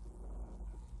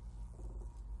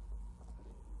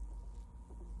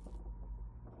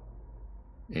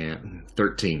 And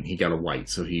 13, he got a white,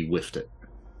 so he whiffed it.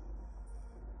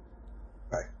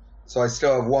 Right. So I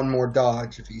still have one more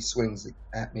dodge if he swings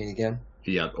at me again.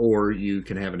 Yeah, or you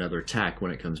can have another attack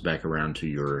when it comes back around to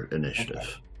your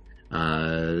initiative.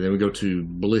 Okay. Then we go to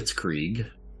Blitzkrieg,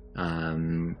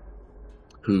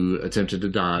 who attempted to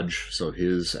dodge, so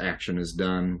his action is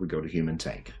done. We go to Human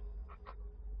Tank.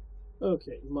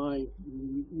 Okay, my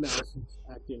mouse is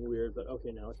acting weird, but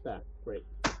okay, now it's back. Great.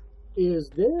 Is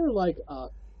there like a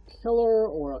pillar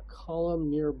or a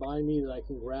column nearby me that I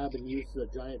can grab and use as a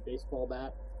giant baseball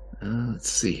bat? Let's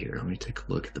see here. Let me take a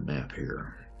look at the map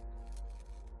here.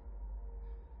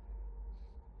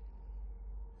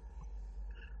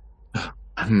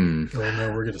 Oh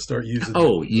no, we're going to start using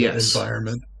yes.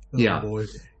 environment. Oh, yeah. Boy.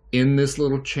 In this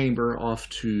little chamber off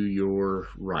to your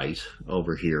right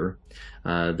over here,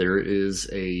 there is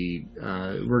a,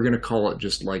 we're going to call it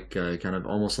just like kind of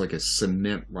almost like a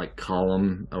cement like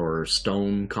column or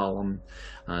stone column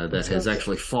that has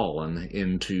actually fallen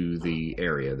into the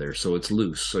area there. So it's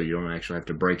loose, so you don't actually have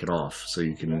to break it off, so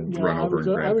you can run over and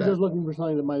grab that. I was just looking for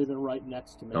something that might have been right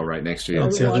next to me. Oh, right next to you.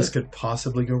 Let's see how this could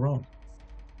possibly go wrong.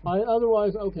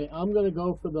 Otherwise, okay, I'm going to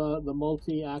go for the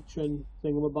multi-action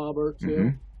thingamabobber too.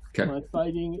 Mm-hmm. Okay. My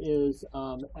fighting is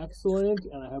excellent,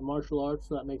 and I have martial arts,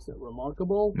 so that makes it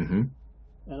remarkable. Mm-hmm.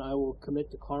 And I will commit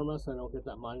to karma, so I don't get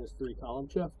that -3 column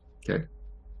shift. Okay.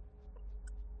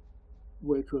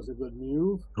 Which was a good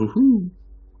move. Woohoo!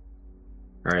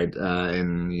 All right,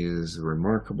 and he is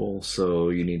remarkable, so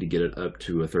you need to get it up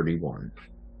to a 31.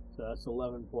 So that's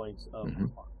 11 points of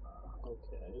karma.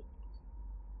 Okay.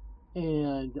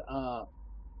 And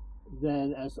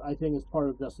then, as I think as part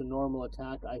of just a normal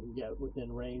attack, I can get within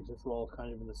range. It's all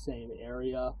kind of in the same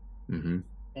area,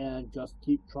 and just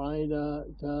keep trying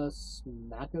to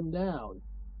smack him down.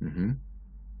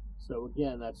 So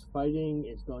again, that's fighting.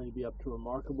 It's going to be up to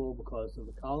remarkable because of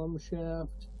the column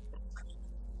shift.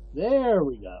 There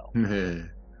we go. And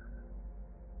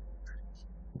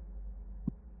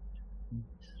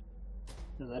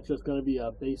that's just going to be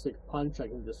a basic punch. I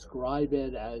can describe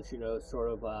it as,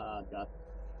 sort of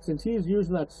since he's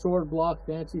using that sword block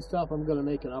fancy stuff, I'm going to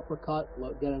make an uppercut,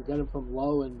 get him from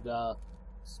low and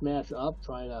smash up,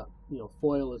 trying to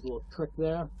foil his little trick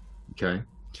there. Okay.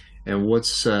 And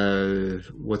what's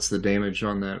the damage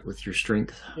on that with your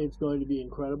strength? It's going to be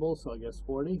incredible, so I guess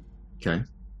 40. Okay.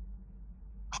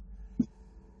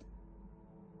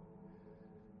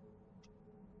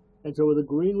 And so with a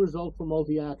green result for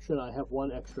multi-action, I have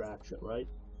one extra action, right?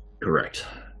 Correct.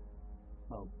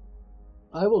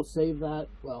 I will save that.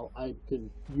 Well, I can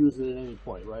use it at any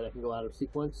point, right? I can go out of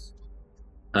sequence?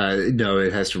 No,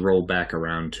 it has to roll back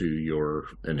around to your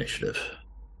initiative.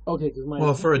 Okay, because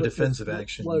well, for a defensive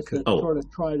action, you could sort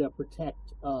of try to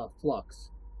protect Flux.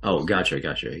 Oh, gotcha.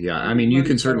 Yeah, I mean, you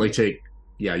can certainly take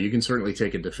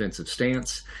a defensive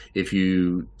stance. If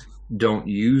you don't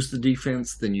use the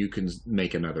defense, then you can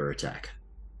make another attack.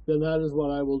 Then that is what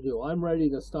I will do. I'm ready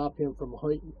to stop him from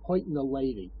hoiting the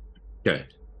lady. Okay.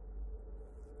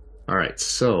 All right,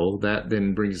 so that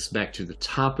then brings us back to the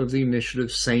top of the initiative,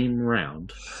 same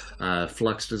round.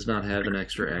 Flux does not have an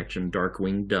extra action.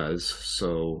 Darkwing does.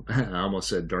 So I almost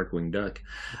said Darkwing Duck.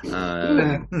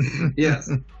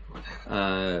 Yes.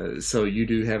 So you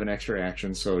do have an extra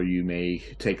action, so you may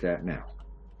take that now.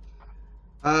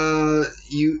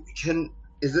 You can.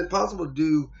 Is it possible to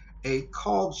do a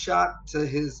called shot to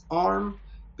his arm?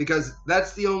 Because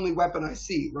that's the only weapon I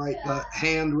see, right? The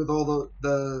hand with all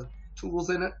the tools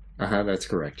in it. That's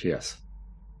correct. Yes.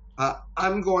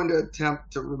 I'm going to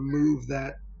attempt to remove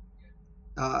that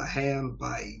hand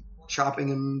by chopping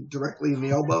him directly in the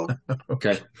elbow.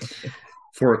 Okay.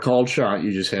 For a called shot,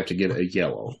 you just have to get a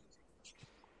yellow.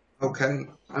 Okay.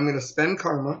 I'm going to spend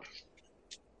karma.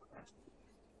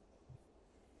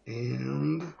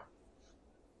 And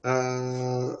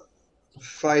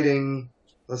fighting,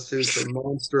 let's do so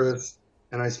monstrous,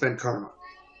 and I spent karma.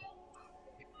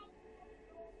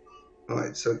 All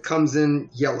right, so it comes in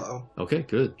yellow. Okay,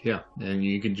 good. Yeah. And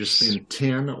you can just spend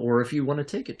 10, or if you want to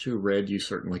take it to red, you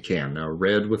certainly can. Now,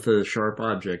 red with a sharp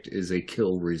object is a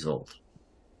kill result.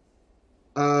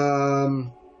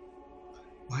 Why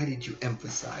did you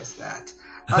emphasize that?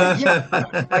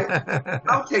 Yeah,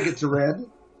 I'll take it to red.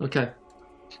 Okay.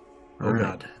 All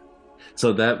right.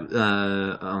 So that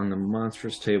on the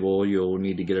monstrous table, you'll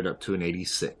need to get it up to an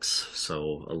 86.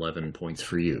 So 11 points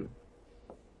for you.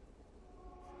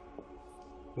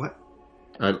 What?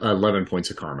 11 points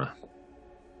of karma.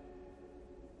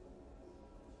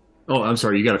 Oh, I'm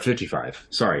sorry. You got a 55.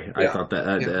 Sorry, Yeah. I thought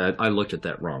that I looked at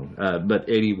that wrong. But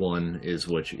 81 is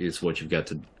what you've got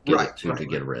to get to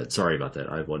get a red. Sorry about that.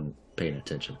 I wasn't paying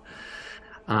attention.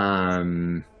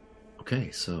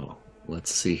 Okay, so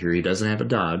let's see here. He doesn't have a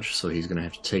dodge, so he's going to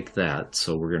have to take that.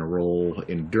 So we're going to roll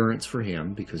endurance for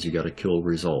him because you got a kill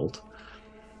result.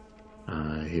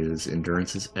 His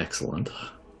endurance is excellent.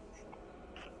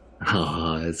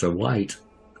 It's a white.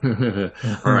 All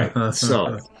right,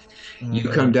 so you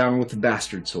come down with the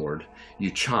bastard sword. You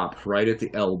chop right at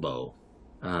the elbow,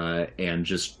 and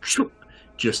just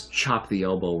chop the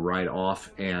elbow right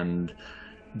off, and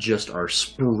just are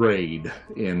sprayed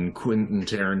in Quentin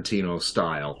Tarantino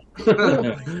style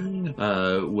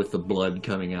with the blood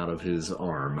coming out of his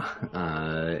arm,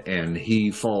 and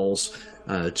he falls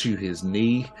to his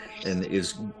knee and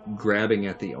is grabbing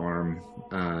at the arm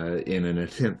in an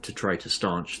attempt to try to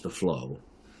staunch the flow,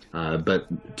 but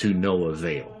to no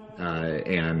avail.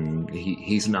 And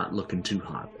he's not looking too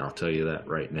hot, I'll tell you that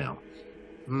right now.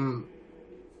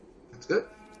 That's good.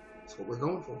 That's what we're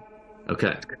going for.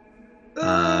 Okay.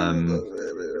 I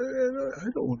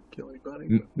don't want to kill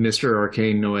anybody. Mr.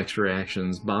 Arcane, no extra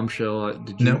actions. Bombshell,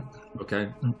 did you? No. Okay.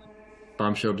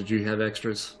 Bombshell, did you have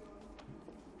extras?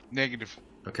 Negative.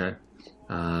 Okay.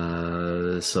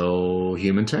 So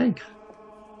human tank.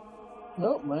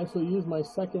 Nope, I actually use my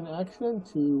second action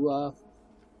to,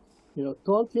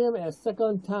 taunt him a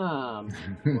second time.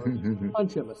 Or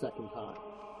punch him a second time.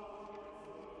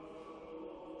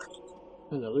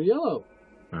 Another yellow.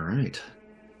 All right.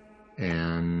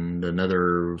 And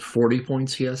another 40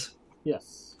 points, yes?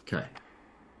 Yes. Okay.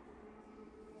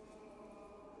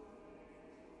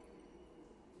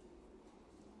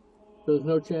 There's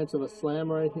no chance of a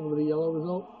slam or anything with a yellow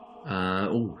result?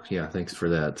 Oh, yeah, thanks for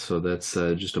that. So that's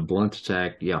just a blunt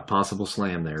attack. Yeah, possible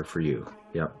slam there for you.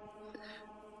 Yep.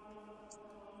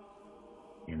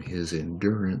 And his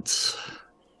endurance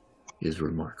is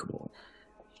remarkable.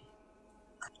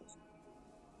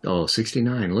 Oh,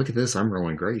 69. Look at this. I'm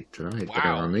rolling great tonight.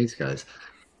 Wow. On these guys.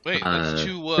 Wait, that's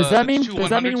two. Does that mean? Two Does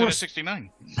that mean 100s we're and a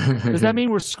 69? Does that mean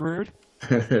we're screwed?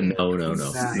 No,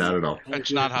 not at all.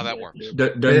 That's not how that works.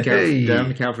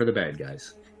 Doesn't count for the bad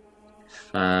guys.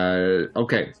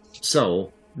 Okay,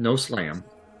 so no slam.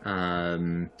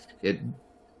 It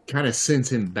kind of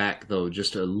sends him back though,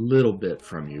 just a little bit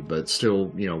from you, but still,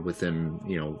 within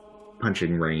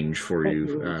punching range for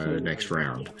you next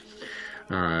round.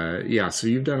 Yeah, so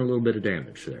you've done a little bit of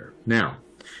damage there. Now,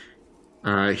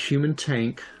 human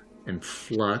tank and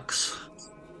Flux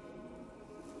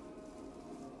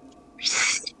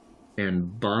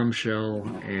and Bombshell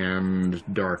and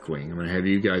Darkwing. I'm going to have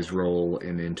you guys roll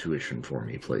an intuition for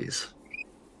me, please.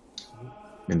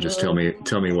 And just tell me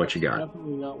what you got.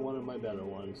 Definitely not one of my better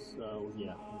ones, so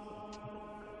yeah.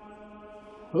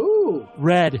 Ooh!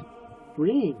 Red.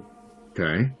 Green.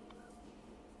 Okay.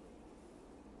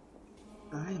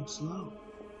 I am slow.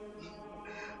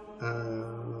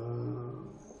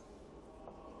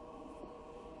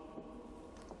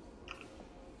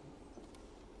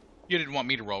 You didn't want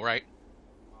me to roll, right?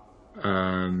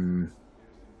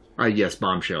 Yes,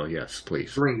 Bombshell, yes,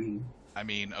 please. Green. I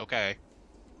mean, okay.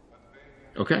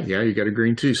 Okay, yeah, you got a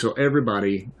green too. So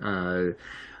everybody,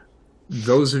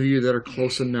 those of you that are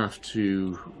close enough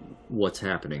to what's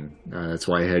happening, that's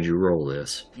why I had you roll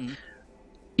this. Mhm.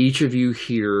 Each of you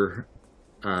hear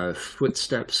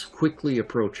footsteps quickly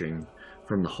approaching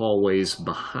from the hallways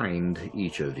behind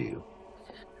each of you.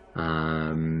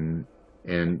 And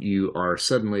you are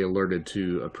suddenly alerted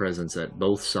to a presence at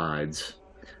both sides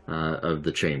of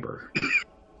the chamber.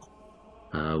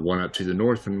 One up to the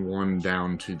north and one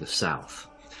down to the south.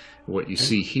 What you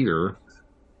see here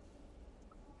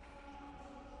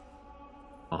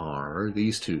are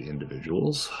these two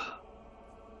individuals.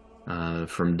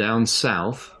 From down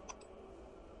south,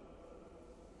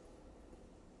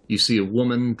 you see a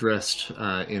woman dressed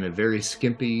in a very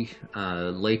skimpy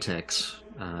latex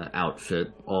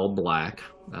outfit, all black,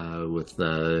 with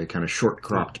kind of short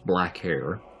cropped black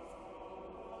hair.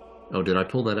 Oh, did I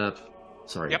pull that up?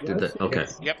 Sorry, Yep. did that? Okay.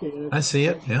 Yep. I see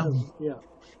it, yeah. Yeah.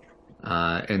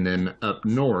 And then up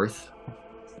north,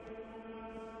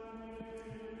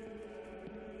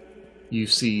 you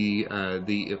see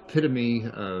the epitome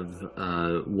of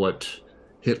what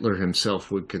Hitler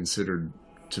himself would consider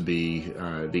to be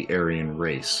the Aryan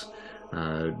race,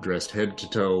 dressed head to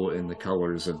toe in the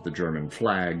colors of the German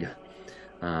flag,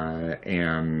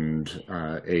 and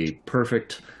a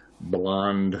perfect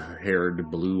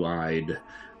blonde-haired, blue-eyed,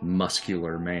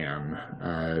 muscular man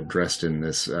dressed in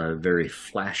this very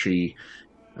flashy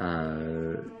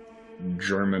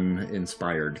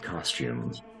German-inspired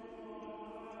costume.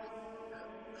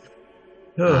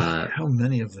 How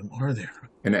many of them are there?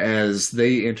 And as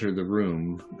they enter the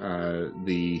room,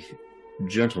 the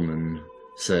gentleman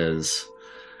says,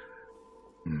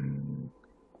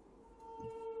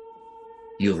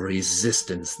 "You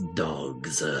resistance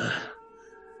dogs,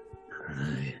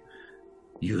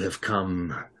 you have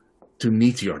come to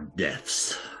meet your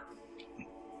deaths."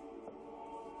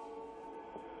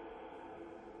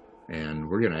 And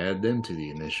we're going to add them to the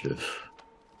initiative.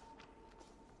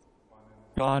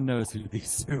 God knows who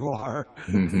these two are.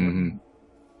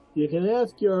 You can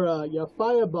ask your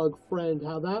firebug friend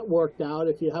how that worked out.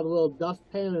 If you have a little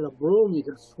dustpan and a broom, you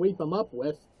can sweep them up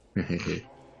with.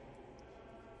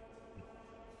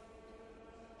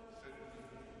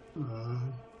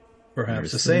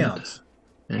 Perhaps There's a seance.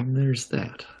 And there's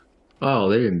that. Oh,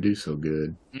 they didn't do so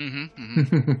good.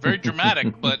 Very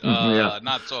dramatic, but Yeah.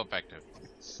 not so effective.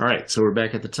 All right, so we're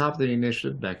back at the top of the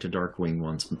initiative. Back to Darkwing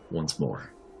once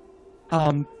more.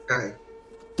 Okay.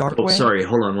 Darkwing. Oh, sorry.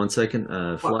 Hold on one second.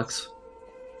 Flux.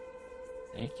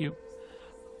 Thank you.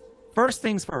 First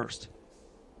things first.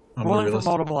 I'm Rolling for realist.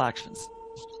 multiple actions.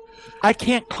 I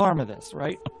can't karma this,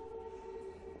 right?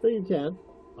 So you can.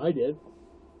 I did.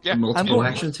 Yeah. Multiple going-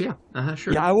 actions. Yeah.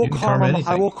 Sure. Yeah, I will You can karma karma. I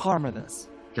anything. will karma this,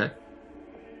 Okay.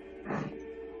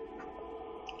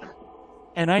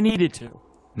 and I needed to.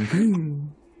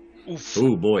 Oof.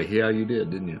 Oh boy, yeah, you did,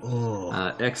 didn't you? Oh.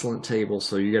 Excellent table.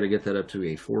 So you got to get that up to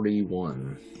a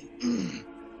 41.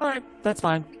 All right, that's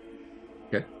fine.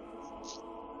 Okay.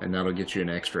 And that'll get you an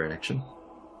extra action.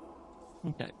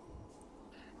 Okay.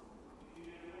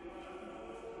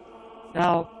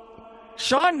 Now,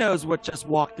 Sean knows what just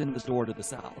walked in the door to the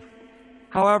south.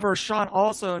 However, Sean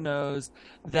also knows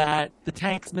that the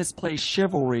tank's misplaced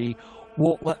chivalry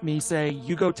won't let me say,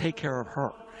 "You go take care of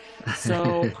her."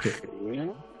 So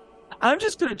I'm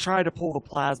just going to try to pull the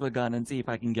plasma gun and see if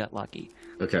I can get lucky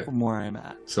Okay. from where I'm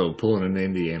at. So pulling an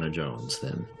Indiana Jones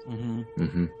then.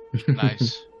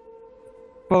 Nice.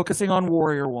 Focusing on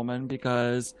Warrior Woman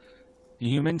because the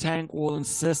human tank will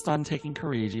insist on taking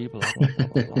Kariji. Blah, blah,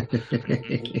 blah,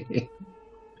 blah, blah.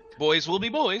 Boys will be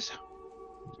boys.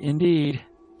 Indeed.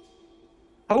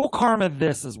 I will karma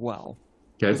this as well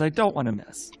because Okay. I don't want to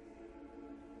miss.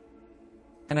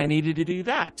 And I needed to do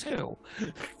that too.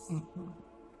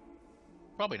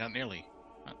 Probably not nearly.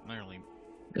 Not nearly.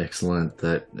 Excellent.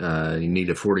 That you need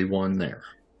a 41 there.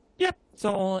 Yep.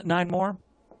 So 9 more.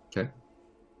 Okay.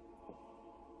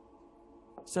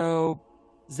 So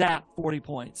zap 40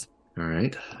 points. All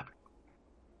right.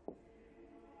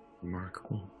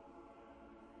 Remarkable.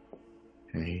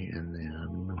 Okay, and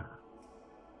then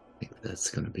I think that's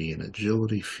going to be an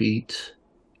agility feat.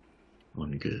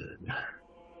 One good.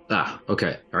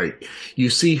 Okay. All right. You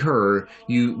see her,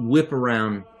 you whip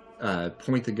around,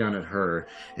 point the gun at her,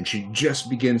 and she just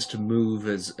begins to move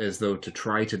as though to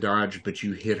try to dodge, but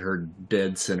you hit her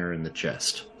dead center in the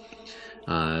chest.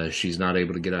 She's not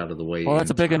able to get out of the way. Well, that's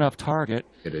a in big time. enough target.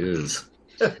 It is.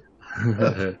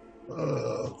 Oh,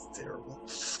 it's terrible.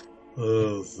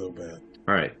 Oh, so bad.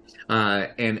 All right.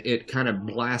 And it kind of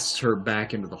blasts her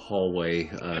back into the hallway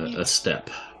a step.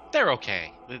 They're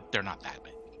okay. They're not that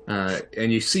big.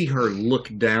 And you see her look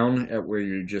down at where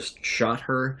you just shot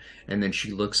her, and then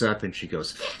she looks up and she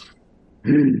goes,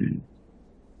 She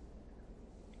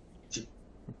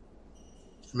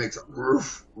makes a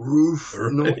roof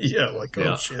noise. Yeah, like, oh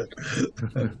Yeah. shit.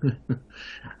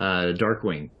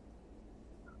 Darkwing.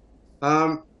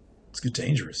 It's good,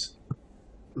 dangerous.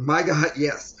 My guy,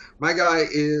 yes. My guy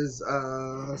is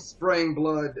spraying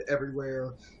blood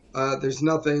everywhere. There's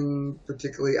nothing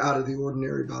particularly out of the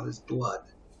ordinary about his blood.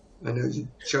 I know you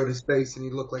showed his face and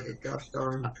he looked like a gosh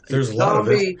darn There's a lot of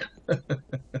it. zombie.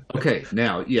 Okay,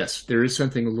 now, yes, there is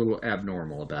something a little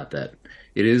abnormal about that.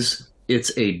 It's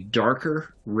a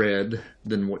darker red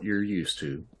than what you're used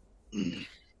to,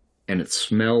 and it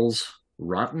smells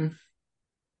rotten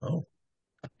Oh,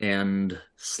 and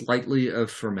slightly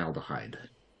of formaldehyde.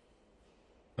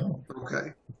 oh.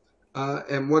 Okay.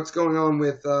 And what's going on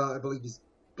with, I believe he's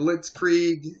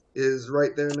Blitzkrieg is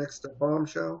right there next to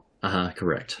Bombshell.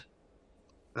 Correct.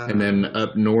 And then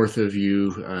up north of you,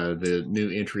 the new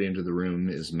entry into the room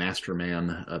is Masterman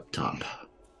up top.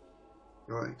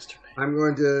 All right. I'm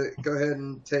going to go ahead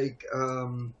and take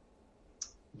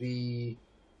the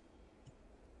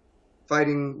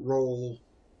fighting roll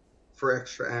for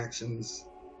extra actions,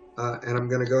 and I'm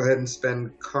going to go ahead and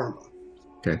spend karma.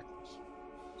 Okay.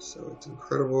 So it's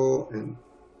incredible, and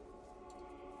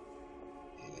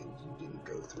you didn't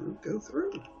go through. Go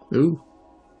through. Ooh,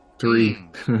 3.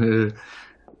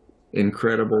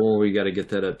 Incredible. We got to get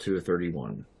that up to a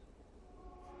 31.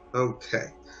 Okay.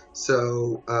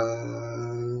 So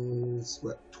it's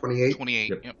what, 28? 28.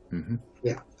 Yep. Yep.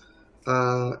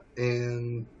 Mm-hmm.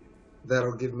 And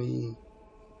that'll give me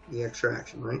the extra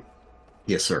action, right?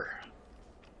 Yes, sir.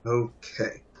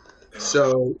 Okay.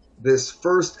 So this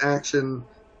first action,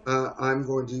 I'm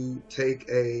going to take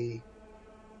a.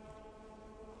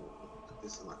 Put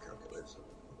this in my calculator. So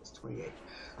it's 28.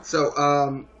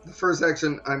 So the first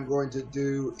action I'm going to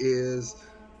do is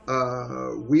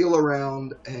wheel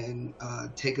around and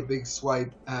take a big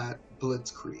swipe at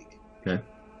Blitzkrieg. Okay.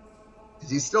 Is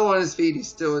he still on his feet? He's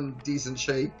still in decent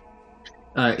shape.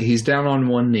 He's down on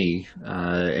one knee,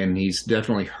 and he's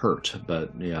definitely hurt,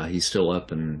 but yeah, he's still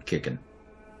up and kicking.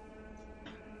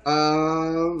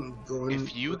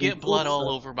 If you get blood all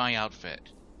over my outfit,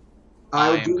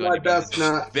 I'll am do going my to be best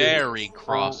not to. very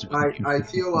cross with you. I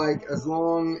feel like as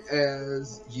long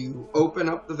as you open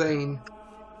up the vein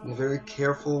in a very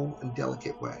careful and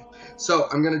delicate way. So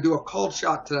I'm going to do a cold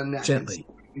shot to the neck. Gently.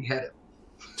 And behead it.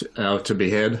 To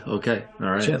behead? Okay. All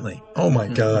right. Gently. Oh my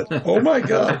god. Oh my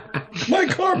god. My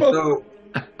karma. So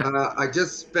I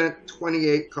just spent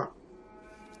 28 karma.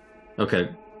 Okay.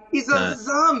 He's a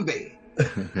zombie.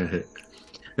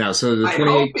 Now, so the I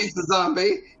 28. hope he's a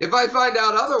zombie. If I find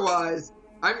out otherwise,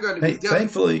 I'm going to be Hey,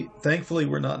 devastated. thankfully,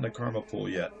 we're not in a karma pool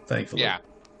yet. Thankfully. Yeah.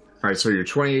 All right, so your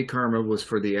 28 karma was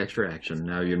for the extra action.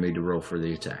 Now you need to roll for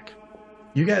the attack.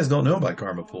 You guys don't know about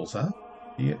karma pools, huh?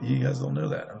 You guys don't know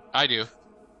that, huh? I do.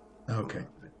 Okay.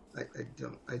 I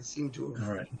don't. I seem to have.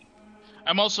 All right.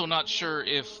 I'm also not sure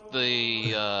if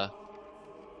the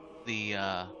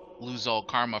lose all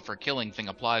karma for killing thing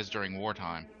applies during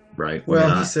wartime. Right. Well,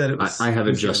 Yeah, he said it was. I have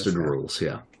it was adjusted uniform. rules,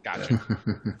 yeah. Gotcha.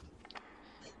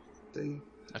 See.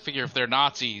 I figure if they're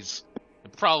Nazis,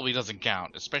 it probably doesn't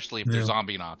count, especially if they're Yeah.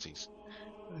 zombie Nazis.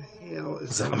 The hell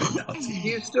is Zombie that? Nazi. Do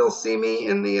you still see me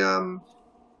in the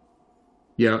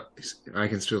Yeah, I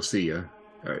can still see you.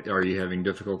 Are you having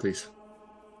difficulties?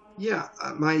 Yeah,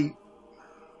 my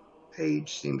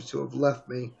page seems to have left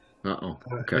me. Uh-oh.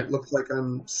 Okay. It looks like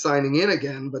I'm signing in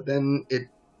again, but then it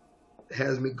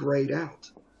has me grayed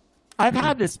out. I've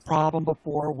had this problem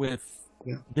before with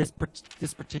Yeah. this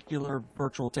particular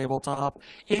virtual tabletop.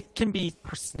 It can be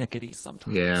persnickety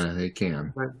sometimes. Yeah, it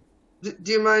can. Do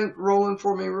you mind rolling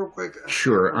for me real quick?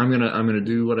 Sure. I'm gonna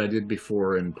do what I did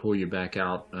before and pull you back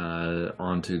out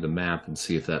onto the map and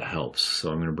see if that helps.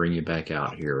 So I'm gonna bring you back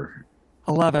out here.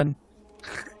 11.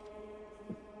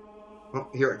 Oh,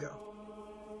 here I go.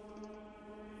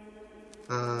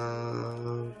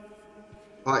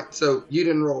 All right, so you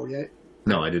didn't roll yet.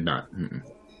 No, I did not. Mm-mm.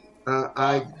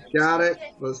 I got it.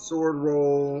 The sword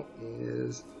roll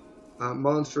is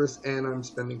monstrous, and I'm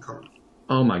spending karma.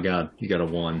 Oh my God, you got a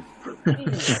 1.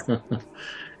 That's a lot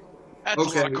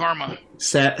Okay. of karma.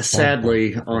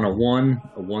 Sadly, on a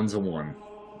 1's a 1.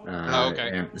 Okay.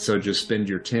 And so just spend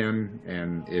your 10,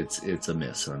 and it's a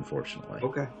miss, unfortunately.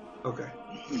 Okay.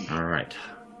 All right.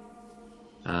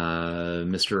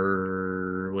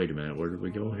 Mr. Wait a minute, where did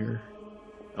we go here?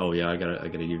 Oh yeah, I gotta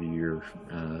give you your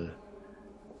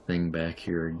thing back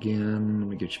here again. Let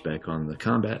me get you back on the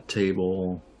combat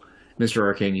table. Mr.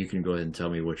 Arcane, you can go ahead and tell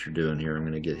me what you're doing here. I'm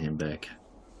gonna get him back.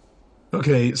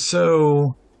 Okay,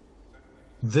 so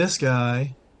This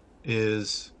guy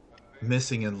is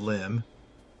missing a limb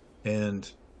and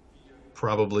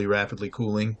probably rapidly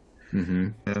cooling. Mm-hmm.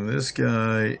 And this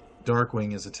guy,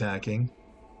 Darkwing, is attacking.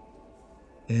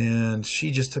 And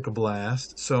she just took a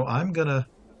blast. So I'm going to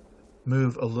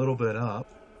move a little bit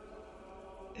up.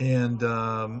 And,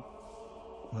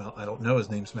 well, I don't know his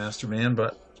name's Master Man,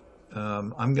 but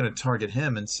I'm going to target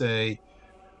him and say,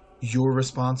 you're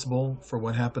responsible for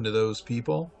what happened to those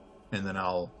people. And then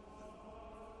I'll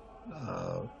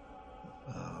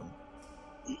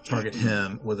target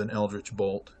him with an Eldritch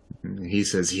Bolt. He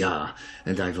says, "Yeah,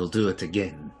 and I will do it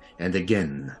again and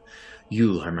again.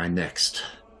 You are my next."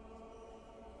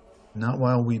 Not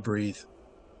while we breathe.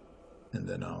 And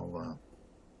then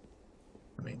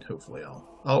hopefully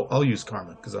I'll use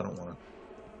Karma because I don't want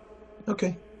to.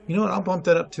 Okay. You know what? I'll bump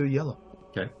that up to a yellow.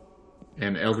 Okay.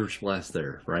 And Eldritch Blast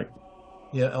there, right?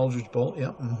 Yeah, Eldritch Bolt.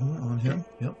 Yep. On him.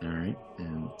 Yep. All right.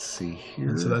 And let's see here.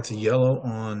 And so that's a yellow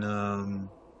on.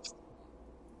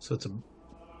 So it's a.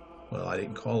 Well, I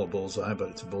didn't call a bullseye, but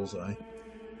it's a bullseye.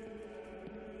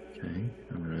 Okay.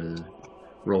 I'm going to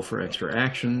roll for extra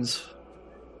actions.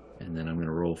 And then I'm going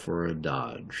to roll for a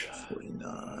dodge.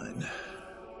 49.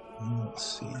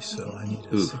 Let's see. So I need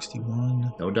a Ooh.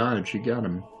 61. No dodge. You got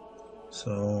him.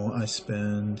 So I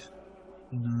spend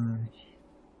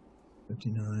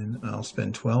 59. I'll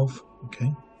spend 12.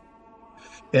 Okay.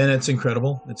 And it's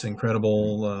incredible. It's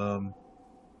incredible,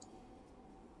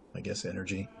 I guess,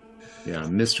 energy. Yeah,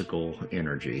 mystical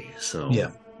energy. So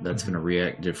Yeah. that's going to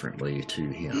react differently to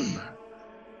him.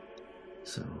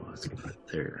 So let's put it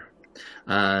there.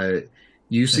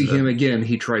 You see him again.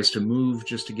 He tries to move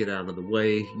just to get out of the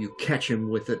way. You catch him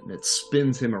with it, and it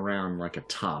spins him around like a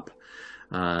top.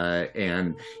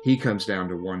 And he comes down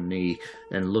to one knee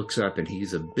and looks up, and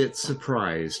he's a bit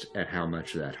surprised at how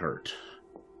much that hurt.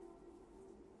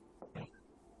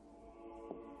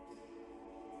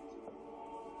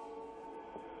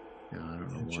 I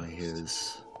don't know why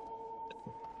his...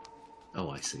 Oh,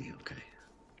 I see. Okay.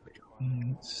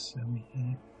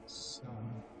 78, 7,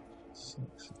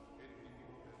 6.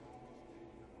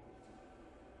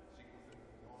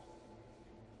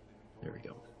 There we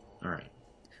go. All right.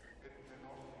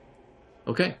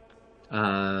 Okay.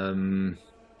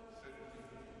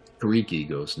 Kariki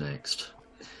goes next.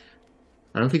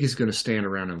 I don't think he's going to stand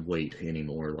around and wait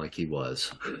anymore like he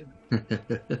was. He's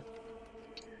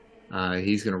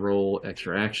going to roll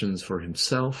extra actions for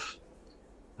himself.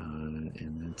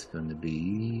 And that's going to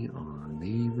be on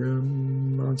the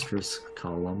monstrous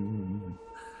column.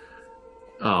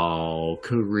 Oh,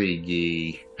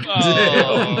 Karigi.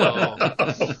 Oh.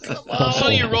 I saw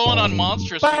you rolling on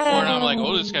monstrous before, and I'm like,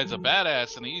 oh, this guy's a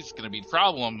badass, and he's going to be a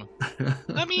problem.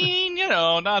 I mean,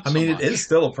 not so much. It is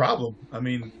still a problem.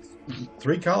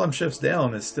 3 column shifts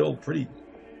down is still pretty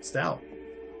stout.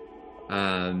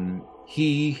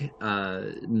 He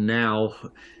now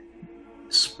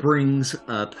springs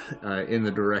up in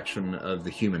the direction of the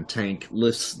human tank,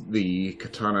 lifts the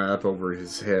katana up over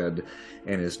his head,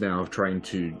 and is now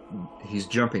he's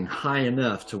jumping high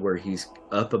enough to where he's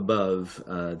up above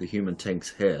the human tank's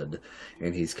head,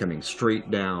 and he's coming straight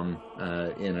down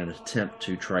in an attempt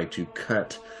to try to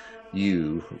cut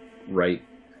you right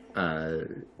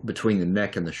between the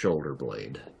neck and the shoulder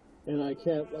blade. And I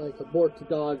can't abort to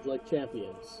dodge like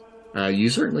champions. You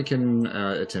certainly can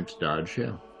attempt to dodge,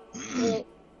 yeah. Well,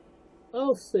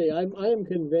 I'll see. I am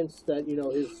convinced that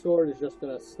his sword is just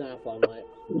going to snap on my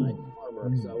armor.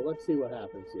 So let's see what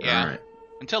happens here. Yeah. All right.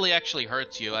 Until he actually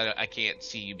hurts you, I can't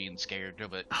see you being scared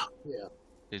of it. Yeah.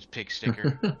 His pig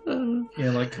sticker.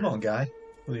 Yeah, come on, guy,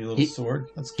 with your little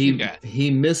sword. That's cute.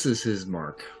 He misses his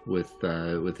mark with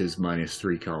his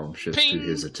 -3 column shift to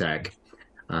his attack.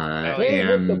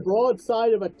 With the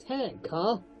broadside of a tank,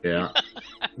 huh? Yeah.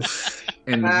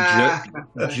 And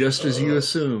just as you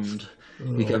assumed,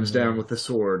 he comes down with the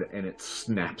sword, and it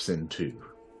snaps in two.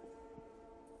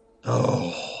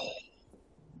 Oh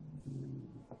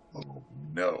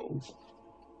no!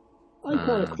 I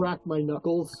kind of cracked my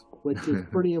knuckles, which is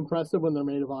pretty impressive when they're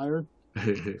made of iron.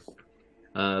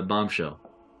 Bombshell.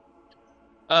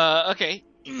 Okay.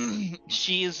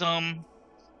 She's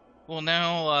well,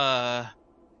 now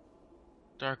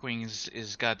Darkwing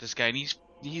is got this guy, and he's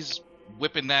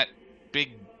whipping that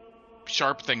big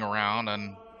sharp thing around,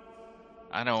 and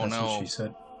I don't know. That's what she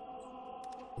said.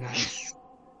 Nice.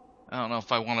 I don't know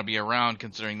if I want to be around,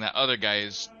 considering that other guy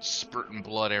is spurting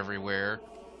blood everywhere.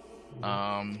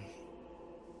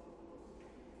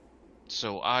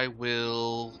 So I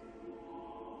will.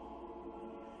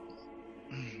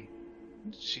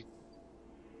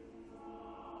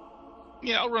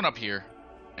 Yeah, I'll run up here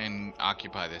and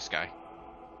occupy this guy.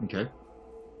 Okay.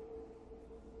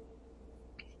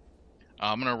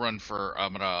 I'm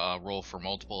gonna roll for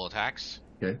multiple attacks.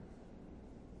 Okay.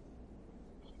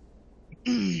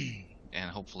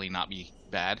 And hopefully not be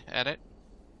bad at it.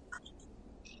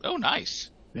 Oh,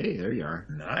 nice. Hey, there you are.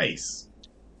 Nice.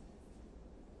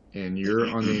 And you're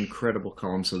on the incredible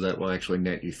column, so that will actually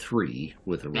net you 3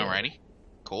 with a roll. Alrighty.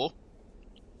 Cool.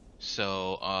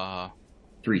 So,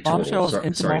 3 total. Bombshells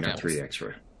into Sorry, not multiples. 3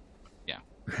 extra.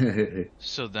 Yeah.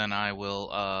 So then I will,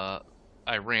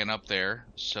 I ran up there,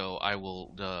 so I will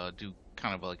do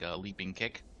kind of like a leaping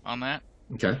kick on that.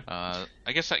 Okay. I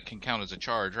guess that can count as a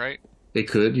charge, right? It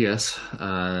could, yes.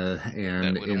 That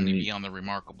And would only be on the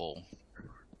remarkable,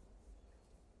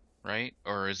 right?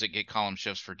 Or does it get column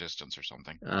shifts for distance or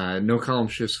something? no column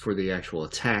shifts for the actual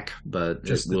attack, but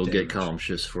Just it the will get damage. column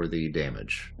shifts for the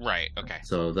damage. Right. Okay.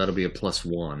 So that'll be a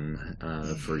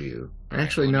 +1 for you. Alright,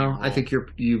 Actually, let me no, I roll. think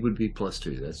you would be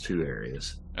 +2. That's 2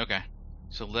 areas. Okay.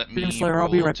 So let Demon me Slayer, roll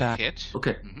I'll be right to back. hit.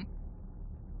 Okay. I'm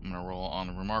gonna roll on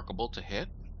the remarkable to hit.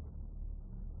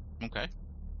 Okay.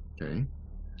 Okay.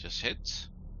 Just hits.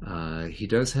 He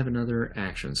does have another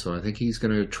action, so I think he's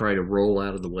going to try to roll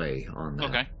out of the way on that.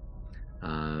 Okay.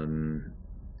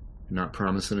 Not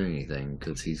promising anything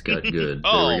because he's got good.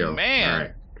 Oh, there we go.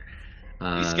 man. All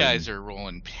right. These guys are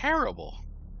rolling terrible.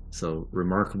 So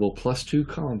remarkable +2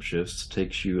 column shifts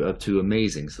takes you up to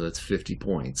amazing. So that's 50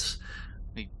 points.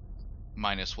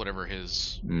 Minus whatever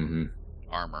his Mm-hmm.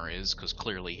 armor is, because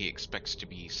clearly he expects to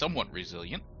be somewhat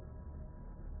resilient.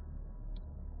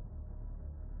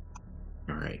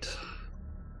 All right.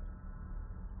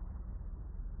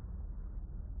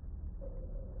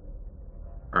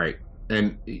 All right.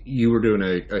 And you were doing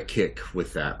a kick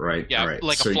with that, right? Yeah, All right.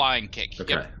 like so a flying kick.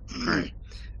 Okay. Yep. All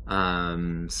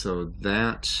right. So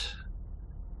that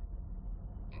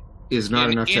is not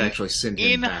enough to actually send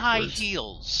him In high backwards.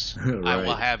 heels, Right. I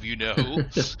will have you know.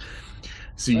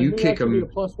 So I you think kick that could be him,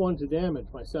 a +1 to damage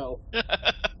myself.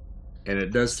 and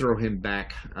it does throw him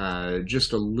back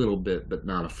just a little bit, but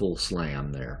not a full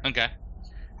slam there. Okay.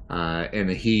 And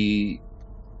he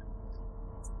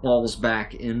falls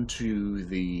back into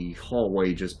the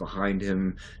hallway just behind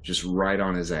him, just right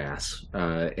on his ass.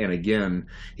 And again,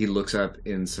 he looks up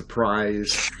in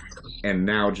surprise and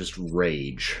now just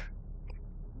rage.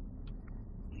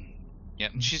 Yeah,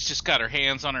 she's just got her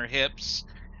hands on her hips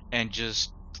and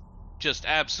just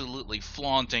absolutely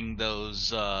flaunting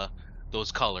those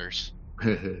colors.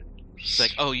 It's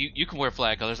like, oh, you can wear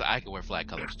flag colors. I can wear flag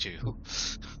colors too.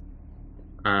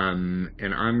 And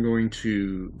I'm going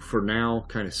to, for now,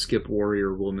 kind of skip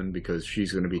Warrior Woman because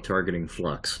she's going to be targeting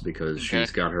Flux because Okay. she's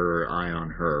got her eye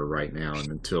on her right now, and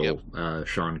until Yep.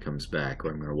 Sean comes back,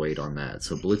 I'm going to wait on that.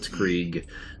 So Blitzkrieg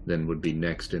then would be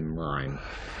next in line,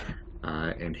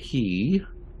 and he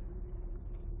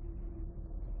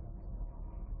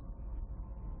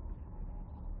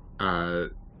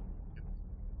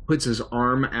puts his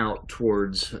arm out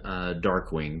towards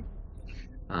Darkwing,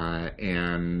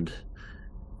 and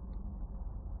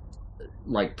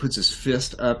like puts his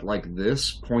fist up like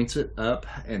this, points it up,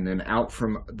 and then out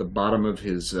from the bottom of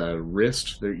his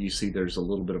wrist, there you see there's a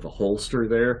little bit of a holster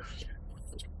there.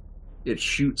 It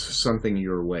shoots something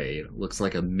your way. It looks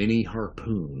like a mini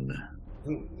harpoon.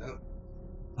 Ooh, no.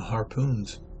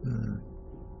 Harpoons.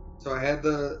 So I had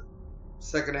the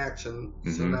second action, so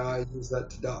Mhm. now I use that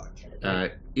to dodge.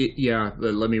 Yeah,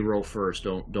 but let me roll first.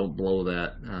 Don't blow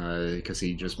that because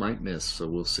he just might miss. So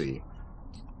we'll see.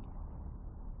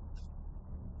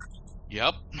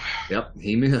 Yep. Yep,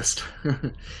 he missed,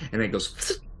 and it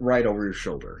goes right over your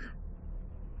shoulder.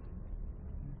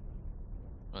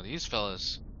 Well, these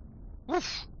fellas,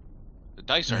 oof, the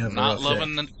dice are Have a not rough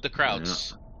loving the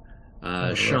crowds.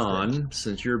 Sean,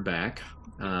 since you're back,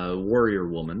 Warrior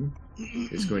Woman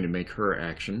is going to make her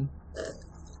action,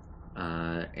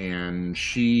 and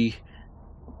she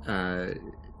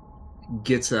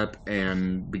gets up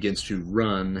and begins to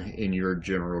run in your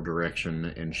general direction,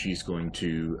 and she's going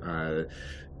to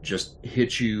just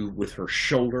hit you with her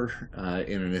shoulder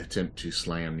in an attempt to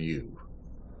slam you.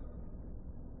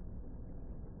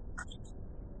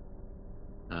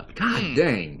 God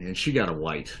dang, and she got a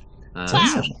white.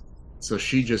 Wow. So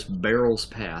she just barrels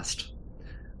past,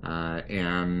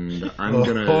 and I'm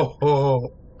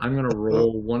gonna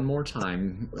roll one more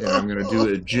time, and I'm gonna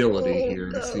do agility here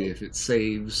and see if it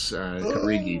saves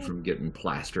Karigi from getting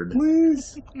plastered.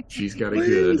 Please. She's got a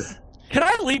good. Can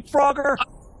I leapfrog her?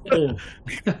 Look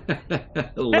Can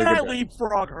at I that.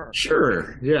 leapfrog her?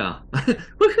 Sure, yeah.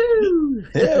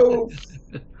 Woohoo! Help.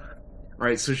 All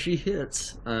right, so she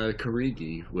hits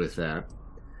Karigi with that,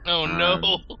 Oh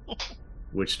no!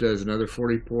 which does another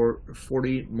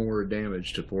 40 more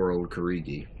damage to poor old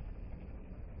Karigi.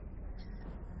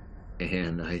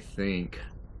 And I think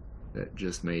that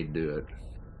just may do it.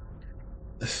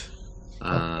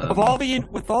 With all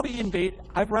the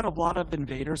I've read a lot of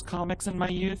Invaders comics in my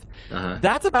youth. Uh-huh.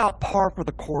 That's about par for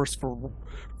the course for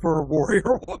a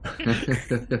warrior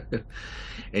woman.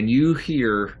 And you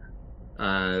hear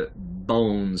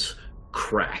bones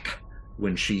crack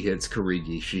when she hits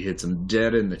Karigi. She hits him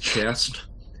dead in the chest,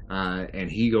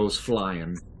 and he goes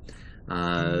flying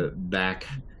back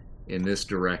in this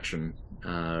direction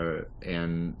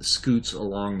and scoots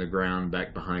along the ground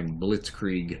back behind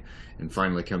Blitzkrieg, and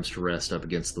finally comes to rest up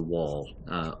against the wall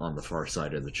on the far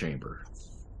side of the chamber.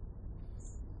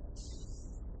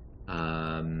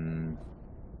 And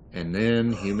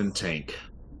then Human Tank.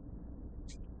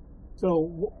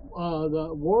 So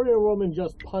the warrior woman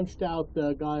just punched out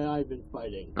the guy I've been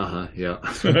fighting. Yeah.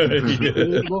 Did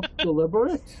it look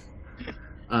deliberate?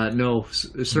 No,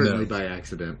 certainly No. by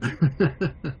accident.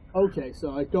 Okay,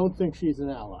 so I don't think she's an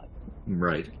ally.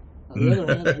 Right. On the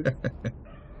other hand,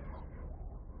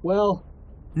 well,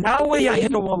 Now will you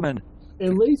hit a woman?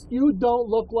 at least you don't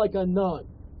look like a nun.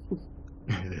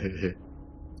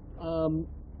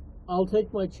 I'll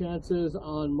take my chances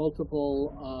on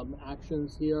multiple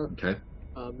actions here. Okay.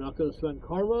 I'm not going to spend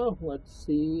karma. Let's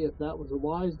see if that was a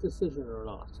wise decision or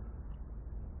not.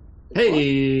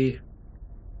 Hey!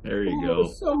 There you Oh, go.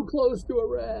 so close to a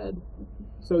red.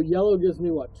 So yellow gives me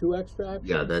what, 2 extra actions?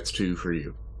 Yeah, that's 2 for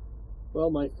you.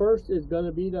 Well, my first is going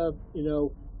to be the,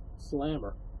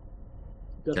 slammer.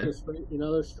 Just Okay.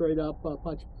 another straight up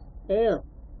punch. Air,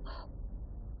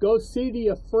 go see to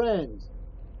your friend,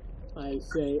 I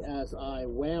say as I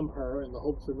wham her in the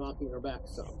hopes of knocking her back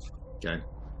some. Okay.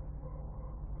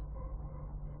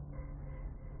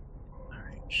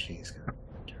 Alright, she's got...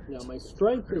 Now, my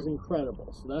strength is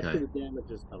incredible, so that's Okay. where the damage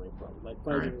is coming from. My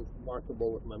fighting is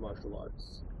remarkable with my martial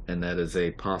arts. And that is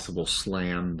a possible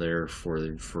slam there for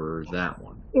that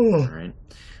one. Alright.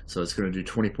 So it's going to do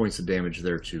 20 points of damage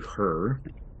there to her.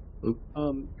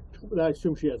 I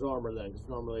assume she has armor then, because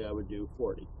normally I would do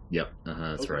 40. Yep,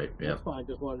 that's Okay, right. Yep. That's fine,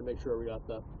 just wanted to make sure we got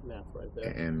the math right there.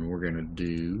 And we're going to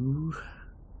do...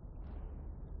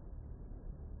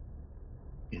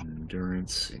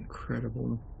 Endurance,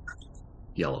 incredible.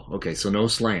 Yellow. Okay, so no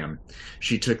slam.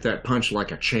 She took that punch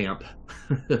like a champ.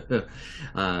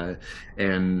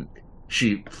 And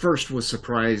she first was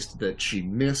surprised that she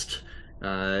missed,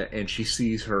 and she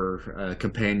sees her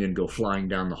companion go flying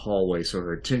down the hallway, so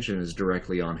her attention is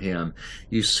directly on him.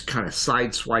 You kind of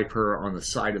sideswipe her on the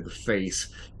side of the face,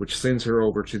 which sends her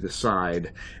over to the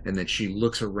side, and then she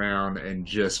looks around and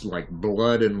just like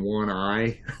blood in one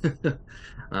eye,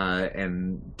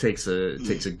 and takes a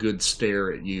good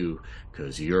stare at you,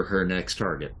 because you're her next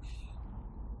target.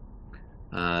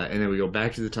 And then we go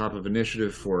back to the top of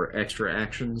initiative for extra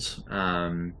actions.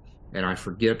 And I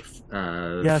forget.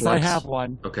 Yes, I Flex. have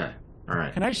one. Okay. All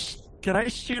right. Can I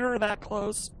shoot her that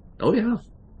close? Oh yeah,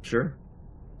 sure.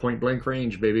 Point blank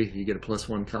range, baby. You get a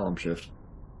 +1 column shift.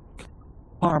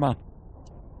 Karma.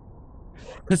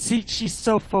 Because she's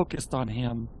so focused on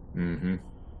him. Mm-hmm.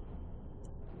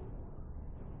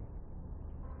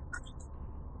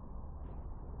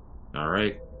 All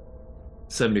right.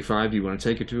 75. You want to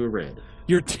take it to a red?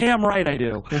 You're damn right I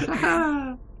do.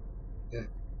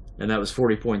 And that was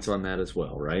 40 points on that as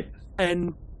well, right?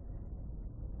 And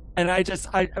I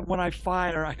when I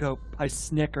fire, I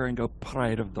snicker and go,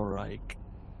 Pride of the Reich.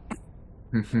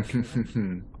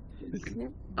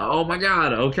 Oh my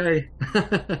god, okay.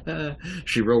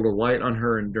 She rolled a white on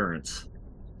her endurance.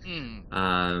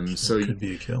 So could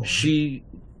be a kill. she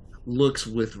looks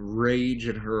with rage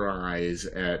in her eyes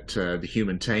at the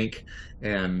human tank,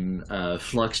 and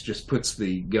Flux just puts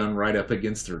the gun right up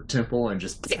against her temple and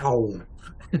just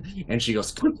and she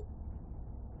goes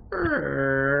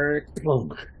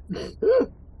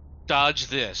Dodge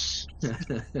this.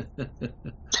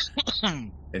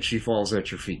 and she falls at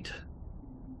your feet.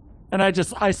 And I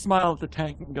smile at the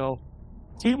tank and go,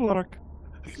 teamwork.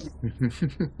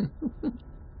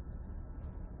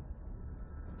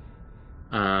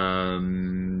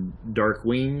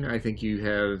 Darkwing, I think you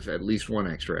have at least 1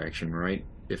 extra action, right?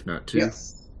 If not 2.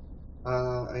 Yes.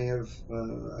 I have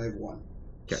 1.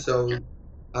 Okay. So,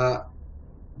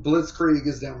 Blitzkrieg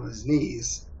is down on his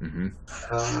knees. Mm-hmm.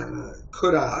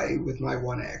 Could I, with my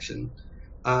 1 action,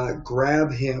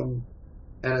 grab him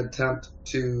and attempt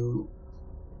to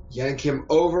yank him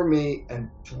over me and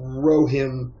throw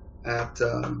him at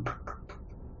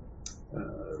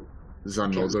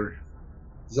Zunmulder.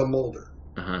 Zamolder?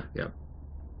 Yep.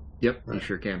 Yep, you Right.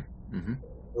 sure can. Mm-hmm.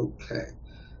 Okay.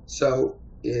 So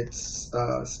it's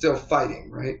still fighting,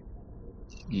 right?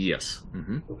 Yes.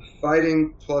 Mm-hmm.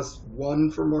 Fighting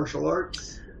 +1 for martial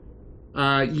arts.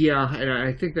 Yeah, and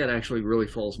I think that actually really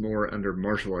falls more under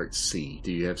martial arts C.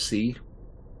 Do you have C?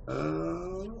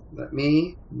 Let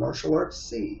me martial arts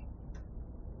C.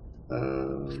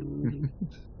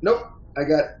 Nope. I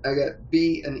got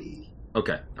B and E.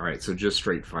 Okay, all right. So just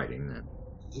straight fighting then.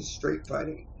 Just straight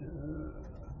fighting.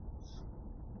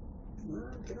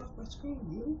 Get off my screen,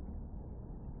 you.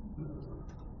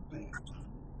 Bam.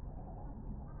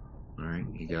 All right,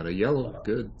 you got a yellow.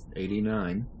 Good,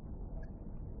 89.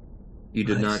 You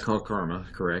did Nice. not call karma,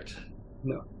 correct?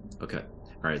 No. Okay.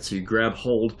 All right, so you grab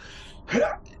hold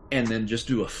and then just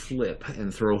do a flip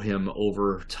and throw him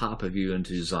over top of you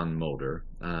into Zanmoder.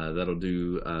 That'll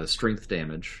do strength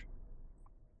damage,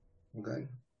 Okay.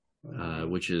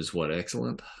 which is what,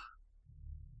 excellent?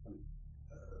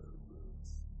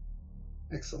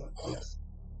 Excellent. Yes.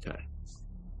 Okay.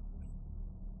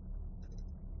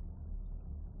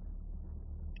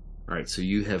 All right, so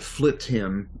you have flipped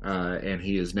him, and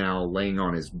he is now laying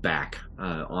on his back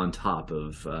on top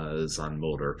of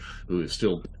Zanmoder, who is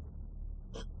still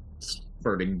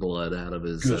spurting blood out of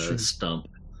his stump.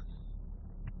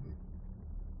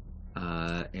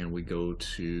 And we go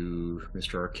to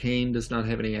Mr. Arcane. Does not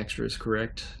have any extras,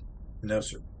 correct? No,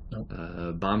 sir.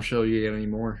 Nope. Bombshell, you got any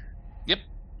more? Yep.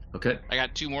 Okay. I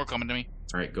got 2 more coming to me.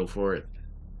 All right, go for it.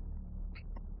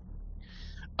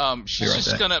 She's right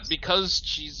just back. gonna, because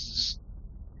she's,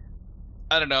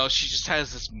 I don't know, she just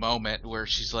has this moment where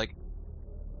she's like,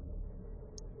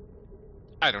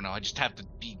 I don't know, I have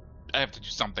to do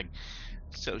something.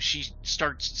 So she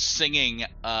starts singing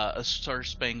a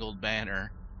Star-Spangled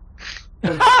Banner.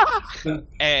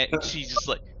 And she's just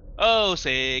like, oh,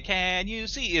 say, can you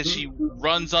see? And she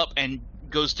runs up and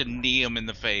goes to knee him in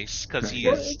the face because he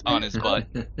is on his butt.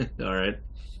 All right.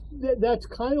 That's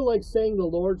kind of like saying the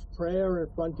Lord's Prayer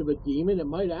in front of a demon. It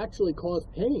might actually cause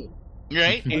pain.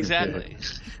 Right? Exactly.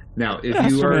 Now, if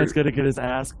Master you are, Man's gonna get his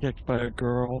ass kicked by a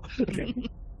girl.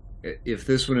 if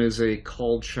this one is a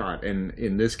called shot, and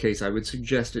in this case, I would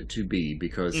suggest it to be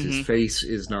because his face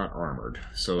is not armored.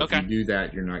 So if you do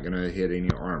that, you're not going to hit any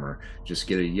armor. Just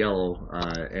get a yellow,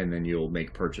 and then you'll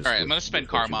make purchase. All right, I'm going to spend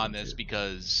karma on this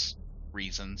because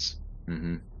reasons.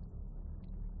 Mm-hmm.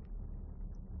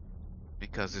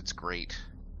 Because it's great.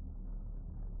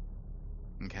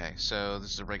 Okay, so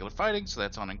this is a regular fighting, so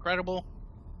that's on incredible.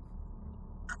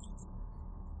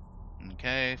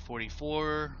 Okay,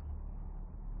 44.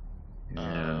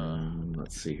 And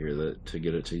let's see here. That to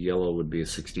get it to yellow would be a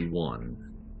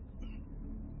 61.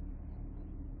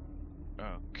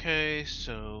 Okay,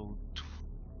 so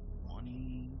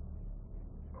 20,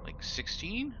 like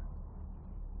 16.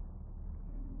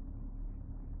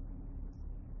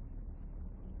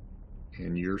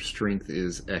 And your strength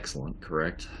is excellent,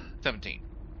 correct? 17.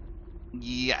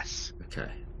 Yes.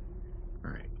 Okay.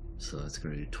 All right. So that's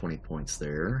going to do 20 points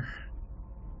there.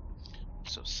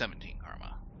 So 17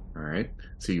 karma. All right.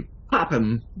 So you pop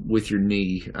him with your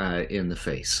knee in the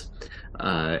face,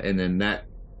 and then that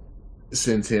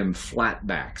sends him flat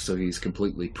back, so he's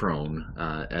completely prone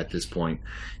at this point.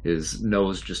 His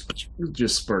nose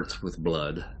just spurts with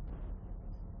blood.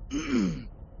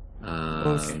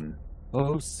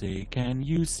 Oh, see, can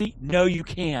you see? No, you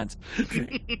can't.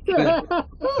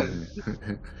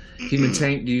 Human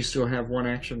Tank, do you still have one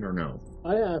action or no?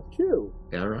 I have 2.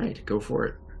 All right, go for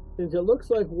it. Since it looks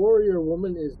like Warrior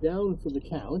Woman is down for the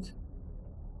count,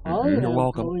 I You're am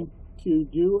welcome. going to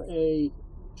do a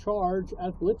charge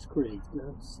at Blitzkrieg,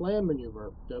 the slam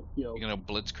maneuver. You're gonna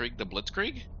blitzkrieg the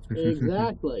blitzkrieg?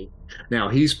 Exactly. Now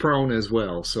he's prone as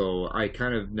well, so I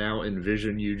kind of now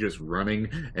envision you just running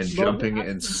and jumping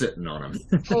and sitting on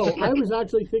him. Oh, I was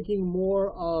actually thinking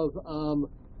more of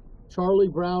Charlie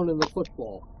Brown in the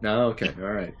football. No, okay,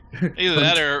 all right. Either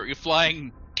that or you're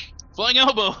flying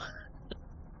elbow.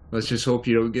 Let's just hope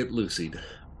you don't get Lucied.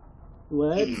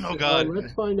 Oh, God.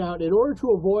 Let's find out. In order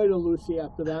to avoid a Lucy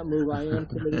after that move, I am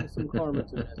committing some karma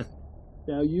to this.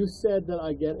 Now, you said that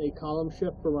I get a column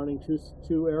shift for running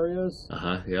two areas.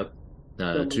 Yep.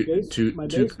 So Two. my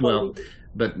base Well,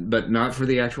 fighting- but not for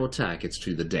the actual attack. It's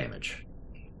to the damage.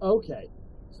 Okay.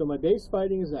 So my base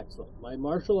fighting is excellent. My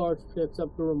martial arts gets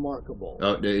up to remarkable.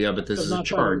 Oh, yeah, but this So is a not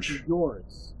fighting, it's charge.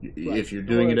 endurance. If you're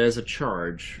doing it as a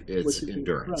charge, it's Which is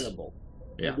endurance. incredible.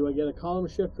 Yeah. And do I get a column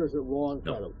shift or is it raw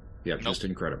incredible? Yeah, just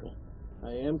incredible.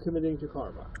 I am committing to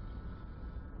karma.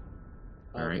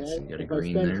 All right, so you got a If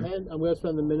green I spend there. 10, I'm going to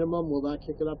spend the minimum. Will that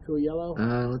kick it up to a yellow?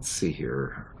 Let's see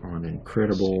here. On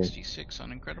incredible, 66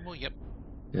 on incredible. Yep.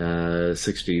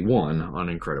 61 on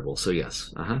incredible. So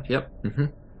yes. Yep.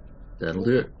 That'll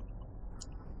do it.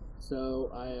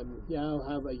 So I now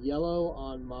have a yellow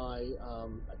on my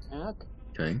attack.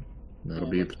 Okay. That'll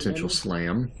And be a my potential damage?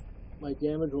 slam. my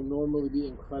damage will normally be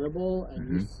incredible,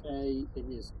 and you say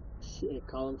it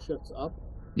column shifts up?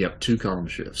 Yep, 2 column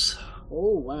shifts.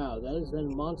 Oh, wow. That is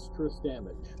then monstrous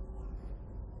damage.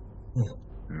 All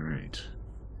right.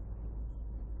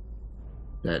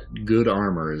 That good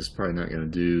armor is probably not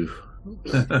going to do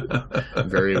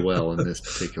very well in this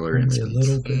particular instance. A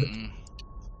little bit.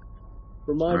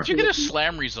 If you get a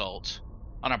slam result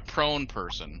on a prone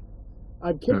person.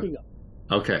 I'm kicking him.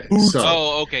 Okay, so.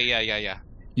 Oh, okay, yeah.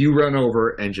 You run over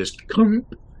and just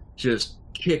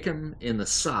kick him in the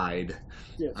side.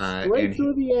 Yeah, straight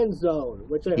through the end zone,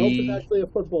 which I hope is actually a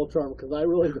football term because I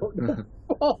really don't know.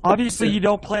 Obviously, you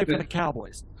don't play for the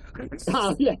Cowboys.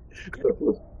 Yeah.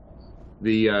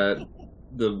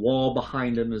 The wall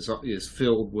behind him is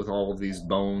filled with all of these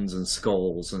bones and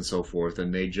skulls and so forth,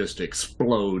 and they just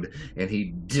explode, and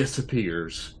he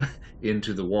disappears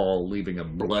into the wall, leaving a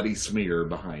bloody smear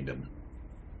behind him.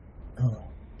 Oh.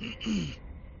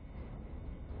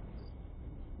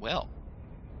 Well.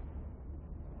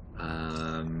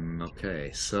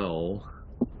 Okay, so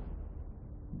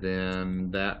then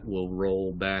that will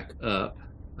roll back up.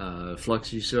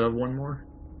 Flux, you still have one more?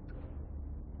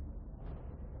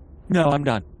 No, I'm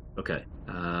done. Okay.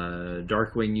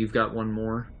 Darkwing, you've got one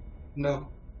more? No.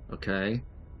 Okay.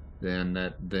 Then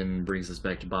that brings us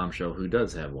back to Bombshell, who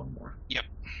does have one more. Yep.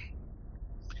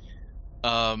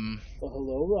 Well,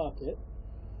 hello, Rocket.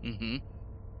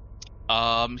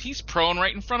 He's prone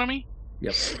right in front of me.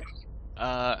 Yep.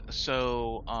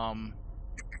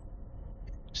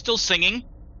 Still singing.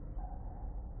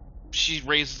 She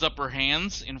raises up her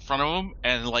hands in front of him,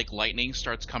 and like lightning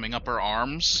starts coming up her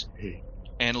arms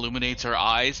and illuminates her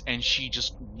eyes, and she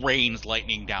just rains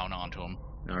lightning down onto him.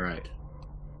 All right.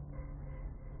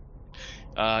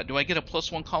 Do I get a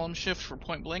 +1 column shift for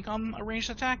point blank on a ranged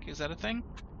attack? Is that a thing?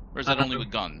 Or is that only with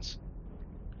guns?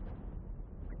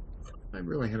 I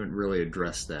really haven't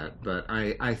addressed that, but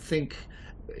I think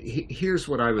here's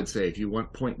what I would say. If you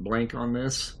want point blank on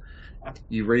this,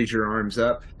 you raise your arms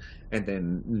up and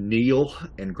then kneel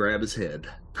and grab his head.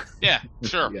 Yeah,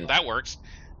 sure. Yeah. That works.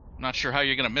 I'm not sure how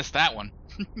you're going to miss that one.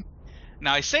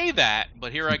 Now, I say that,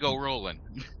 but here I go rolling.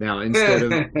 Now, instead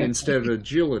of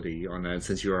agility on that,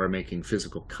 since you are making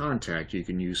physical contact, you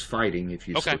can use fighting if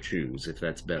you so choose, if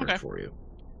that's better for you.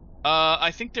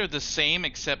 I think they're the same,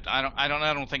 except I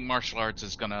don't think martial arts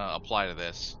is going to apply to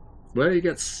this. Well, you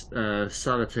got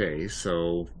Savate,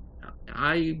 so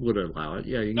I would allow it.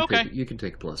 Yeah, you can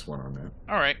take +1 on that.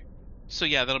 All right. So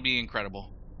yeah, that'll be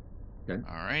incredible. Okay.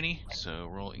 Alrighty. So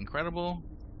roll incredible.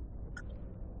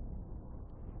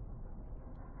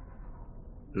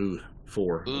 Ooh,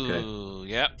 4. Okay. Ooh,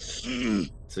 yep.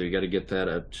 So you got to get that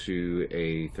up to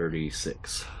a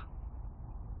 36.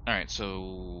 All right.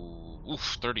 So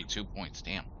 32 points.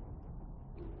 Damn.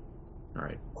 All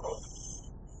right.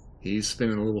 He's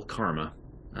spending a little karma,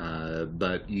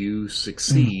 but you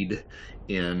succeed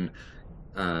in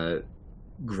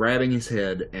grabbing his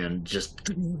head and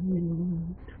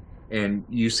and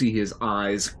you see his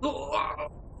eyes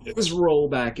just roll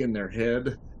back in their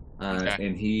head,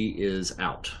 and he is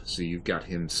out. So you've got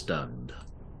him stunned,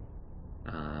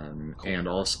 and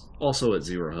also at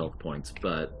 0 health points,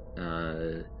 but.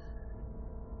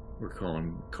 We're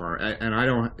calling karma, and I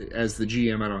don't, as the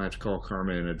GM, I don't have to call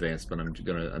karma in advance, but I'm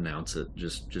going to announce it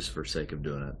just for sake of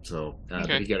doing it. So, but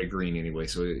he got a green anyway,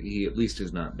 so he at least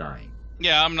is not dying.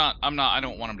 Yeah, I'm not. I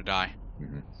don't want him to die.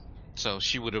 Mm-hmm. So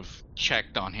she would have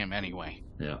checked on him anyway.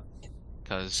 Yeah.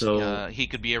 Because he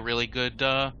could be a really good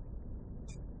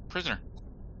prisoner.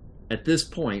 At this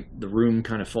point, the room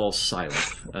kind of falls silent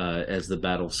as the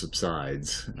battle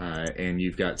subsides, and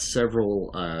you've got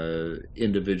several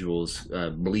individuals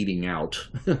bleeding out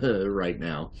right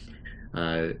now.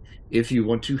 If you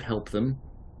want to help them,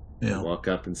 walk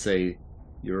up and say,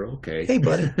 "You're okay." Hey,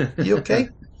 buddy, you okay?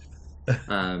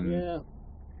 Yeah.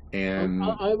 And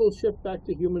I will shift back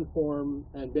to human form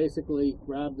and basically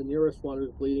grab the nearest one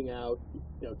who's bleeding out,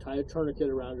 tie a tourniquet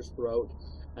around his throat,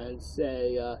 and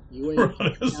say, you ain't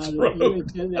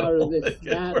getting out of this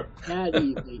that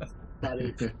easy,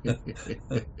 buddy.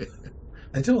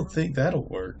 I don't think that'll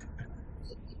work.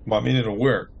 Well, I mean, it'll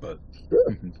work, but...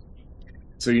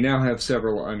 So you now have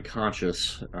several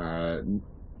unconscious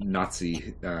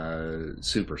Nazi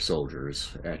super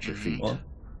soldiers at your feet. Well,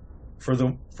 for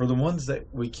the ones that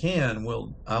we can,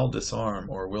 I'll disarm,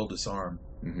 or we'll disarm.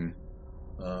 Mm-hmm.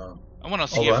 I want to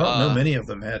see if... I don't know many of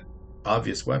them had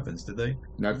obvious weapons, did they?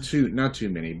 Not too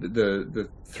many, but the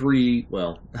 3,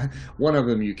 well, one of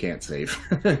them you can't save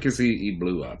because he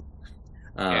blew up.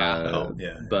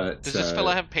 Yeah. But does this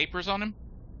fella have papers on him?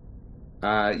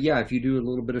 Yeah, if you do a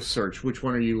little bit of search, which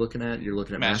one are you looking at? You're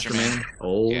looking at Masterman.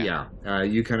 Oh, Yeah. yeah.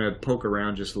 You kind of poke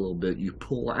around just a little bit. You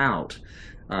pull out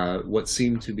what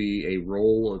seem to be a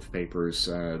roll of papers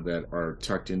that are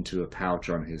tucked into a pouch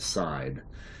on his side,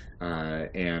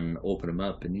 and open them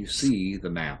up, and you see the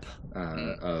map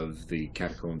of the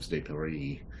Catacombs de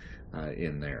Paris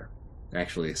in there.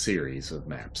 Actually, a series of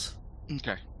maps.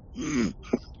 Okay.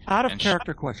 Out of And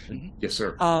character question. Yes,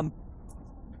 sir.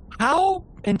 How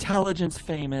intelligence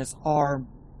famous are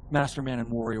Masterman and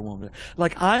Warrior Woman?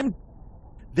 Like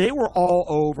they were all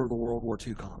over the World War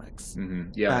II comics.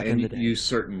 Yeah, back in and the day. you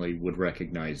certainly would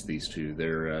recognize these two.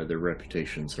 Their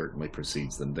reputation certainly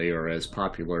precedes them. They are as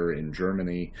popular in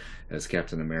Germany as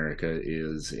Captain America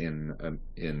is in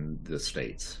the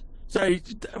States. So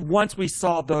once we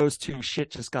saw those two,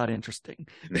 shit just got interesting.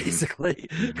 Basically,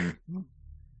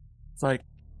 it's like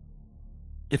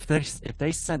if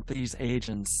they sent these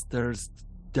agents, there's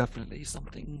definitely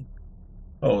something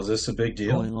Oh, is this a big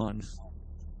deal? going on.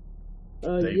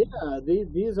 Yeah,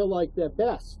 these are like their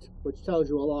best, which tells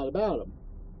you a lot about them.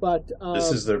 But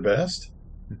This is their best?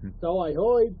 so I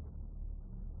heard.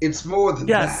 It's more than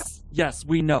that. Yes,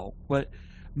 we know. But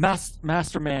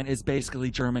Masterman is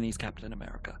basically Germany's Captain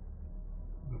America.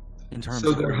 In terms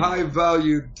So of they're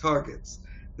high-valued targets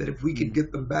that if we could get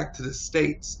them back to the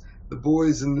States, the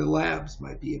boys in the labs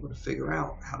might be able to figure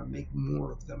out how to make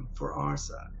more of them for our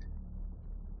side.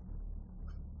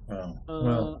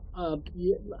 Well,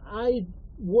 Yeah, I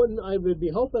would be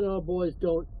hoping our boys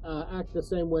don't act the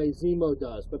same way Zemo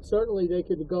does, but certainly they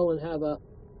could go and have a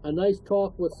nice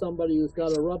talk with somebody who's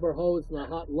got a rubber hose and a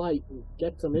hot light and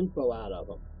get some info out of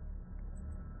them.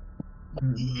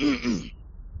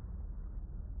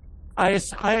 I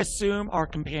assume our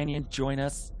companions join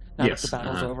us now Yes, that the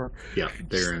battle's over. Yeah,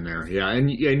 they're in there. Yeah, and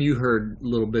you heard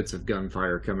little bits of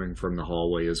gunfire coming from the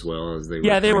hallway as well as they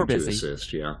were They were trying to busy.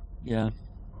 assist. Yeah. Yeah.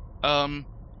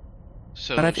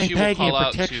 So But I think she will Peggy in call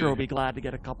out particular will to be glad to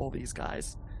get a couple of these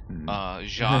guys.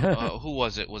 Jacques. Who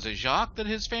was it? Was it Jacques that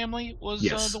his family was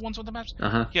Yes. the ones with the maps?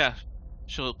 Uh-huh. Yeah.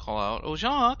 She'll call out, "Oh,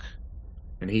 Jacques."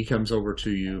 And he comes over to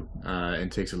you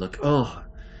and takes a look. Oh,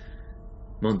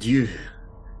 mon Dieu,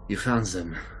 you found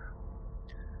them.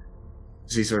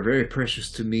 These are very precious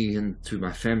to me and to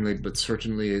my family, but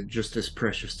certainly just as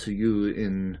precious to you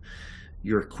in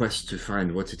your quest to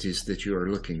find what it is that you are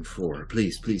looking for.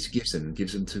 Please give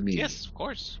them to me. Yes, of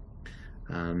course.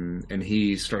 And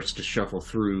he starts to shuffle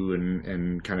through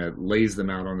and kind of lays them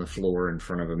out on the floor in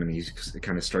front of him, and he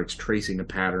kind of starts tracing a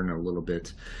pattern a little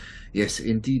bit. Yes,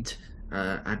 indeed.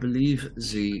 I believe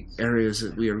the areas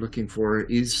that we are looking for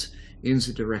is in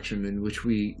the direction in which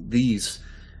these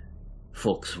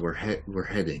folks were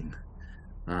heading.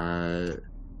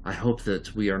 I hope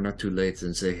that we are not too late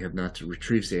and they have not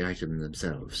retrieved the item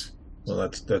themselves. well,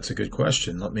 that's a good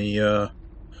question. Let me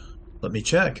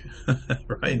check,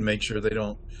 right, and make sure they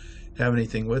don't have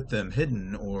anything with them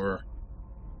hidden, or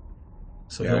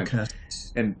so Yeah. he'll cast.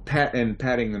 And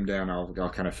patting them down, I'll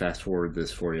kind of fast forward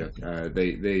this for you.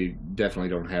 They definitely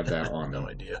don't have that on them. No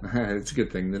idea. It's a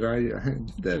good thing that I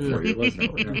did that for you,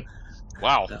 wasn't it?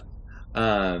 Wow.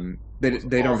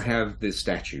 They don't have this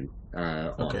statue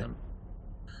on Okay. them.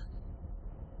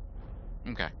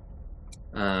 Okay.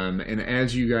 And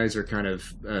as you guys are kind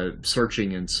of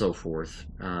searching and so forth,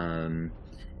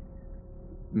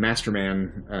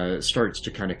 Masterman starts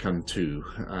to kind of come to,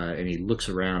 and he looks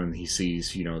around and he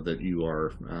sees, that you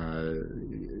are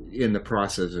in the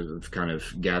process of kind of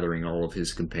gathering all of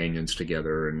his companions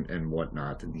together and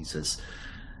whatnot, and he says,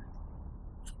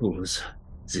 "Fools,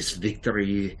 this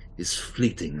victory is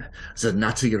fleeting. The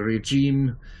Nazi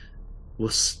regime will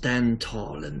stand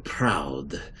tall and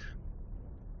proud.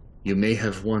 You may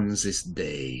have won this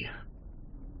day,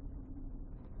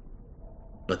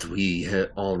 but we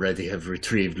already have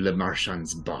retrieved Le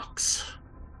Marchand's box."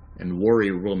 And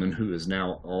Warrior Woman, who is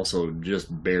now also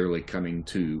just barely coming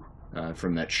to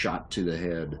from that shot to the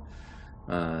head,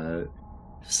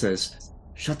 says,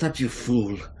 "Shut up, you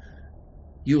fool.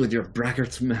 You with your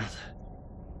braggart mouth.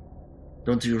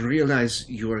 Don't you realize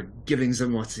you are giving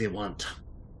them what they want?"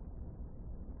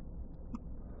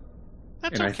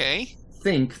 That's And okay. I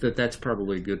think that's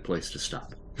probably a good place to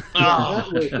stop. Oh.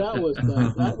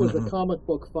 That was a comic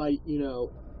book fight,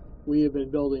 we have been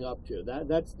building up to.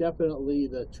 That's definitely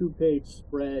the 2-page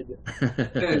spread.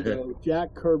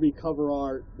 Jack Kirby cover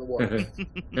art, the works.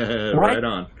 Right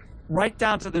on. Right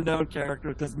down to the node character,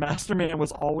 because Masterman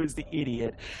was always the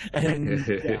idiot, and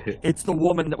it's the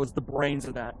woman that was the brains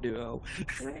of that duo.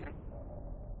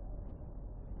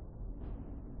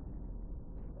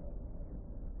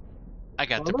 I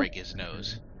got to break his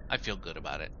nose. I feel good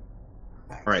about it.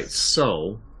 All right,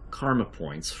 so karma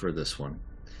points for this one.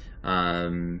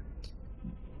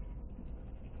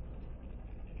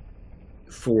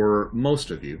 For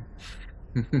most of you,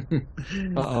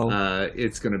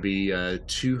 it's going to be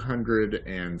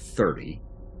 230.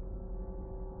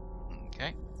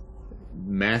 Okay.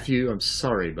 Matthew, I'm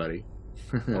sorry, buddy,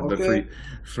 but Okay.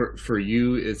 for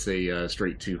you, it's a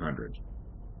straight 200.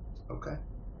 Okay.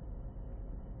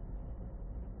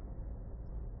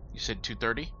 You said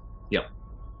 230? Yep.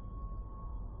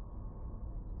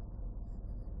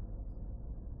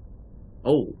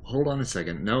 Oh, hold on a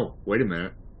second. No, wait a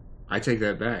minute. I take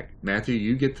that back. Matthew,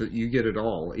 you get it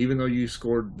all. Even though you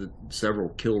scored the several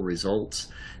kill results,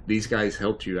 these guys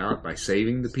helped you out by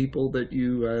saving the people that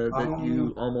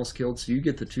you almost killed. So you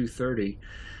get the 230.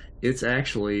 It's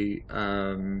actually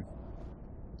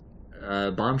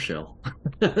Bombshell,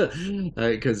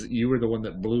 because you were the one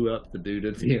that blew up the dude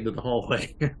at the end of the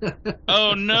hallway.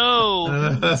 Oh no!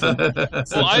 So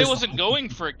Well, I wasn't going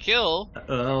for a kill.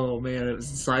 Oh man, it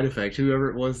was a side effect.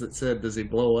 Whoever it was that said, "Does he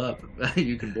blow up?"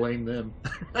 You can blame them.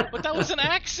 But that was an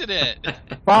accident.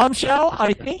 Bombshell?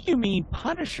 I think you mean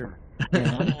Punisher.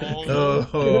 man.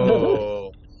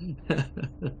 Oh.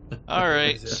 All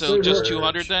right, so just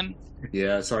 200 then.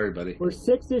 Yeah, sorry, buddy. We're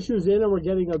 6 issues in and we're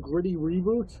getting a gritty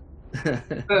reboot.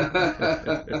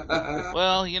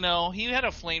 Well, he had a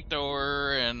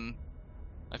flamethrower, and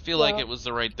I feel like it was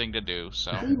the right thing to do.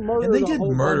 So He murdered And they a did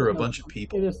whole murder a bunch bunch of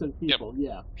people. innocent people.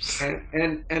 Yeah.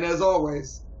 and as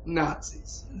always,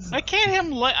 Nazis. I can't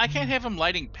have him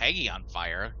lighting Peggy on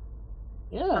fire.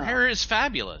 Her Yeah. hair is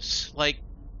fabulous. Like,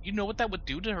 you know what that would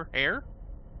do to her hair?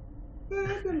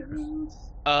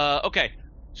 Okay.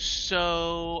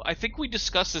 So I think we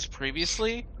discussed this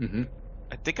previously. Hmm.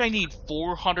 I think I need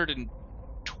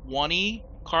 420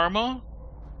 karma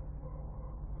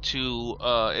to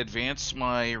advance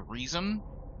my reason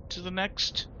to the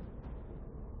next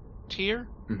tier.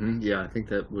 Yeah, I think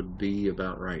that would be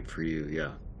about right for you.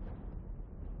 Yeah.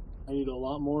 I need a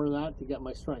lot more of that to get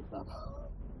my strength up.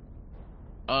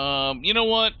 You know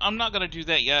what? I'm not gonna do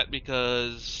that yet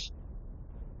because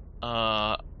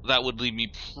that would leave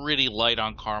me pretty light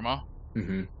on karma.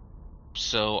 Hmm.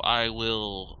 So I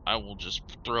will just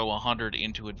throw 100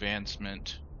 into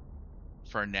advancement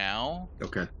for now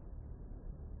Okay.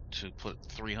 to put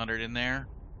 300 in there,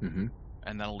 Hmm.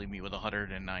 and that'll leave me with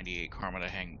 198 karma to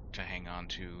hang on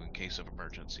to in case of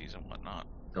emergencies and whatnot.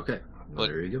 Okay. Well, But-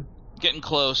 there you go. Getting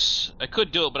close. I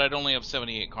could do it, but I'd only have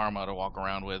 78 karma to walk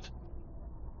around with,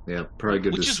 Yeah, probably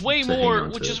good. which to, is way to hang more, on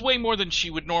to which is it. way more than she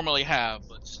would normally have.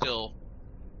 But still,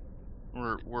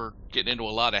 we're getting into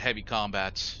a lot of heavy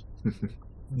combats.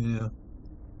 Yeah.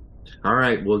 All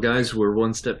right, well, guys, we're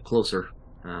one step closer,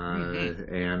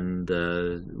 Mhm. and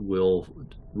we'll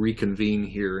reconvene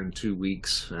here in 2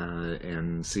 weeks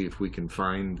and see if we can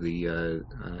find the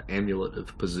amulet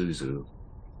of Pazuzu.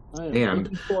 I am And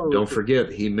looking forward don't to-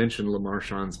 forget, he mentioned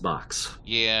Lamarchand's box.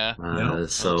 Yeah. Yeah.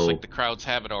 So Looks like the crowds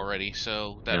have it already,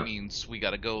 so that Yeah. means we got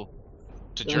to go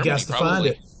to We Germany. got to probably. find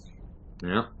it.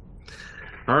 yeah.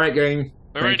 All right, gang.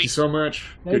 Thank Alrighty. you so much.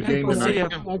 Thank Good you game for See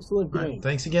tonight. ya. an excellent All right, game.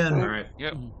 thanks again. All right.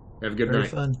 Yep. Have a good Very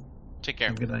night. fun. Take care.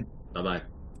 Have a good night. Bye bye.